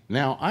check.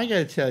 Now, I got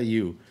to tell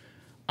you,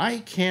 I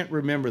can't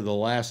remember the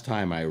last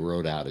time I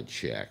wrote out a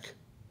check.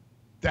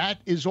 That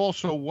is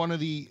also one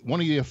of the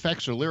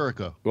effects of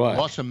Lyrica. What?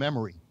 Loss of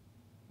memory.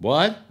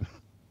 What?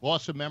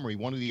 Loss of memory.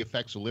 One of the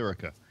effects of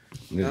Lyrica.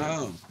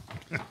 No.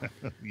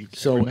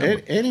 So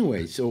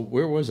anyway, so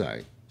where was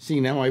I? See,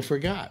 now I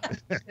forgot.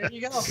 There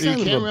you go.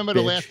 You can't remember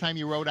the last time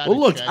you wrote out. Well,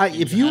 look, check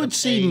if you had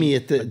seen me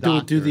at the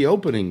do the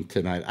opening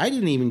tonight, I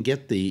didn't even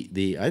get I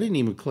didn't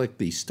even click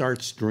the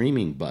start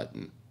streaming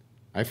button.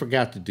 I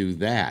forgot to do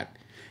that.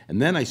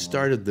 And then I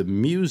started the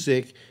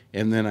music,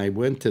 and then I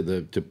went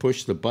to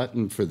push the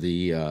button for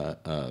the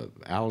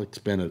Alex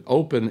Bennett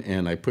Open,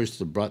 and I pushed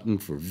the button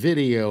for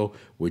video,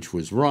 which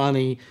was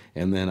Ronnie,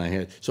 and then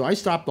I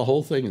stopped the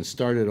whole thing and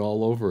started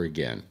all over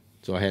again.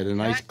 So I had a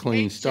nice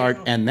clean start,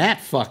 and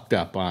that fucked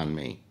up on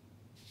me.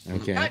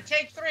 Okay.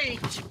 Take 3.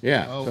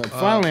 Yeah. So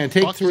finally, on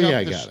take 3,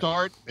 I got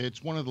start.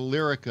 It's one of the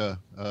Lyrica.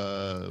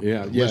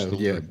 Yeah.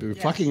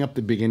 Fucking up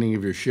the beginning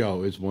of your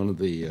show is one of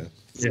the.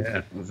 It's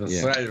a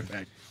side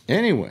effect.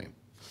 Anyway,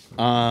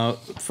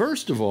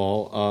 first of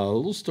all, a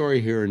little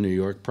story here in New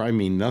York probably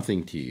mean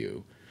nothing to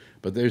you,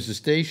 but there's a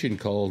station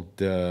called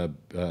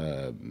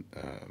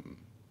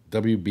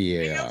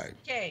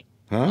WBAI.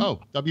 Huh? Oh,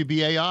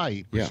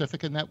 WBAI,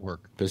 Pacifica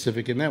Network.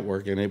 Pacifica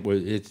Network, and it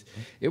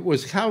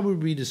was how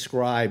would we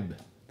describe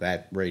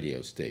that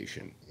radio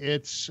station?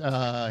 It's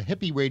a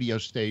hippie radio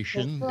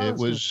station.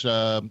 It's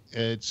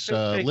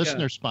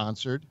listener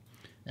sponsored.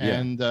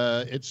 And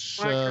it's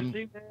well,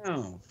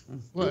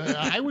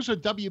 I was a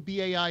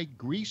WBAI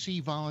greasy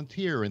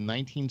volunteer in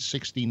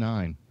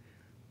 1969.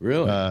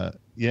 Really?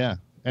 Yeah.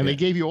 And they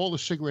gave you all the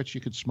cigarettes you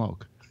could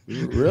smoke.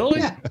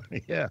 Really?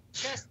 Yeah.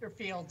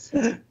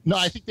 Chesterfields. No,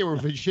 I think they were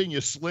Virginia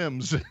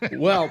Slims.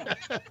 Well,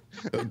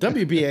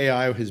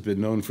 WBAI has been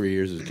known for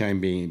years as kind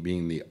of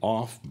being the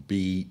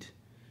offbeat,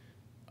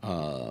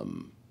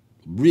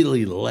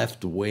 really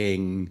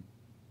left-wing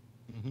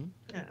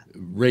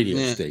radio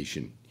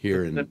station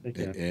here and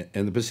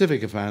the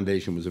Pacifica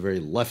Foundation was a very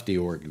lefty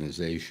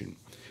organization.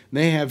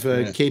 They have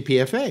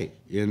KPFA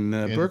in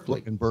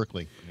Berkeley. In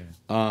Berkeley.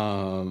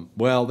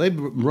 Well, they've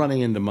been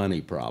running into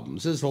money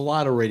problems, as a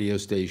lot of radio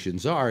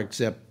stations are,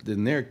 except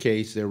in their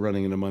case, they're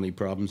running into money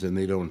problems, and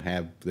they don't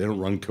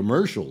run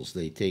commercials.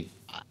 They take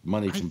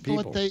money from people.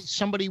 I thought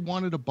somebody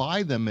wanted to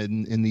buy them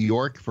in New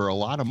York for a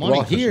lot of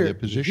money because of their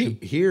position.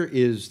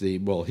 Here's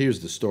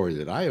the story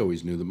that I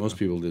always knew that most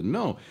people didn't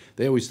know.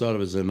 They always thought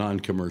of it as a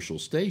non-commercial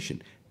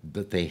station,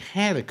 but they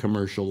had a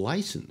commercial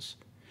license.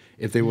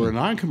 If they were a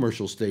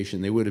non-commercial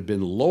station, they would have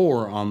been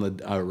lower on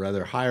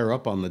the, higher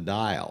up on the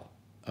dial.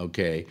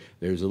 Okay,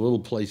 there's a little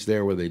place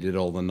there where they did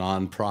all the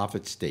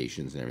non-profit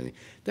stations and everything.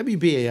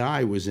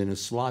 WBAI was in a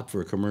slot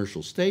for a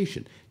commercial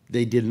station.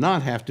 They did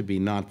not have to be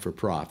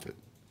not-for-profit.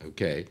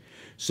 Okay,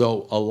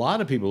 so a lot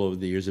of people over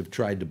the years have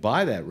tried to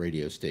buy that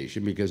radio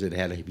station because it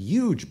had a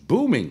huge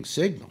booming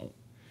signal,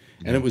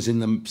 and it was in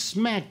the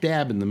smack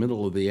dab in the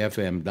middle of the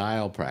FM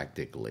dial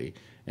practically,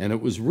 and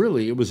it was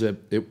really a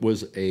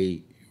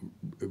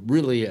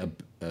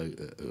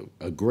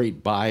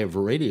great buy of a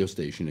radio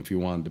station if you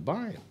wanted to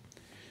buy it.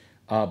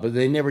 But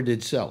they never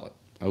did sell it.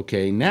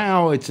 Okay,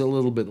 now it's a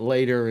little bit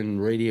later,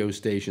 and radio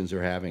stations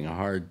are having a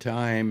hard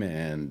time,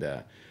 and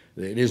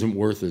it isn't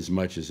worth as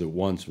much as it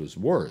once was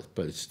worth,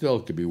 but it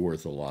still could be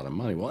worth a lot of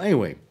money. Well,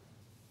 anyway,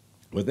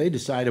 what they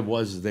decided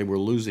was they were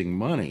losing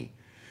money.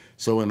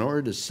 So in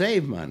order to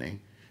save money,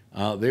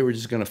 they were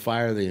just going to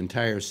fire the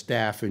entire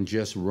staff and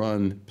just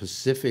run the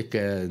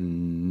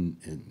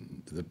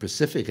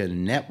Pacifica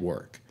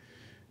Network.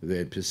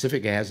 The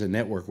Pacifica has a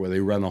network where they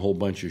run a whole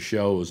bunch of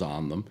shows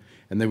on them,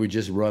 and they would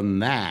just run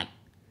that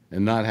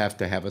and not have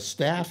to have a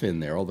staff in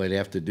there. All they'd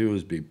have to do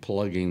is be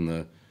plugging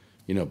the,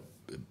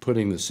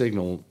 putting the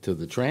signal to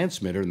the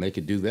transmitter, and they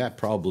could do that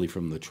probably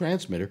from the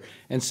transmitter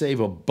and save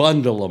a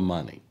bundle of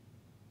money.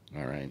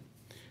 All right.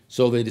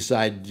 So they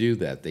decided to do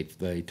that.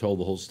 They told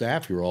the whole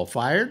staff, "You're all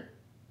fired.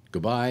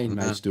 Goodbye.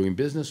 Nice doing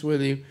business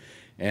with you.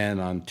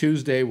 And on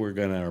Tuesday,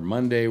 or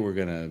Monday, we're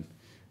going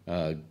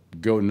to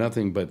go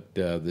nothing but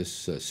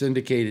this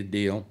syndicated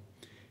deal."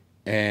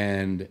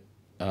 And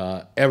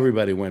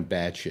everybody went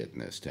batshit in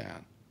this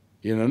town.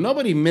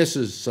 Nobody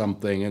misses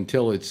something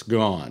until it's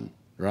gone,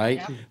 right?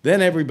 Yep.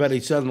 Then everybody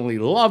suddenly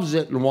loves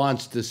it and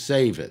wants to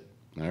save it,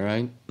 all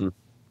right?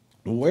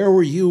 Where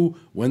were you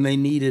when they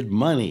needed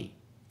money?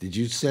 Did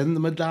you send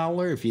them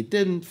 $1? If you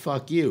didn't,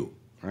 fuck you,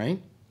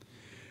 right?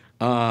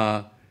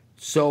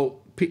 So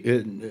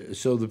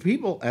the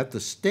people at the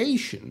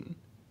station,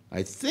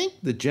 I think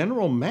the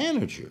general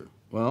manager,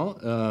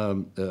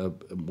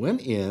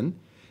 went in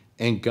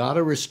and got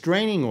a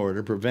restraining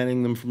order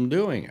preventing them from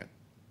doing it.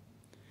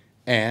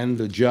 And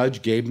the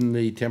judge gave them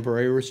the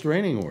temporary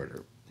restraining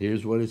order.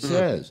 Here's what it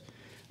says.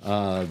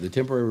 The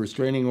temporary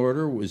restraining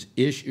order was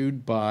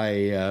issued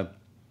by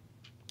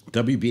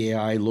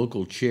WBAI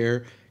local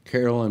chair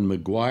Carolyn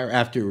McGuire,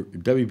 after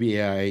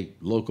WBAI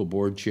local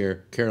board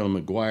chair Carolyn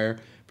McGuire,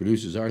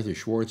 producers Arthur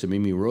Schwartz and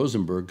Mimi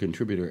Rosenberg,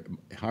 contributor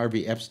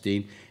Harvey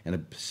Epstein,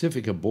 and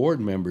Pacifica board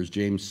members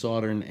James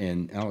Sothern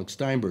and Alex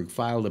Steinberg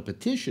filed a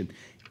petition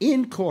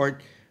in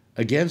court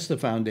against the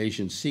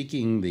foundation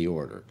seeking the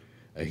order.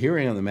 A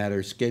hearing on the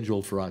matter is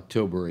scheduled for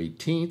October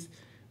 18th.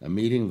 A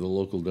meeting of the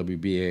local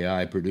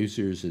WBAI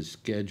producers was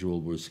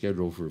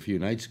scheduled for a few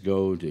nights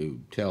ago to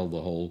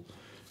tell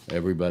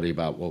everybody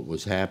about what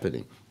was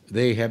happening.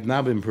 They have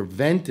now been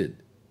prevented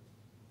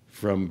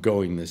from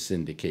going the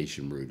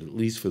syndication route, at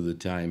least for the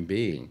time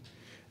being.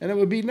 And it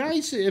would be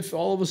nice if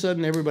all of a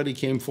sudden everybody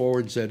came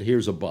forward and said,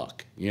 "Here's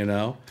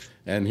 $1,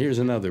 and here's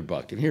another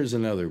 $1, and here's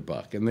another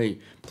 $1." And they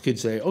could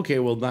say, "Okay,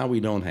 well, now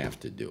we don't have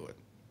to do it,"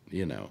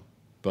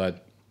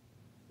 But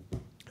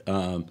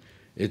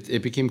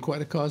it became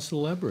quite a cause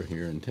célèbre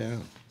here in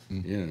town.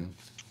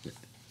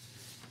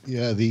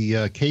 Yeah,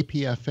 the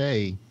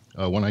KPFA,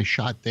 when I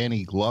shot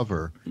Danny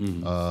Glover, they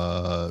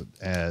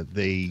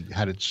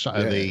had it.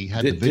 They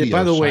had the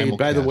video.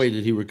 By the way,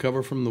 did he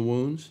recover from the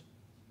wounds?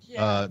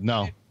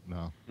 No.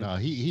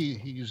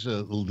 He's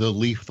the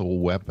lethal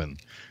weapon.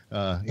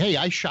 Hey,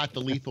 I shot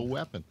the lethal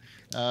weapon.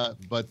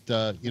 But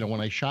when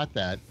I shot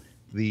that,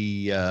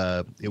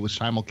 it was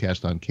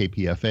simulcast on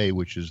KPFA,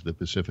 which is the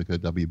Pacifica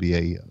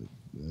WBA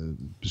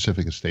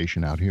Pacifica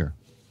station out here.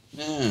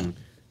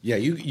 Yeah,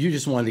 you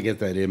just wanted to get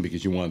that in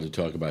because you wanted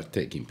to talk about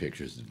taking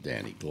pictures of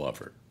Danny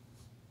Glover.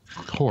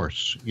 Of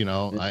course,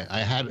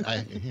 I had.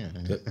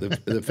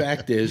 The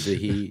fact is that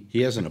he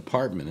has an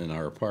apartment in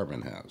our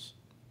apartment house.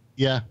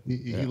 Yeah,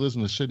 he lives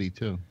in the city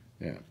too.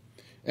 Yeah.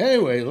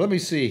 Anyway, let me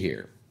see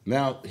here.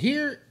 Now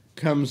here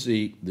comes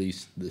the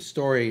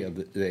story of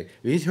the day.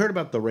 Have you heard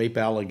about the rape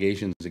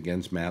allegations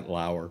against Matt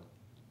Lauer?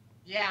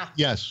 Yeah.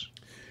 Yes.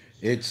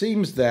 It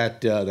seems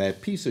that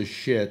that piece of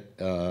shit,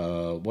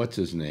 what's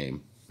his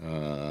name?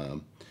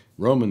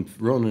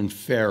 Ronan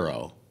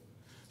Farrow,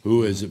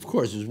 who is, of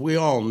course, as we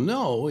all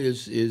know,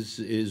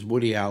 is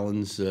Woody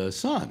Allen's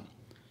son.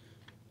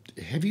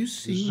 Have you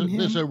seen him?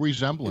 There's a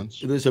resemblance.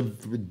 There's a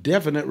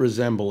definite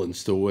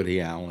resemblance to Woody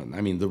Allen.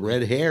 I mean, the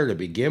red hair to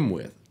begin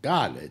with.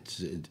 God,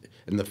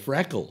 and the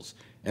freckles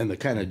and the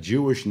kind of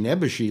Jewish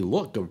nebbishy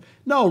look of.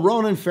 No,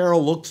 Ronan Farrow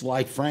looks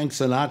like Frank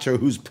Sinatra,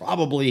 who's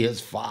probably his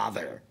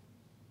father.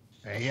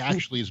 He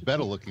actually is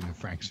better looking than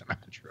Frank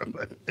Sinatra.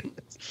 But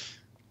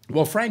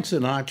well, Frank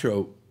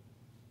Sinatra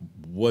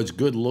was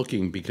good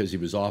looking because he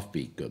was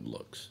offbeat good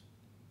looks.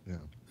 Yeah.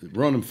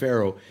 Ronan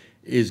Farrow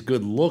is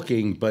good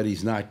looking, but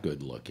he's not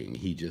good looking.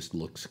 He just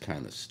looks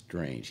kind of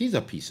strange. He's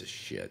a piece of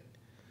shit.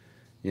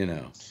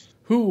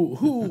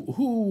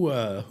 Who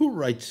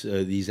writes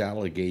these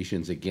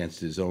allegations against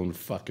his own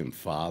fucking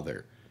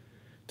father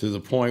to the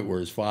point where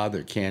his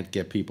father can't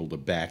get people to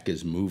back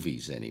his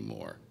movies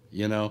anymore?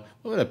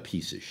 What a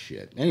piece of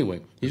shit.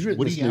 Anyway, he's written.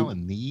 Woody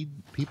Allen need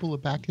people to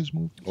back his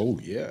movies? Oh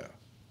yeah.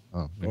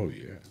 Oh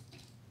yeah.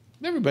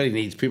 Everybody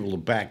needs people to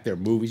back their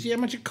movies. You know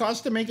how much it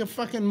costs to make a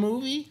fucking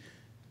movie?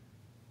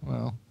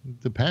 Well,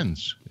 it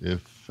depends.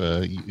 If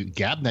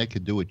Gabnet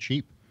could do it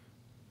cheap.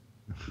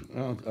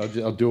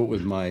 I'll do it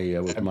with my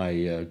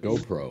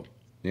GoPro.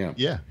 Yeah.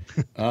 Yeah.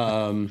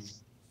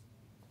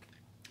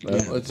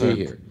 Let's see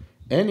here.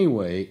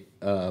 Anyway,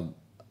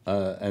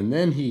 and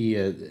then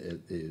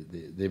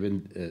they've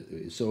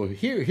been. So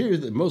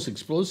here's the most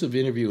explosive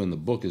interview in the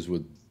book is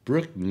with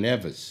Brooke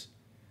Nevels,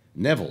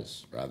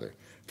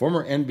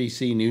 former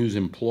NBC News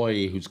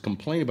employee whose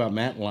complaint about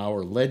Matt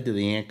Lauer led to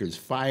the anchor's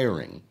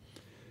firing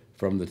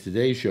from the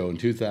Today Show in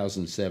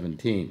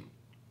 2017.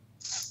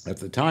 At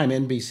the time,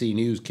 NBC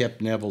News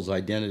kept Neville's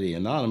identity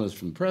anonymous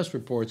from press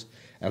reports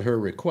at her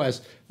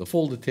request. The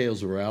full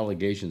details of her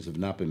allegations have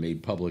not been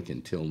made public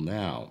until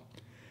now.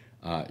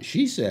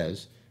 She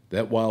says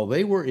that while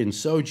they were in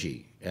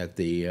Sochi at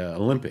the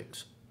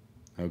Olympics,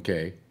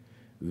 okay,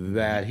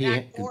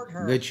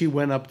 that she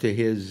went up to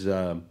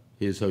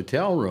his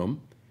hotel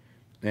room,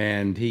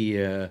 and he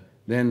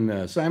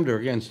then slammed her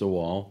against the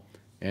wall,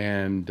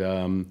 and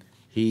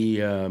he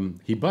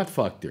butt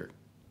fucked her.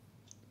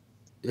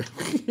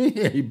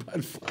 He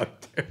butt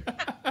fucked her.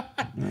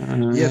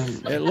 Yeah.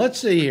 Let's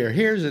see here.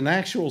 Here's an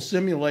actual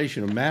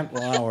simulation of Matt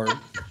Lauer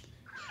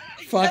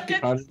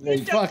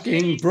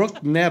fucking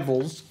Brooke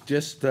Neville's.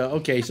 Just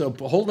okay. So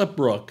hold up,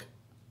 Brooke.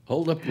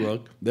 Hold up,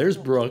 Brooke. There's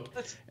Brooke,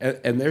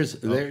 and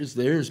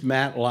there's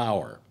Matt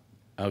Lauer.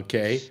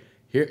 Okay.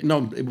 Here,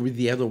 no, it would be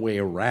the other way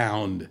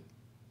around.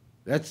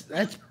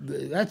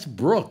 That's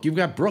Brooke. You've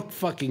got Brooke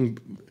fucking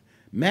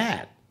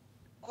Matt.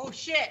 Oh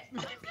shit.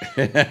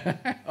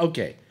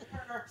 Okay.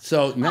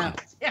 So now,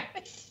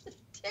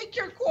 take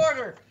your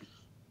quarter.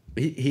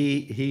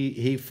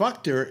 He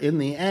fucked her in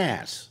the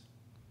ass.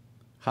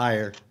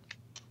 Higher.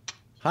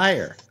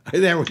 There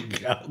we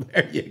go.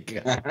 There you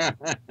go.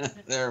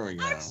 There we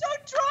go. I'm so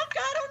drunk.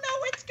 I don't know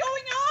what's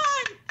going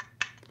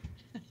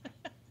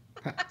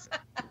on.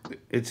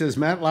 It says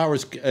Matt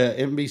Lauer's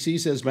NBC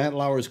says Matt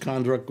Lauer's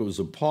conduct was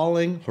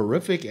appalling,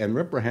 horrific, and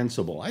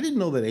reprehensible. I didn't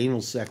know that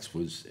anal sex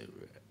was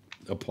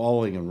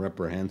appalling and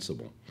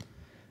reprehensible.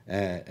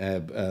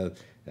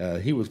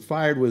 He was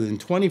fired within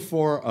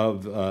 24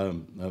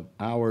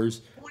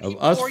 hours of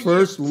us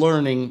first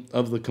learning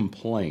of the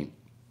complaint.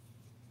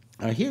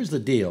 Here's the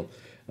deal.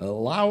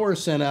 Lauer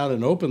sent out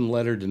an open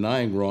letter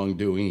denying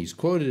wrongdoing. He's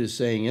quoted as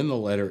saying in the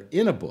letter,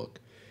 in a book,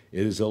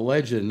 it is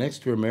alleged that an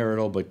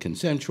extramarital but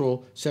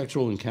consensual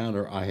sexual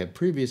encounter I have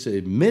previously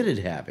admitted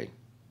having,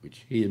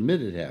 which he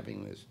admitted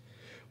having this,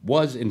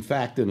 was in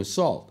fact an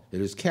assault.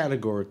 It is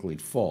categorically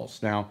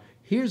false. Now,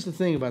 here's the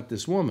thing about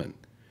this woman.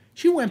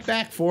 She went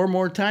back 4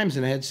 more times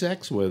and had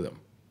sex with him.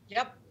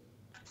 Yep.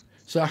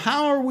 So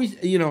how are we,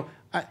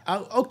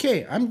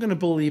 okay, I'm going to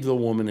believe the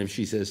woman if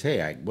she says,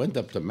 hey, I went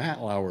up to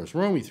Matt Lauer's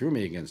room, he threw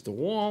me against the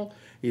wall,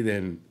 he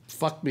then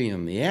fucked me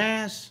in the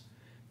ass.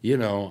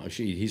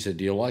 He said,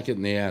 do you like it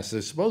in the ass?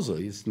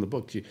 Supposedly, it's in the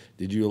book.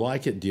 Did you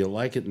like it? Do you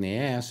like it in the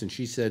ass? And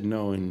she said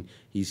no, and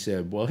he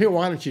said, well, here,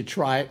 why don't you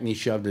try it? And he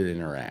shoved it in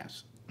her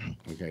ass.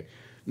 Okay.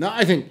 Now,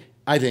 I think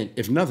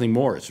if nothing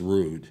more, it's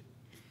rude.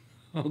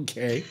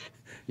 Okay.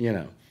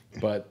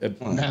 But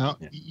now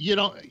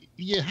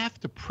you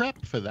have to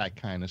prep for that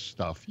kind of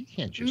stuff. You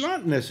can't just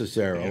not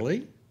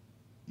necessarily.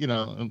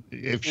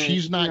 If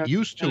she's not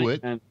used to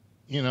it,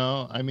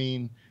 I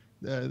mean,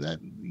 that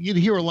you'd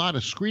hear a lot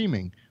of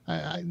screaming.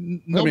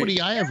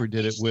 Nobody I ever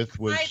did it with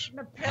was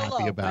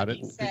happy about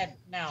it. Said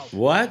no.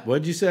 What?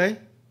 What'd you say?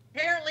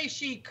 Apparently,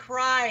 she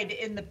cried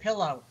in the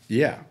pillow.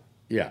 Yeah.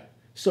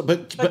 So,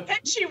 but then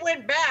she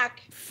went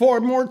back 4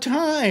 more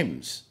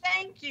times.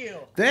 Thank you.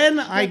 Then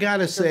I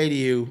gotta say to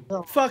you,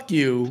 fuck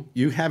you.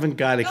 You haven't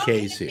got a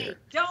case here.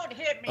 Don't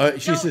hit me.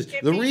 She says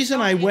the reason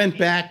I went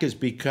back is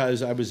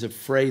because I was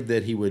afraid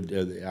that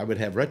I would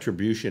have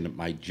retribution at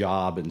my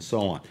job and so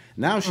on.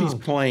 Now she's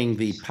playing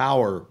the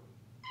power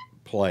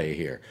play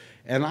here,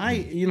 and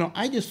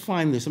I just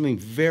find there's something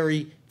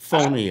very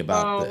phony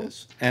about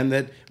this, and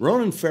that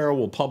Ronan Farrow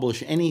will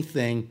publish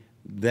anything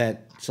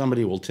that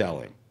somebody will tell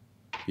him.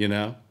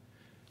 But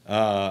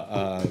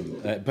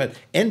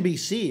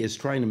NBC is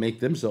trying to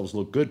make themselves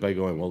look good by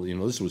going, well,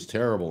 this was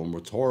terrible and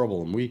it's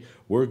horrible and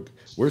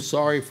we're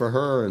sorry for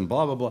her and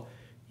blah blah blah.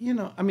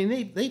 I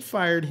mean, they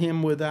fired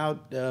him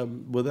without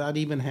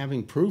even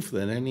having proof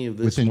that any of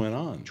this went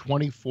on.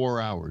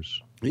 24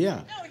 hours.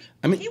 Yeah, no,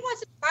 I mean, he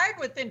wasn't fired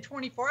within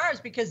 24 hours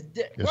because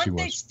weren't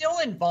they still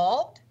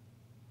involved?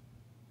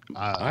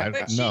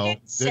 But she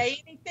didn't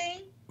say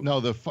anything. No,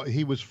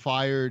 he was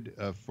fired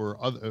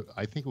for other.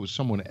 I think it was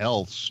someone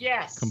else.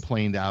 Yes.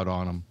 Complained out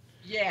on him.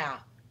 Yeah.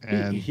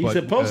 And he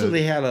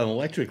supposedly had an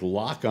electric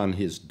lock on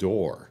his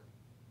door,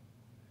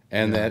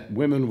 and that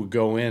women would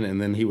go in,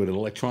 and then he would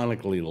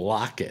electronically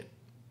lock it.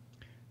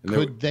 And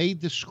could they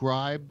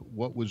describe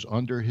what was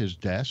under his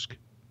desk?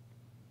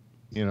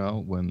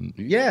 When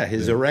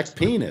his erect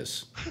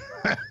penis.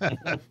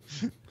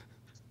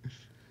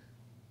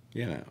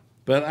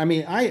 But I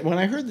mean, when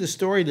I heard the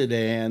story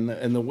today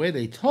and the way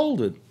they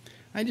told it,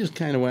 I just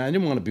kind of went. I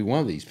didn't want to be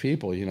one of these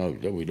people,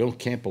 we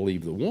can't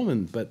believe the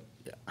woman, but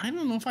I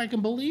don't know if I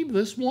can believe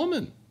this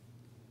woman.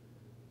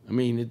 I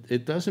mean,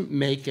 it doesn't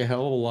make a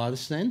hell of a lot of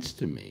sense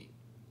to me.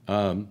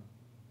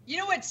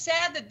 It's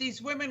sad that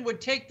these women would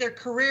take their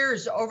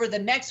careers over the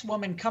next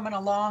woman coming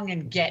along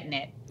and getting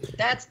it.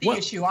 That's the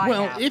issue I have.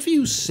 Well, if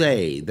you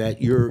say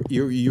that you're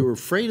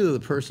afraid of the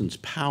person's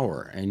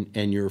power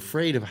and you're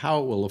afraid of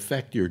how it will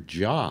affect your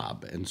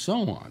job and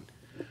so on,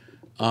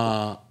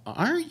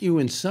 aren't you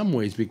in some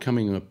ways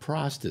becoming a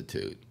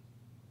prostitute?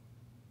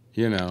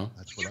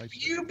 That's what I said.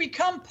 You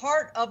become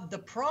part of the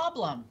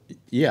problem.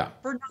 Yeah.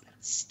 For not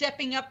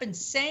stepping up and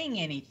saying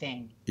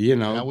anything.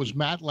 Now, was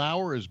Matt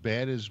Lauer as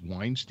bad as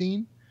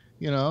Weinstein?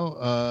 It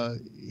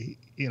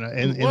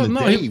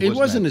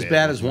wasn't as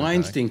bad as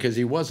Weinstein because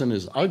he wasn't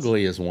as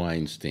ugly as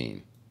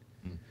Weinstein.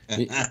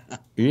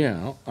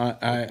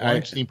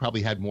 Weinstein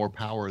probably had more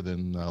power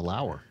than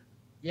Lauer.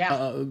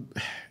 Yeah.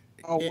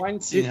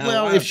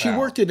 Well, if she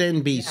worked at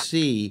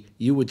NBC,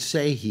 you would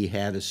say he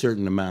had a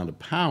certain amount of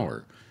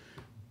power.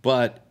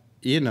 But,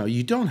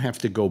 you don't have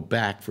to go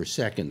back for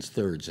seconds,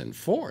 thirds, and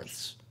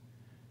fourths.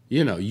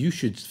 You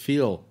should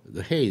feel,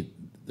 hey,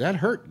 that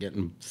hurt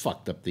getting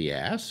fucked up the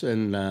ass.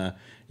 And,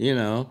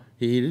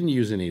 he didn't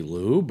use any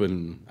lube.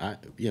 And, I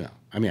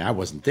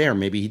wasn't there.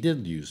 Maybe he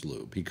did use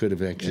lube. He could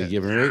have actually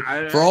given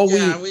her, for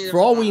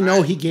all we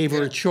know, he gave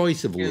her a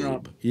choice of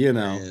lube,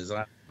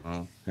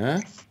 Huh?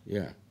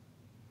 Yeah.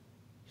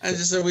 I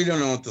just said we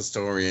don't know what the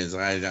story is.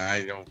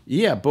 I don't.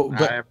 Yeah,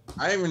 but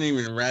I haven't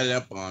even read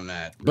up on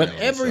that. But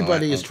really,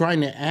 everybody is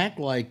trying to act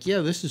like, yeah,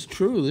 this is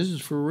true. This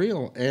is for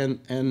real. And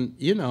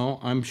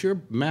I'm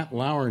sure Matt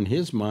Lauer in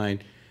his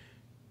mind,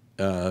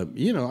 there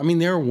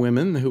are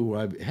women who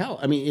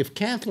if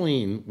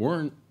Kathleen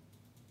weren't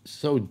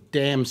so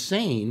damn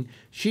sane,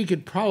 she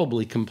could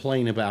probably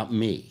complain about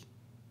me.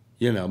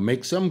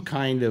 Make some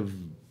kind of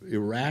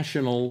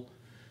irrational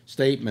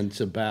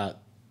statements about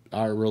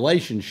our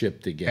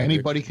relationship together.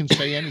 Anybody can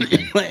say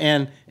anything.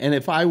 and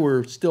if I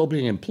were still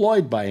being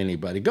employed by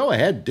anybody, go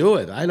ahead, do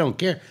it. I don't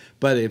care.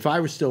 But if I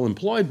were still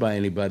employed by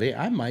anybody,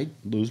 I might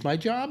lose my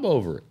job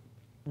over it.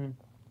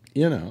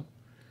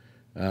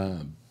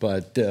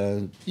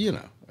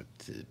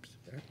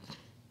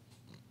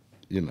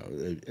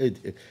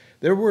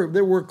 There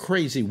were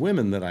crazy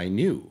women that I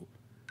knew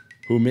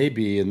who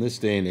maybe in this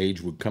day and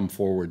age would come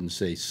forward and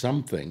say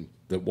something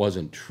that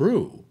wasn't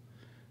true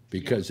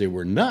because they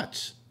were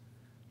nuts.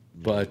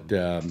 But,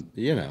 I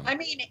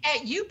mean,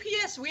 at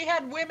UPS, we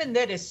had women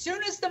that as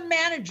soon as the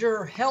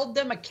manager held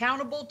them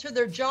accountable to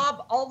their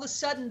job, all of a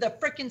sudden the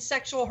frickin'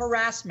 sexual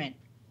harassment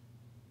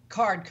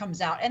card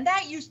comes out. And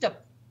that used to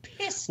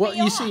piss me off.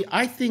 Well, you see,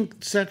 I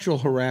think sexual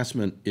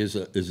harassment is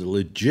a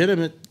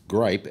legitimate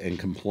gripe and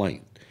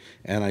complaint.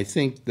 And I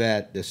think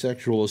that the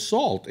sexual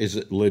assault is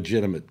a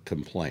legitimate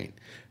complaint.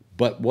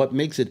 But what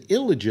makes it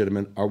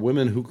illegitimate are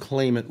women who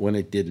claim it when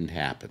it didn't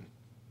happen.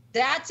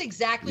 That's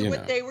exactly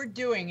what they were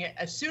doing.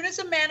 As soon as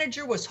a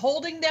manager was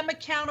holding them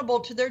accountable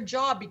to their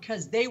job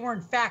because they were in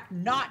fact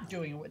not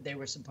doing what they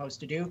were supposed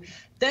to do,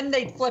 then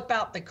they'd flip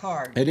out the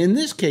card. And in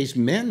this case,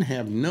 men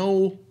have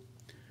no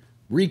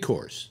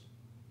recourse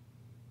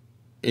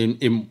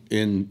in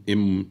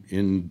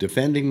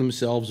defending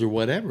themselves or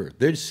whatever.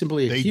 They're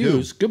simply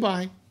accused.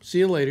 Goodbye. See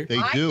you later.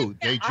 They do.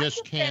 They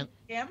just can't.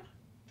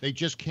 They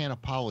just can't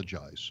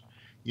apologize.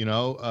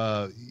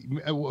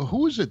 Who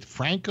was it,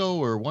 Franco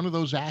or one of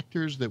those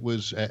actors that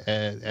was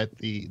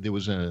there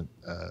was a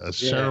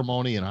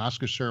ceremony, an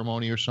Oscar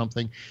ceremony or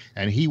something,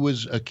 and he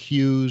was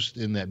accused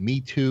in that Me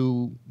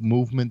Too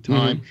movement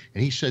time,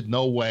 and he said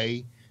no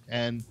way,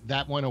 and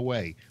that went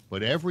away.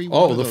 But every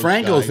one of the those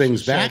Franco guys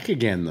thing's back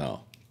again, though.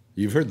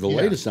 You've heard the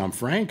latest on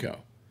Franco.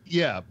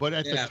 Yeah, but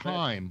at the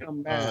time,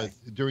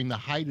 during the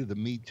height of the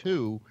Me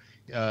Too,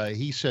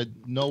 he said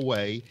no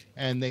way,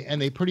 and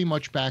they pretty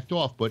much backed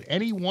off. But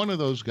any one of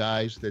those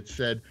guys that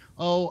said,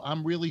 "Oh,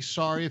 I'm really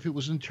sorry if it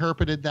was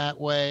interpreted that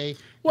way,"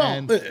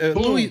 well,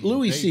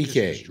 Louis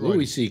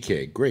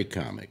C.K., great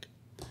comic.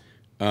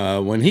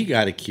 When he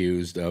got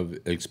accused of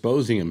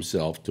exposing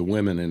himself to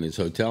women in his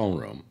hotel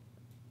room,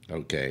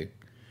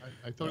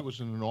 I thought it was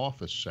in an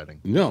office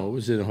setting. No, it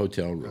was in a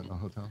hotel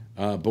room.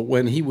 But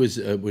when he was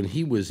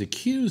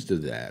accused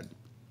of that,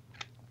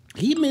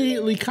 he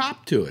immediately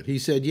copped to it. He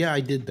said, "Yeah, I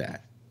did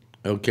that."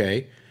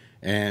 Okay,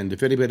 and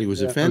if anybody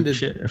was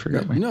offended, I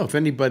forgot. If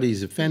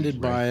anybody's offended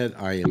by it,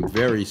 I am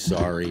very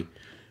sorry.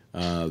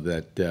 Hold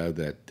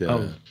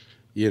on,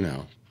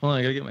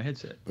 I gotta get my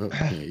headset.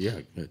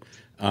 Yeah.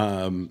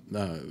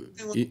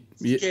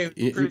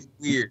 Pretty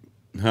weird.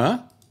 Huh?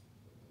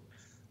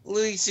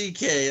 Louis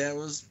C.K. That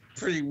was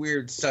pretty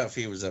weird stuff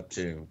he was up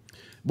to.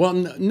 Well,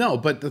 no,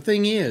 but the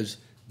thing is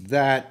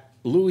that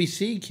Louis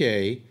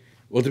C.K.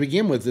 Well, to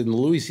begin with, in the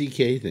Louis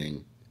C.K.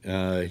 thing,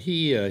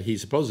 he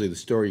supposedly, the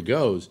story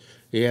goes,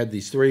 he had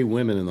these 3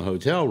 women in the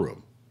hotel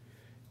room,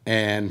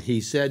 and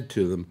he said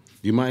to them,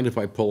 "Do you mind if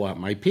I pull out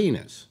my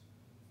penis?"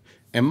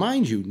 And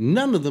mind you,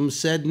 none of them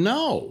said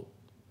no.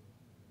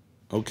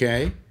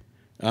 Okay,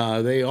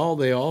 none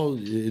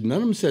of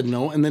them said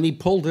no, and then he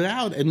pulled it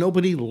out, and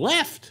nobody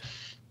left.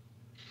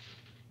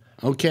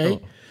 Okay,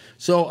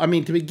 so I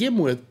mean, to begin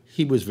with,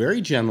 he was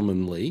very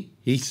gentlemanly.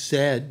 He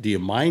said, "Do you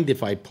mind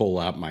if I pull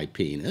out my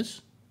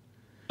penis?"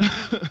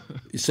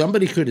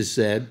 Somebody could have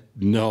said,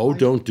 "No,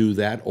 don't do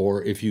that,"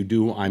 or "If you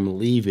do, I'm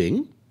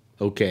leaving."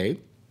 Okay.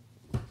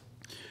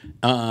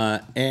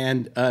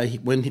 When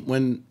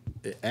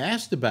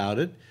asked about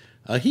it,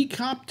 he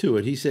copped to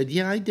it. He said,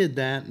 "Yeah, I did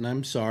that, and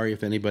I'm sorry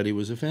if anybody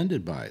was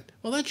offended by it."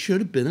 Well, that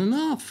should have been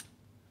enough.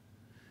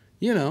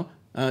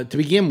 To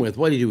begin with,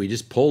 what did he do? He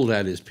just pulled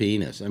out his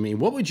penis. I mean,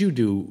 what would you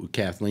do,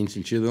 Kathleen,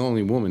 since you're the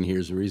only woman?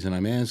 Here's the reason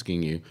I'm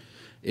asking you.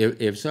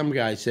 If some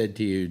guy said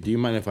to you, "Do you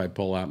mind if I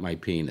pull out my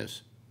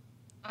penis?"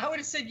 I would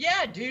have said,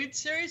 "Yeah, dude,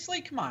 seriously,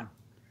 come on."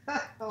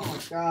 Oh, my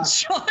God.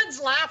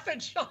 Sean's laughing.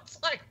 Sean's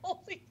like,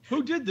 holy.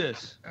 Who did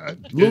this?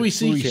 Louis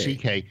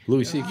C.K.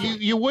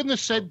 You wouldn't have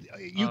said,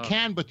 you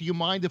can, but do you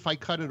mind if I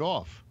cut it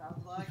off?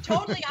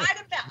 Totally,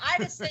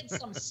 I'd have said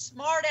some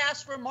smart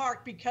ass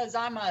remark because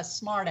I'm a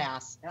smart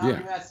ass.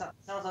 Yeah. That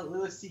sounds like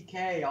Louis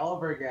C.K. all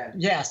over again.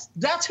 Yes,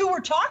 that's who we're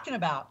talking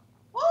about.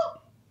 Woo!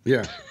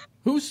 Yeah.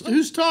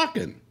 Who's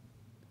talking?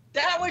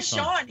 That was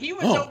Sean. He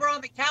was over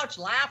on the couch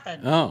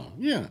laughing. Oh,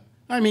 yeah.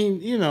 I mean,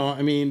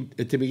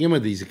 to begin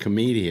with, he's a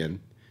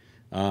comedian.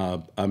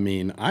 I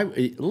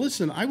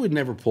would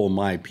never pull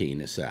my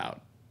penis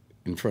out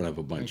in front of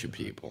a bunch of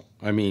people.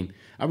 I mean,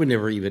 I would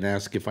never even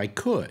ask if I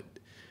could.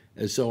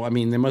 So, I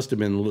mean, there must have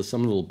been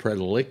some little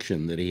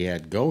predilection that he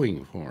had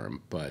going for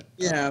him. But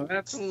yeah,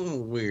 that's a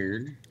little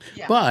weird.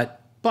 Yeah.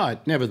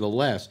 But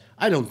nevertheless,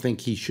 I don't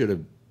think he should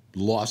have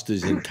lost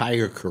his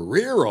entire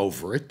career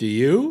over it. Do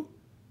you?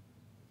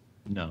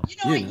 No.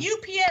 At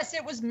UPS,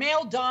 it was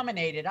male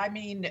dominated. I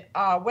mean,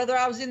 whether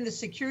I was in the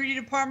security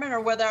department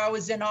or whether I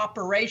was in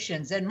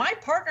operations. And my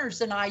partners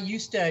and I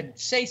used to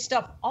say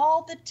stuff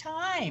all the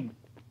time.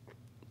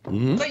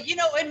 Mm-hmm. But,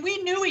 and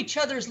we knew each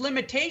other's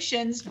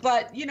limitations.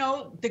 But,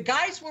 the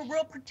guys were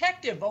real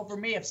protective over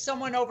me if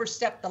someone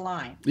overstepped the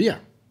line. Yeah.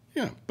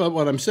 Yeah. But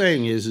what I'm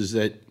saying is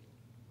that,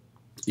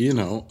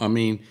 I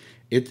mean,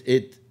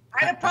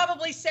 I'd have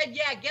probably said,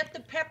 yeah, get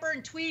the pepper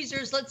and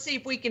tweezers. Let's see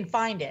if we can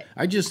find it.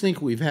 I just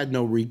think we've had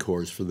no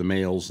recourse for the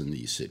males in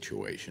these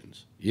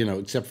situations,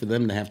 except for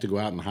them to have to go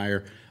out and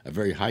hire a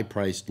very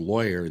high-priced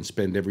lawyer and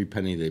spend every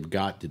penny they've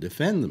got to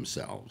defend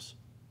themselves.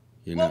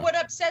 Well, what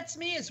upsets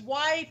me is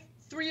why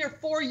 3 or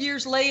 4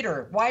 years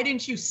later, why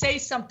didn't you say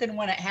something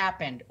when it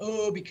happened?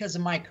 Oh, because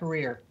of my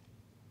career.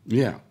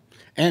 Yeah.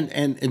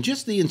 And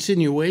just the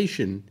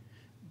insinuation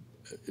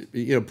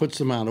puts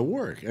them out of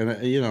work. And,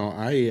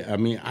 I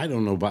mean, I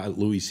don't know about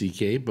Louis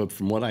C.K., but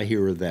from what I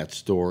hear of that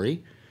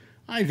story,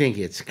 I think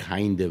it's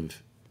kind of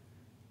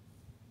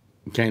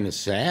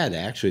sad,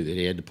 actually, that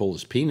he had to pull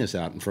his penis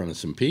out in front of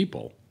some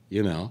people,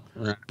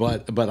 Right.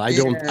 But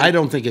I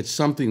don't think it's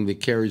something that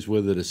carries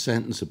with it a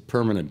sentence of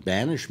permanent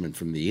banishment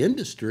from the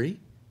industry,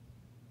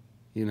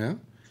 I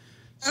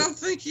don't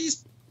think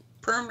he's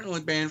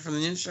permanently banned from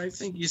the industry. I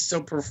think he's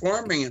still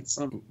performing at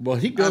some. Well,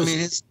 he goes. I mean,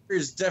 his career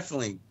is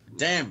definitely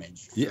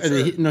damaged. Yeah,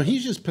 sure.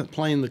 He's just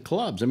playing the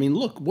clubs. I mean,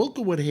 look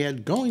at what he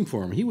had going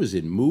for him. He was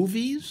in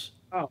movies.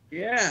 Oh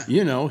yeah. He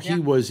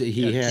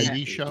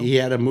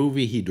had a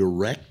movie he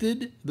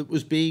directed that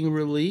was being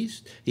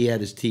released. He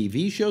had his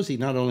TV shows. He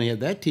not only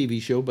had that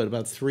TV show, but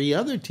about 3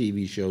 other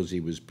TV shows he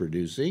was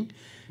producing,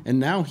 and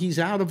now he's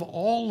out of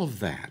all of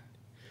that,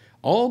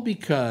 all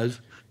because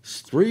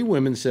 3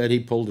 women said he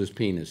pulled his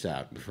penis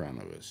out in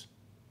front of us.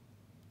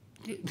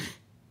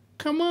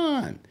 Come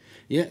on.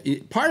 Yeah,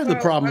 part of the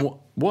problem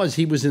was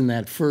he was in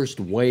that first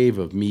wave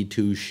of Me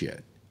Too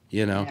shit.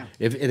 Yeah.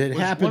 If it had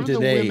happened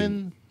today.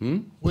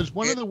 Was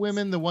one of the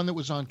women the one that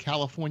was on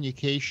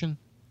Californication?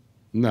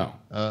 No.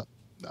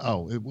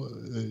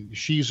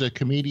 She's a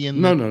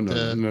comedian. No.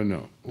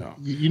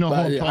 You know,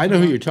 I know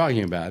who you're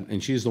talking about,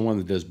 and she's the one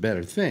that does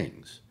Better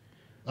Things.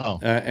 Oh.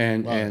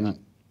 And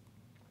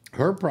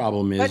her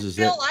problem is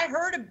Phil, I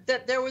heard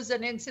that there was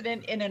an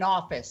incident in an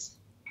office.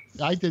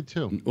 I did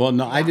too. Well,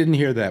 no, I didn't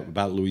hear that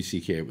about Louis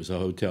C.K. It was a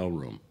hotel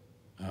room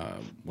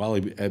while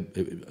he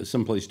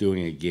someplace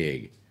doing a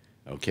gig.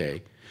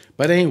 Okay,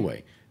 but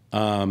anyway,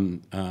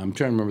 I'm trying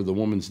to remember the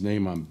woman's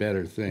name on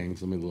Better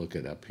Things. Let me look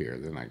it up here,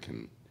 then I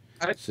can.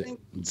 I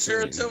think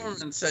Sarah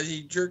Silverman said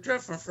he jerked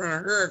off in front of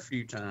her a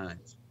few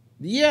times.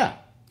 Yeah.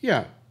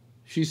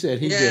 She said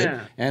he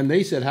did, and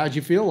they said, "How'd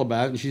you feel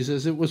about it?" And she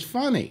says it was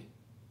funny.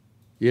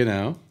 So.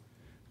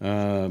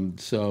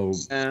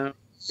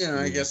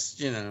 I guess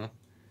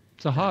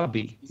It's a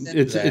hobby.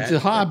 It's a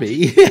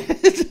hobby.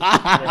 It's a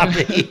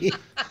hobby.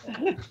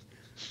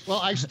 Well,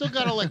 I still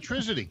got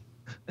electricity.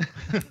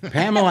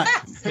 Pamela.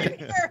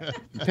 Hey,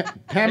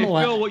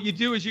 Phil, what you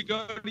do is you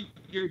go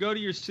to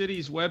your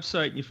city's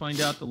website and you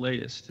find out the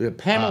latest.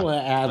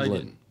 Pamela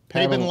Adlin.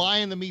 They've been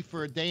lying to me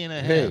for a day and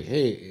a half.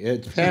 Hey,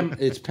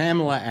 it's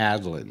Pamela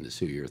Adlin is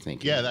who you're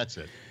thinking. Yeah, that's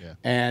it. Yeah.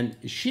 And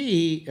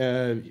she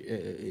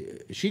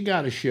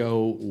got a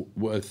show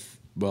with,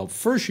 well,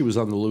 first she was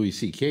on the Louis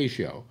C.K.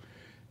 show.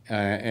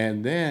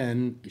 And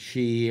then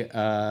she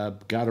got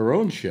her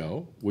own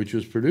show, which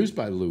was produced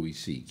by Louis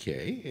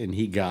C.K., and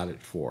he got it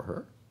for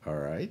her, all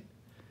right,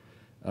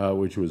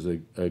 which was a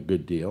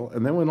good deal.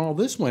 And then when all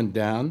this went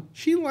down,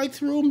 she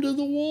threw him to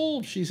the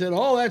wolves. She said,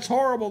 "Oh, that's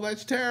horrible,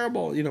 that's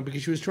terrible,"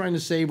 because she was trying to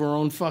save her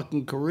own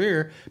fucking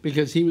career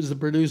because he was the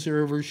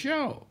producer of her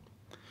show.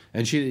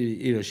 And she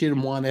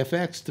didn't want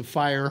FX to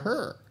fire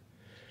her.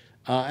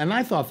 And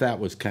I thought that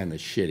was kind of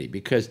shitty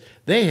because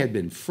they had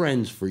been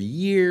friends for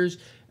years.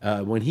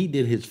 When he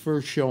did his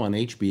first show on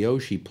HBO,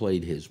 she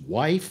played his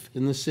wife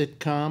in the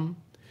sitcom.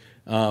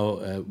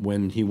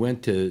 When he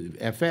went to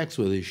FX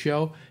with his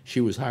show,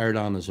 she was hired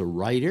on as a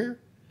writer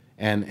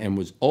and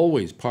was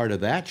always part of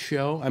that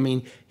show. I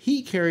mean,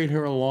 he carried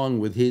her along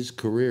with his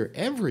career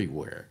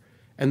everywhere.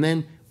 And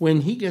then when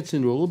he gets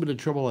into a little bit of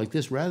trouble like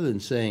this, rather than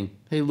saying,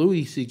 "Hey,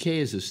 Louis C.K.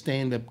 is a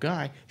stand-up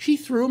guy," she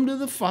threw him to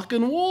the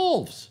fucking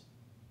wolves.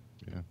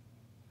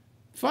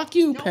 Fuck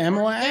you,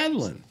 Pamela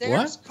Adlin.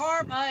 There's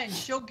karma, and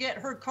she'll get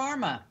her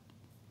karma.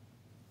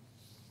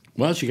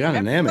 Well, she got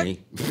an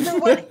Emmy. Remember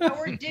what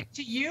Howard did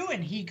to you,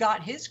 and he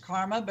got his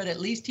karma, but at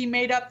least he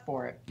made up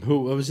for it.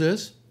 What was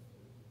this?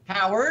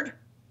 Howard?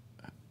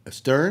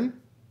 Stern?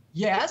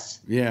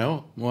 Yes.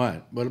 Yeah.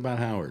 What? What about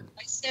Howard?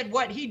 I said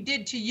what he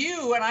did to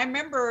you, and I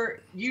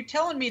remember you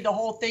telling me the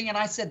whole thing, and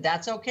I said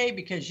that's okay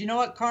because you know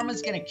what?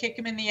 Karma's going to kick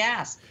him in the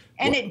ass,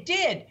 and it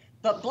did.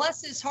 But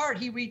bless his heart,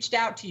 he reached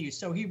out to you,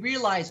 so he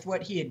realized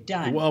what he had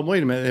done. Well,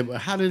 wait a minute.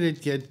 How did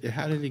it get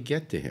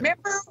to him?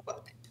 Remember,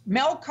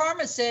 Mel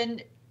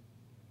Karmazin.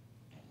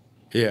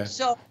 Yeah.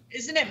 So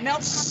isn't it Mel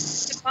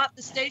Karmazin bought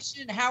the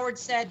station, and Howard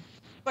said,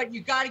 "But you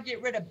got to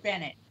get rid of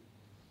Bennett."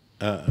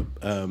 I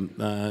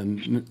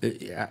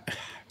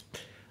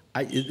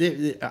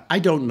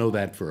don't know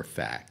that for a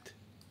fact.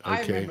 Okay?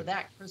 I remember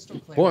that crystal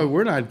clear. Boy,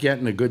 we're not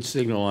getting a good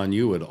signal on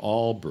you at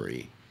all,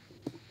 Bree.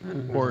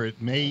 Or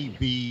it may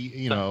be,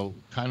 you know,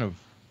 kind of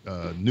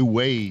new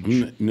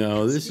age.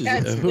 No, this is.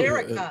 That's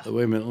Lyrica.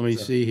 Wait a minute. Let me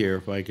see here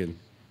if I can.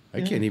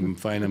 I can't even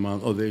find him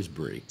on. Oh, there's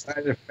Bree.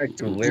 Side effect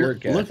of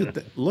Lyrica. Look at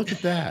that. Look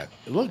at that.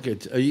 Look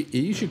at.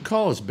 You should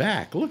call us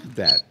back. Look at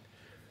that.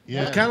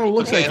 Yeah. It kind of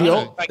looks like the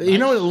old. You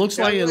know what it looks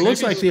like? It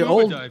looks like the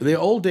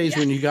old days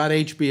when you got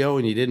HBO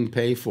and you didn't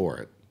pay for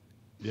it.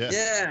 Yeah.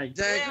 Yeah,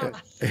 exactly.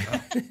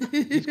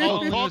 He's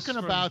talking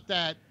about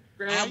that.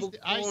 Ramble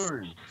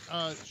porn.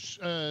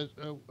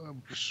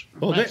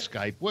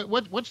 Skype.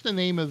 What's the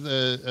name of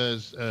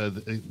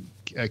the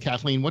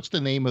Kathleen? What's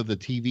the name of the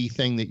TV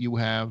thing that you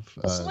have?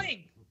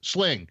 Sling.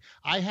 Sling.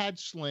 I had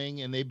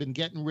Sling, and they've been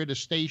getting rid of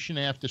station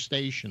after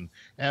station,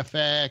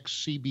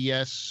 FX,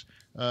 CBS,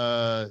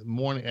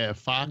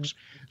 Fox.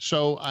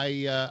 So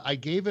I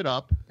gave it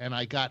up, and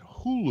I got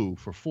Hulu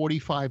for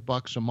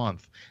 $45 a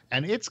month,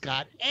 and it's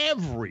got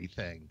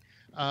everything,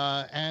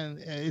 and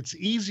it's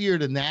easier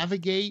to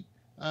navigate.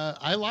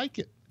 I like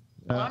it.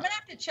 Well, I'm gonna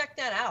have to check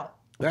that out.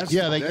 That's a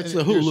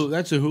Hulu.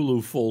 That's a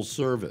Hulu full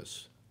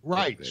service.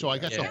 Right. So I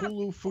got the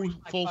Hulu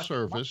full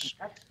service,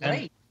 That's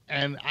great.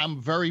 and I'm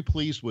very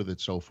pleased with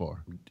it so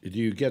far. Do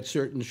you get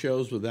certain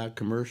shows without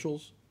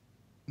commercials?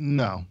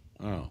 No.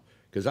 Oh,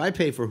 because I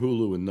pay for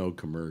Hulu and no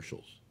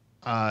commercials.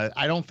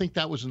 I don't think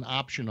that was an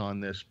option on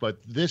this, but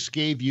this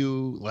gave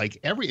you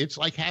it's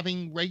like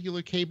having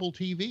regular cable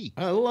TV.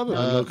 I love it.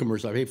 No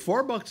commercials. I pay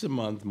 $4 a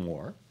month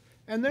more,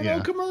 and there are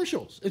no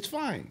commercials. It's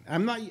fine.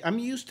 I'm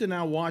used to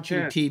now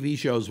watching TV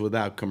shows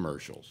without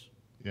commercials.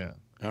 Yeah.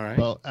 All right.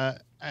 Well,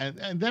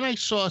 and then I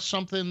saw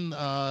something.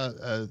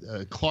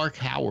 Clark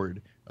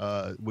Howard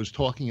was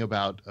talking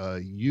about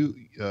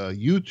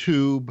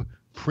YouTube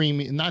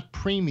premium, not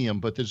premium,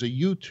 but there's a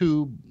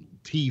YouTube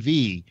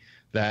TV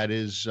that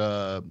is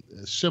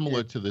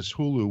similar to this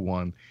Hulu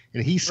one,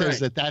 and he says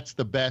that that's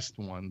the best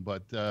one.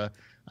 But I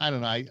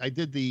don't know. I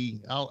did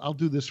I'll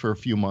do this for a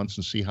few months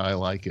and see how I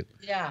like it.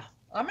 Yeah,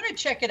 I'm gonna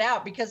check it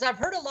out because I've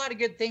heard a lot of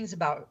good things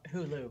about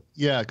Hulu.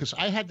 Yeah, because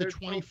I had the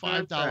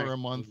 $25 a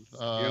month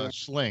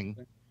Sling,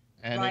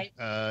 and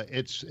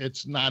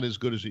it's not as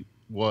good as it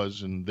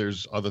was, and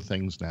there's other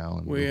things now.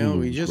 And well,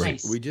 we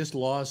just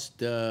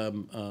lost Ray.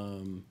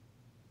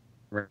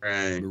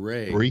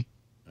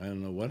 I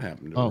don't know what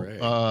happened to Ray.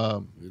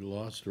 We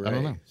lost Ray. I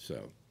don't know.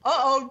 So.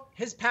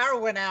 His power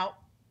went out.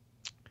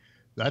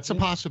 That's a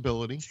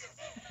possibility.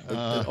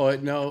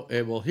 No.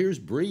 Well, here's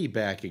Bree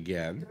back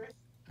again.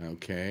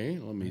 Okay,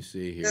 let me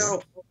see here.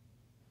 No.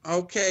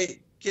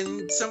 Okay,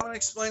 can someone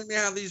explain to me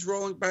how these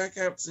rolling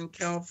blackouts in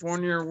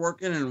California are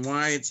working and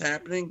why it's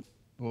happening?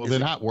 Well, they're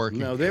not working.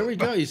 No, there we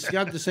go. He's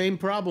got the same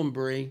problem,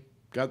 Bree.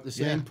 Got the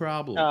same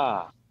problem.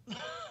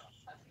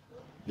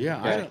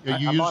 Yeah, are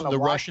you using the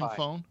Russian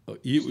phone? No,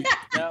 wait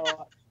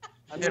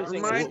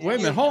a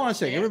minute. Hold on a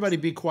second. Everybody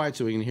be quiet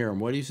so we can hear him.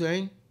 What are you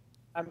saying?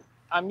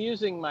 I'm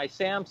using my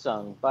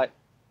Samsung, but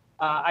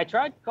I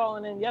tried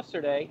calling in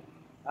yesterday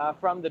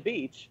from the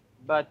beach,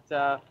 but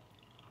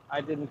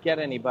I didn't get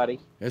anybody.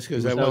 That's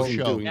because I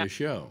wasn't doing the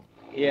show.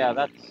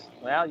 Yeah,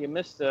 you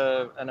missed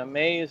an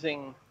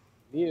amazing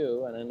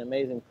view and an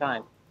amazing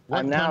time.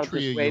 What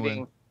country are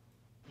you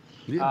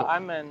in?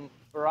 I'm in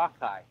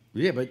Boracay.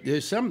 Yeah, but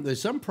there's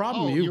some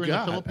problem you've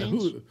got. In the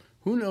Philippines?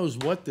 Who knows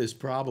what this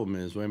problem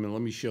is? Wait a minute,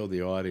 let me show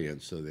the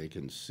audience so they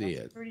can see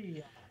it.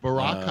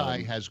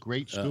 Boracay has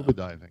great scuba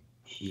diving.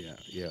 Yeah.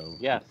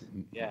 Yes.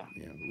 Yeah.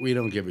 We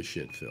don't give a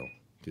shit, Phil,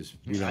 because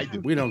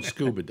we don't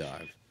scuba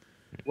dive.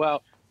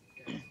 Well,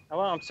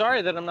 I'm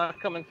sorry that I'm not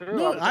coming through.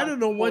 No, I don't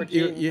know what.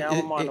 Now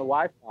I'm on the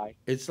Wi-Fi.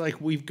 It's like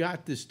we've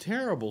got this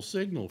terrible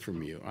signal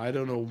from you. I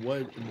don't know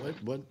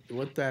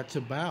what that's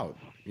about.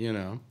 You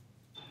know.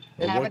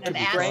 Having an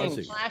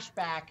acid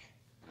flashback.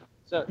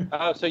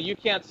 So you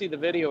can't see the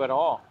video at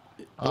all.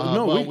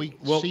 No, we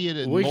see it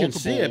in we multiple can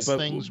see it,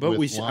 but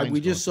we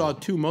just saw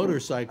 2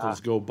 motorcycles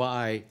go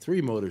by,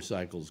 3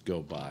 motorcycles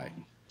go by.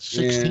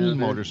 16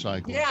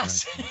 motorcycles.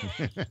 Yes.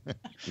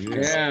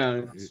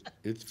 Yeah.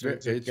 It's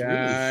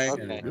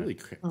really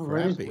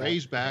crappy.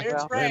 Ray's back.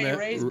 It's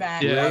Ray's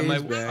back. Yeah,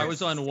 I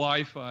was on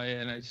Wi-Fi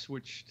and I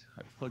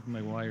plugged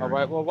my wire. All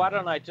right. Well, why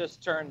don't I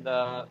just turn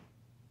the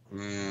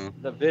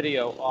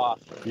video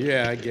off?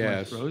 Yeah, I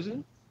guess.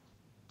 Frozen?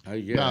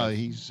 No,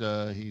 he's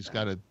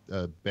got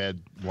a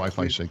bad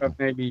Wi-Fi signal.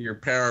 Maybe your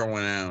power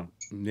went out.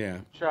 Yeah.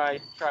 Try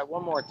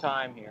one more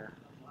time here.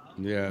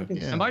 Yeah.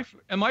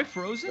 Am I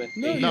frozen?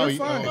 No, you're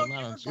fine.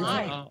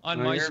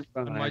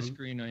 On my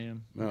screen, I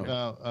am. No.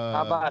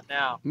 How about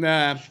now?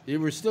 Nah, you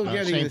were still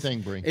getting same this.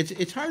 thing, Bree.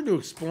 It's hard to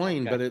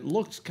explain, but it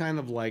looks kind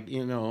of like,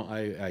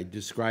 I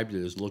described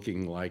it as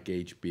looking like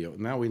HBO.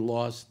 Now we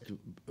lost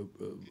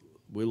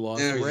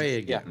Ray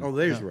again. Yeah. Oh,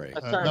 there's Ray.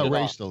 No,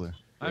 Ray's still there.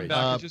 I'm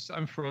back.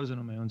 I'm frozen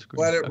on my own screen.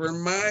 What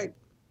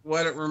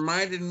it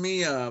reminded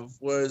me of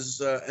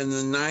was in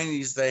the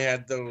 90s they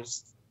had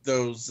those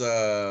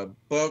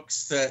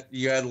books that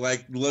you had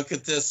look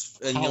at this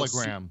and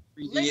hologram.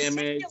 You'll see the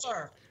image.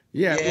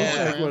 Yeah, it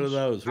looks like one of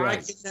those. Right.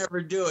 I can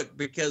never do it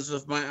because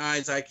with my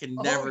eyes I can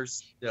never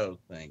see those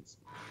things.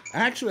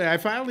 Actually, I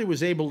finally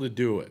was able to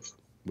do it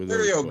with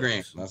those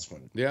books. That's what.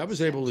 Yeah, I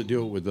was able to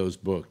do it with those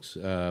books,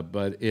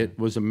 but it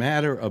was a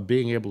matter of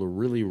being able to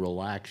really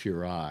relax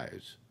your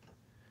eyes.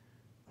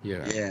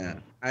 Yeah.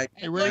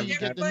 Everybody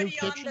on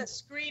the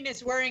screen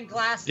is wearing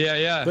glasses.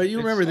 Yeah. But you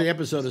remember the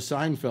episode of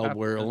Seinfeld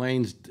where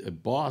Elaine's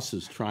boss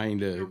is trying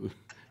to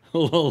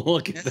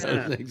look at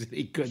those things and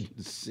he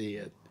couldn't see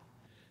it.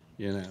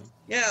 Yeah,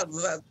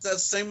 that's the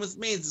same with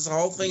me. It's the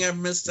whole thing I've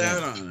missed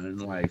out on in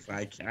life.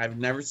 I've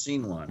never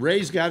seen one.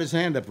 Ray's got his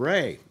hand up.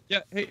 Ray.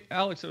 Yeah. Hey,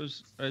 Alex,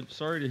 I'm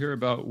sorry to hear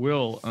about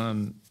Will.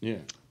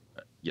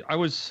 I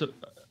was.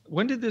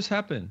 When did this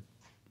happen?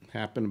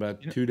 Happened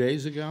about 2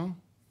 days ago.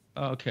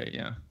 Okay,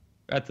 yeah.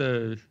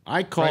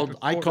 I called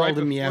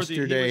him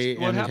yesterday,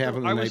 and it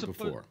happened the night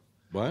before.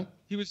 What?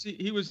 He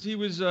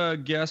was a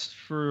guest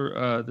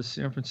for the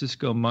San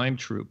Francisco Mime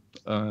Troupe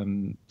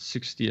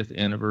 60th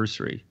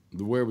anniversary.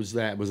 Where was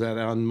that? Was that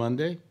on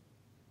Monday?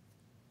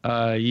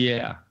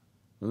 Yeah.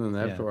 Well, then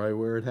that's probably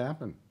where it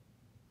happened.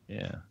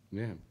 Yeah.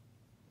 Yeah.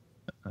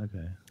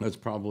 Okay. That's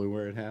probably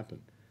where it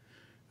happened.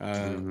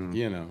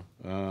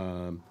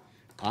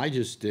 I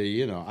just,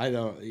 I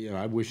don't,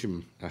 I wish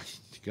him,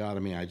 God, I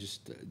mean, I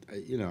just,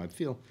 I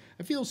feel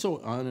so,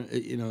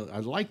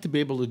 I'd like to be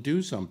able to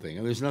do something,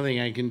 and there's nothing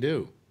I can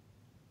do.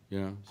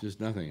 It's just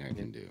nothing I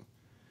can do.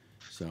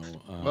 So,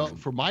 well,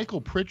 for Michael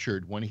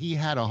Pritchard, when he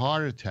had a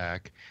heart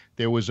attack,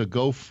 there was a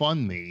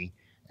GoFundMe,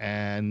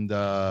 and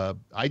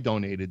I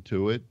donated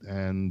to it,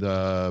 and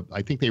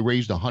I think they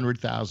raised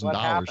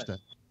 $100,000.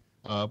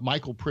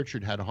 Michael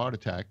Pritchard had a heart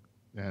attack.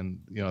 And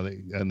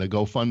the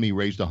GoFundMe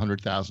raised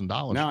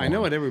 $100,000. Now I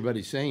know what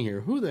everybody's saying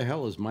here. Who the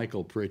hell is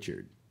Michael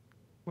Pritchard?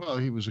 Well,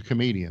 he was a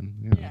comedian,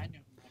 I know.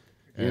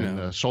 and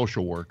a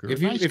social worker.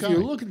 If you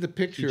look at the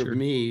picture of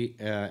me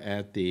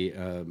at the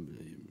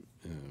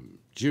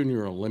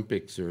Junior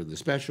Olympics or the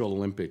Special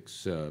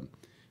Olympics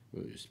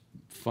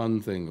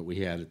fun thing that we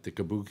had at the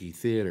Kabuki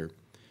Theater,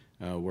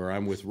 where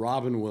I'm with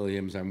Robin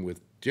Williams, I'm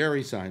with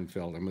Jerry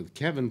Seinfeld, I'm with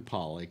Kevin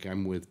Pollak,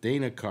 I'm with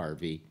Dana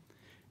Carvey.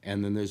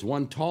 And then there's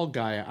one tall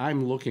guy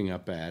I'm looking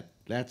up at.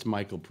 That's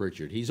Michael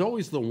Pritchard. He's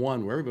always the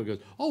one where everybody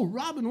goes, oh,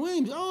 Robin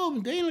Williams,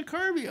 oh, Dana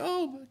Carvey,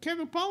 oh,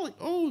 Kevin Pollak,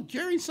 oh,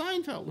 Jerry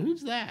Seinfeld.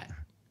 Who's that?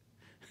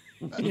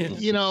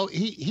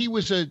 He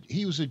was a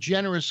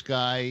generous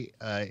guy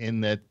in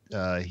that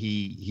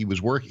he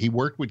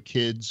worked with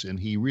kids, and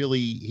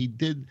he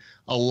did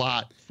a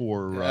lot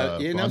for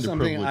something.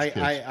 underprivileged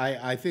kids.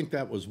 I think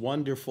that was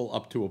wonderful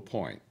up to a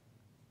point.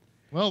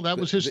 Well, that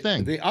was his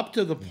thing. The up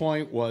to the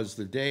point was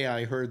the day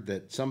I heard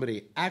that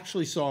somebody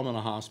actually saw him in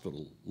a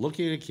hospital,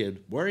 looking at a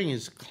kid wearing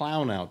his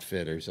clown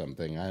outfit or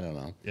something, I don't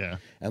know. Yeah.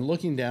 And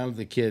looking down at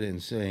the kid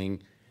and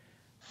saying,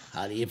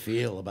 how do you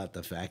feel about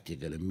the fact you're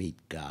going to meet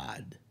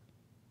God?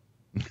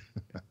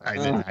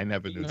 I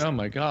never knew that. Oh,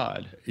 my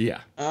God. Yeah.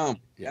 Oh,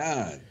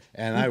 God.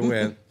 And I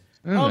went,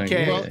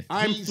 okay, well,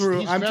 I'm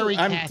through.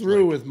 I'm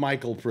through with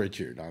Michael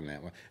Pritchard on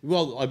that one.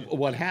 Well,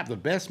 what happened? The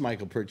best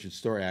Michael Pritchard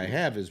story I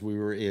have is we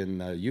were in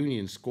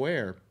Union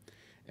Square,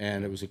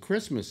 and it was a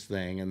Christmas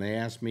thing, and they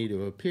asked me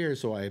to appear,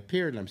 so I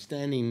appeared, and I'm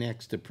standing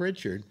next to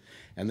Pritchard,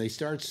 and they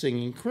start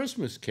singing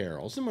Christmas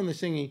carols. And when they're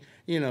singing,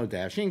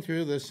 Dashing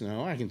Through the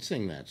Snow, I can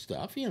sing that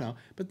stuff,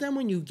 But then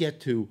when you get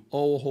to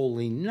Oh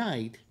Holy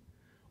Night,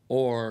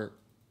 or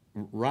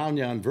Round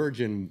Yon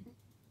Virgin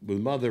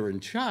with Mother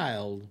and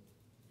Child,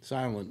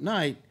 Silent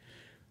Night,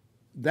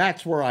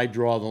 that's where I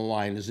draw the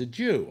line as a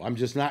Jew. I'm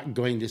just not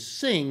going to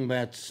sing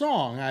that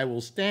song. I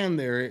will stand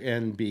there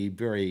and be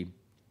very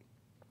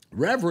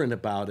reverent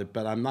about it,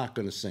 but I'm not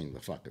going to sing the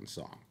fucking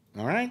song.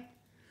 All right?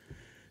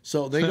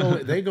 So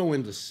they go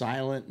into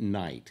Silent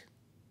Night.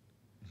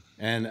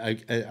 And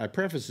I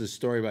preface this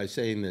story by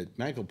saying that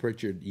Michael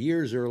Pritchard,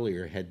 years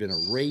earlier, had been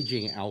a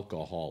raging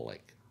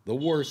alcoholic, the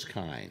worst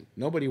kind.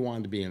 Nobody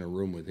wanted to be in a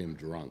room with him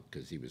drunk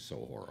because he was so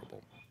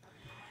horrible.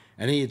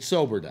 And he had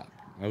sobered up,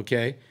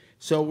 okay?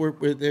 So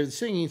they're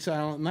singing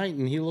Silent Night,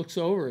 and he looks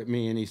over at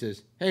me, and he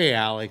says, hey,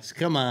 Alex,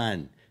 come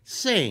on,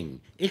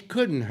 sing. It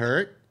couldn't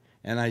hurt.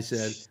 And I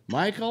said,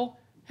 Michael,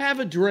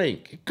 have a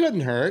drink. It couldn't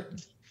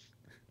hurt.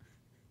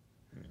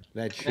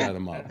 That shut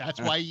him up.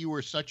 That's why you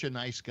were such a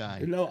nice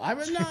guy. I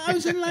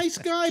was a nice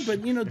guy,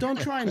 but,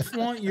 don't try and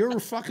flaunt your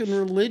fucking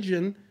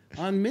religion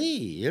on me,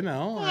 you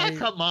know.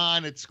 Come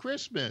on, it's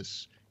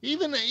Christmas.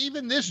 Even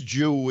this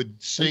Jew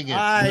would sing it.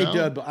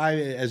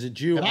 As a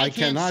Jew, I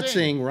cannot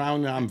sing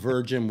 "Round I'm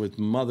Virgin" with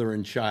mother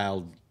and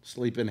child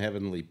sleep in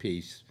heavenly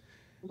peace.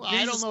 Well,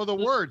 I don't know the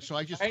words, so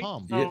I just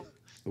hum. Yeah.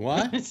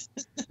 What?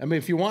 I mean,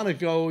 if you want to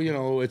go, you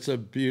know, it's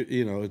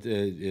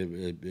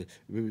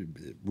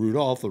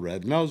Rudolph the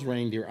Red-Nosed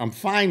Reindeer. I'm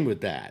fine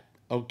with that.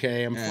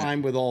 Okay, I'm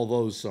fine with all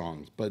those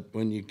songs. But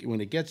when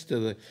it gets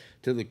to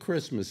the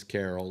Christmas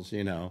carols,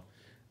 you know,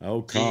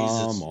 oh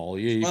come all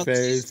ye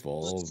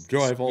faithful,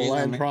 joyful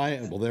and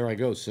triumphant. Well, there I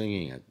go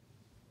singing it.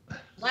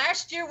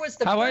 Last year was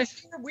the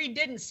first year we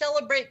didn't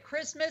celebrate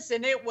Christmas,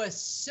 and it was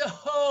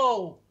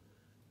so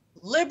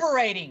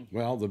liberating.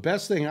 Well, the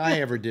best thing I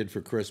ever did for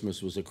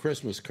Christmas was a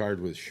Christmas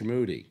card with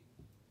Schmoody.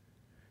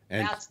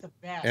 And that's the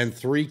best. And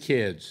 3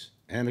 kids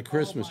and a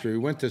Christmas tree. We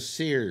went to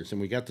Sears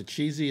and we got the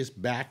cheesiest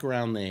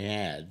background they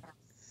had.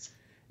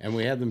 And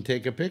we had them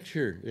take a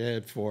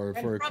picture for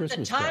a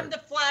Christmas card. From the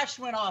time the flash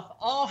went off,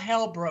 all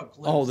hell broke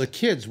loose. Oh, the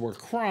kids were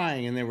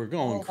crying and they were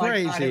going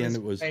crazy, God, and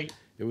it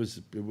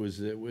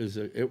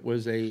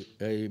was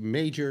a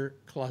major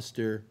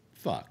cluster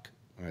fuck.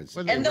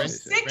 And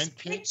those 6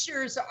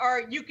 pictures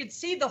are, you could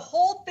see the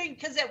whole thing,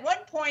 because at one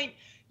point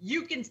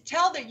you can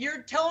tell that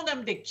you're telling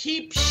them to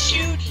keep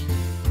shooting.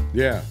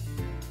 Yeah.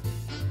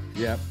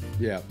 Yep.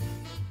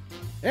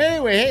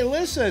 Anyway, hey,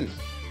 listen.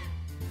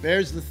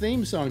 There's the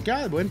theme song.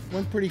 God, went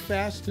pretty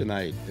fast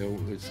tonight.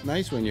 It's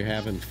nice when you're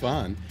having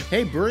fun.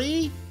 Hey,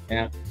 Bree.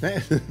 Yeah.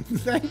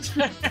 Thanks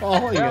for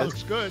calling us.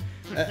 Looks good.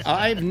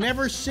 I've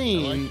never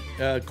seen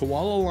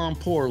Kuala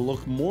Lumpur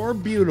look more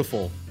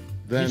beautiful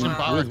than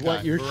with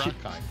what you're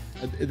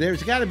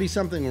there's got to be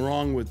something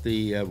wrong with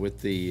the what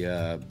do you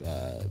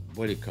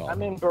call it?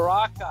 I'm in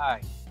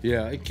Boracay.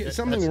 Yeah,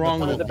 something wrong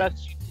with one of the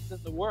best beaches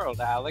in the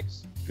world,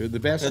 Alex. The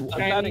best.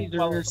 They're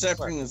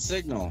intercepting the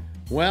signal.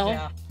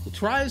 Well,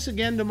 try us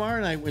again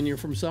tomorrow night when you're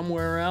from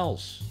somewhere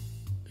else.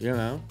 You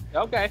know.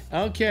 Okay.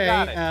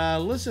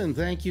 Listen,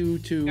 thank you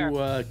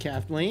to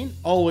Kathleen.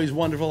 Always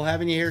wonderful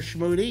having you here,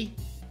 Schmoody.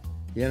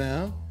 You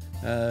know.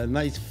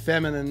 Nice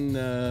feminine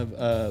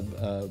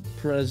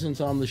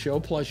presence on the show,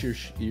 plus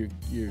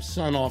your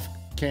son off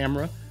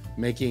camera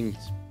making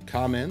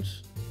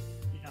comments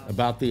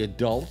about the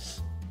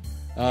adults.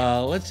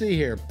 Let's see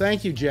here.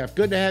 Thank you, Jeff.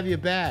 Good to have you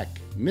back.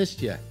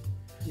 Missed you.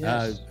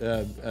 Yes.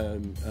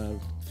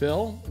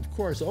 Phil, of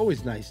course,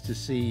 always nice to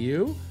see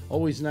you.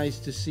 Always nice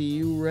to see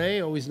you,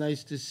 Ray. Always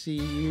nice to see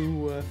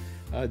you,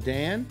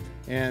 Dan.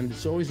 And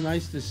it's always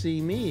nice to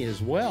see me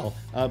as well.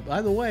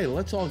 By the way,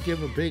 let's all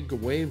give a big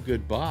wave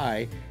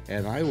goodbye,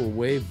 and I will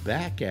wave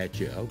back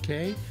at you,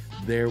 okay?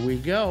 There we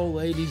go,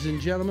 ladies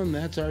and gentlemen.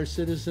 That's our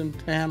citizen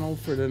panel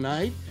for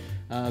tonight.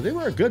 They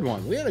were a good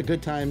one. We had a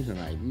good time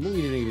tonight. We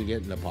didn't even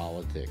get into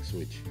politics,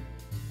 which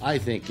I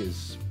think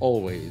is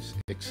always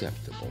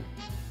acceptable.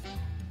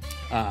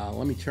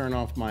 Let me turn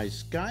off my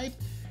Skype,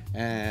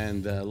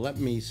 and let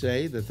me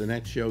say that the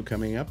next show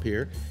coming up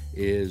here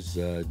is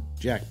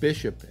Jack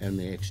Bishop and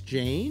the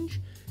Exchange,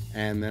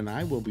 and then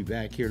I will be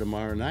back here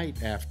tomorrow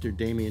night after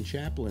Damian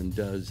Chaplin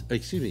does,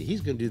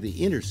 he's going to do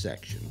the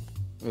Intersection.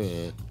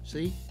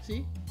 See?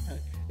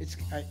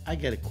 I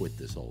got to quit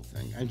this whole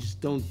thing. I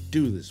just don't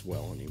do this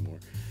well anymore.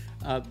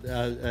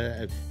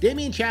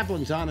 Damian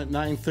Chaplin's on at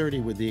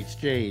 9:30 with the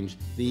Exchange.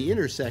 The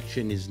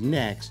Intersection is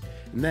next,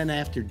 and then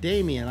after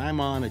Damian, I'm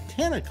on at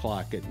 10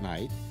 o'clock at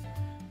night.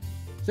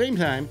 Same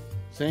time,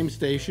 same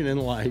station in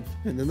life.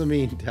 And in the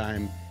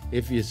meantime,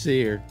 if you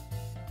see her,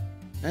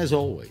 as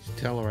always,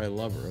 tell her I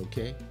love her,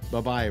 okay?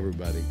 Bye-bye,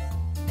 everybody.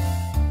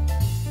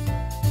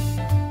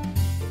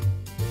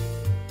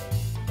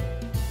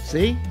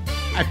 See?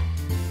 I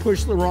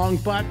pushed the wrong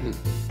button.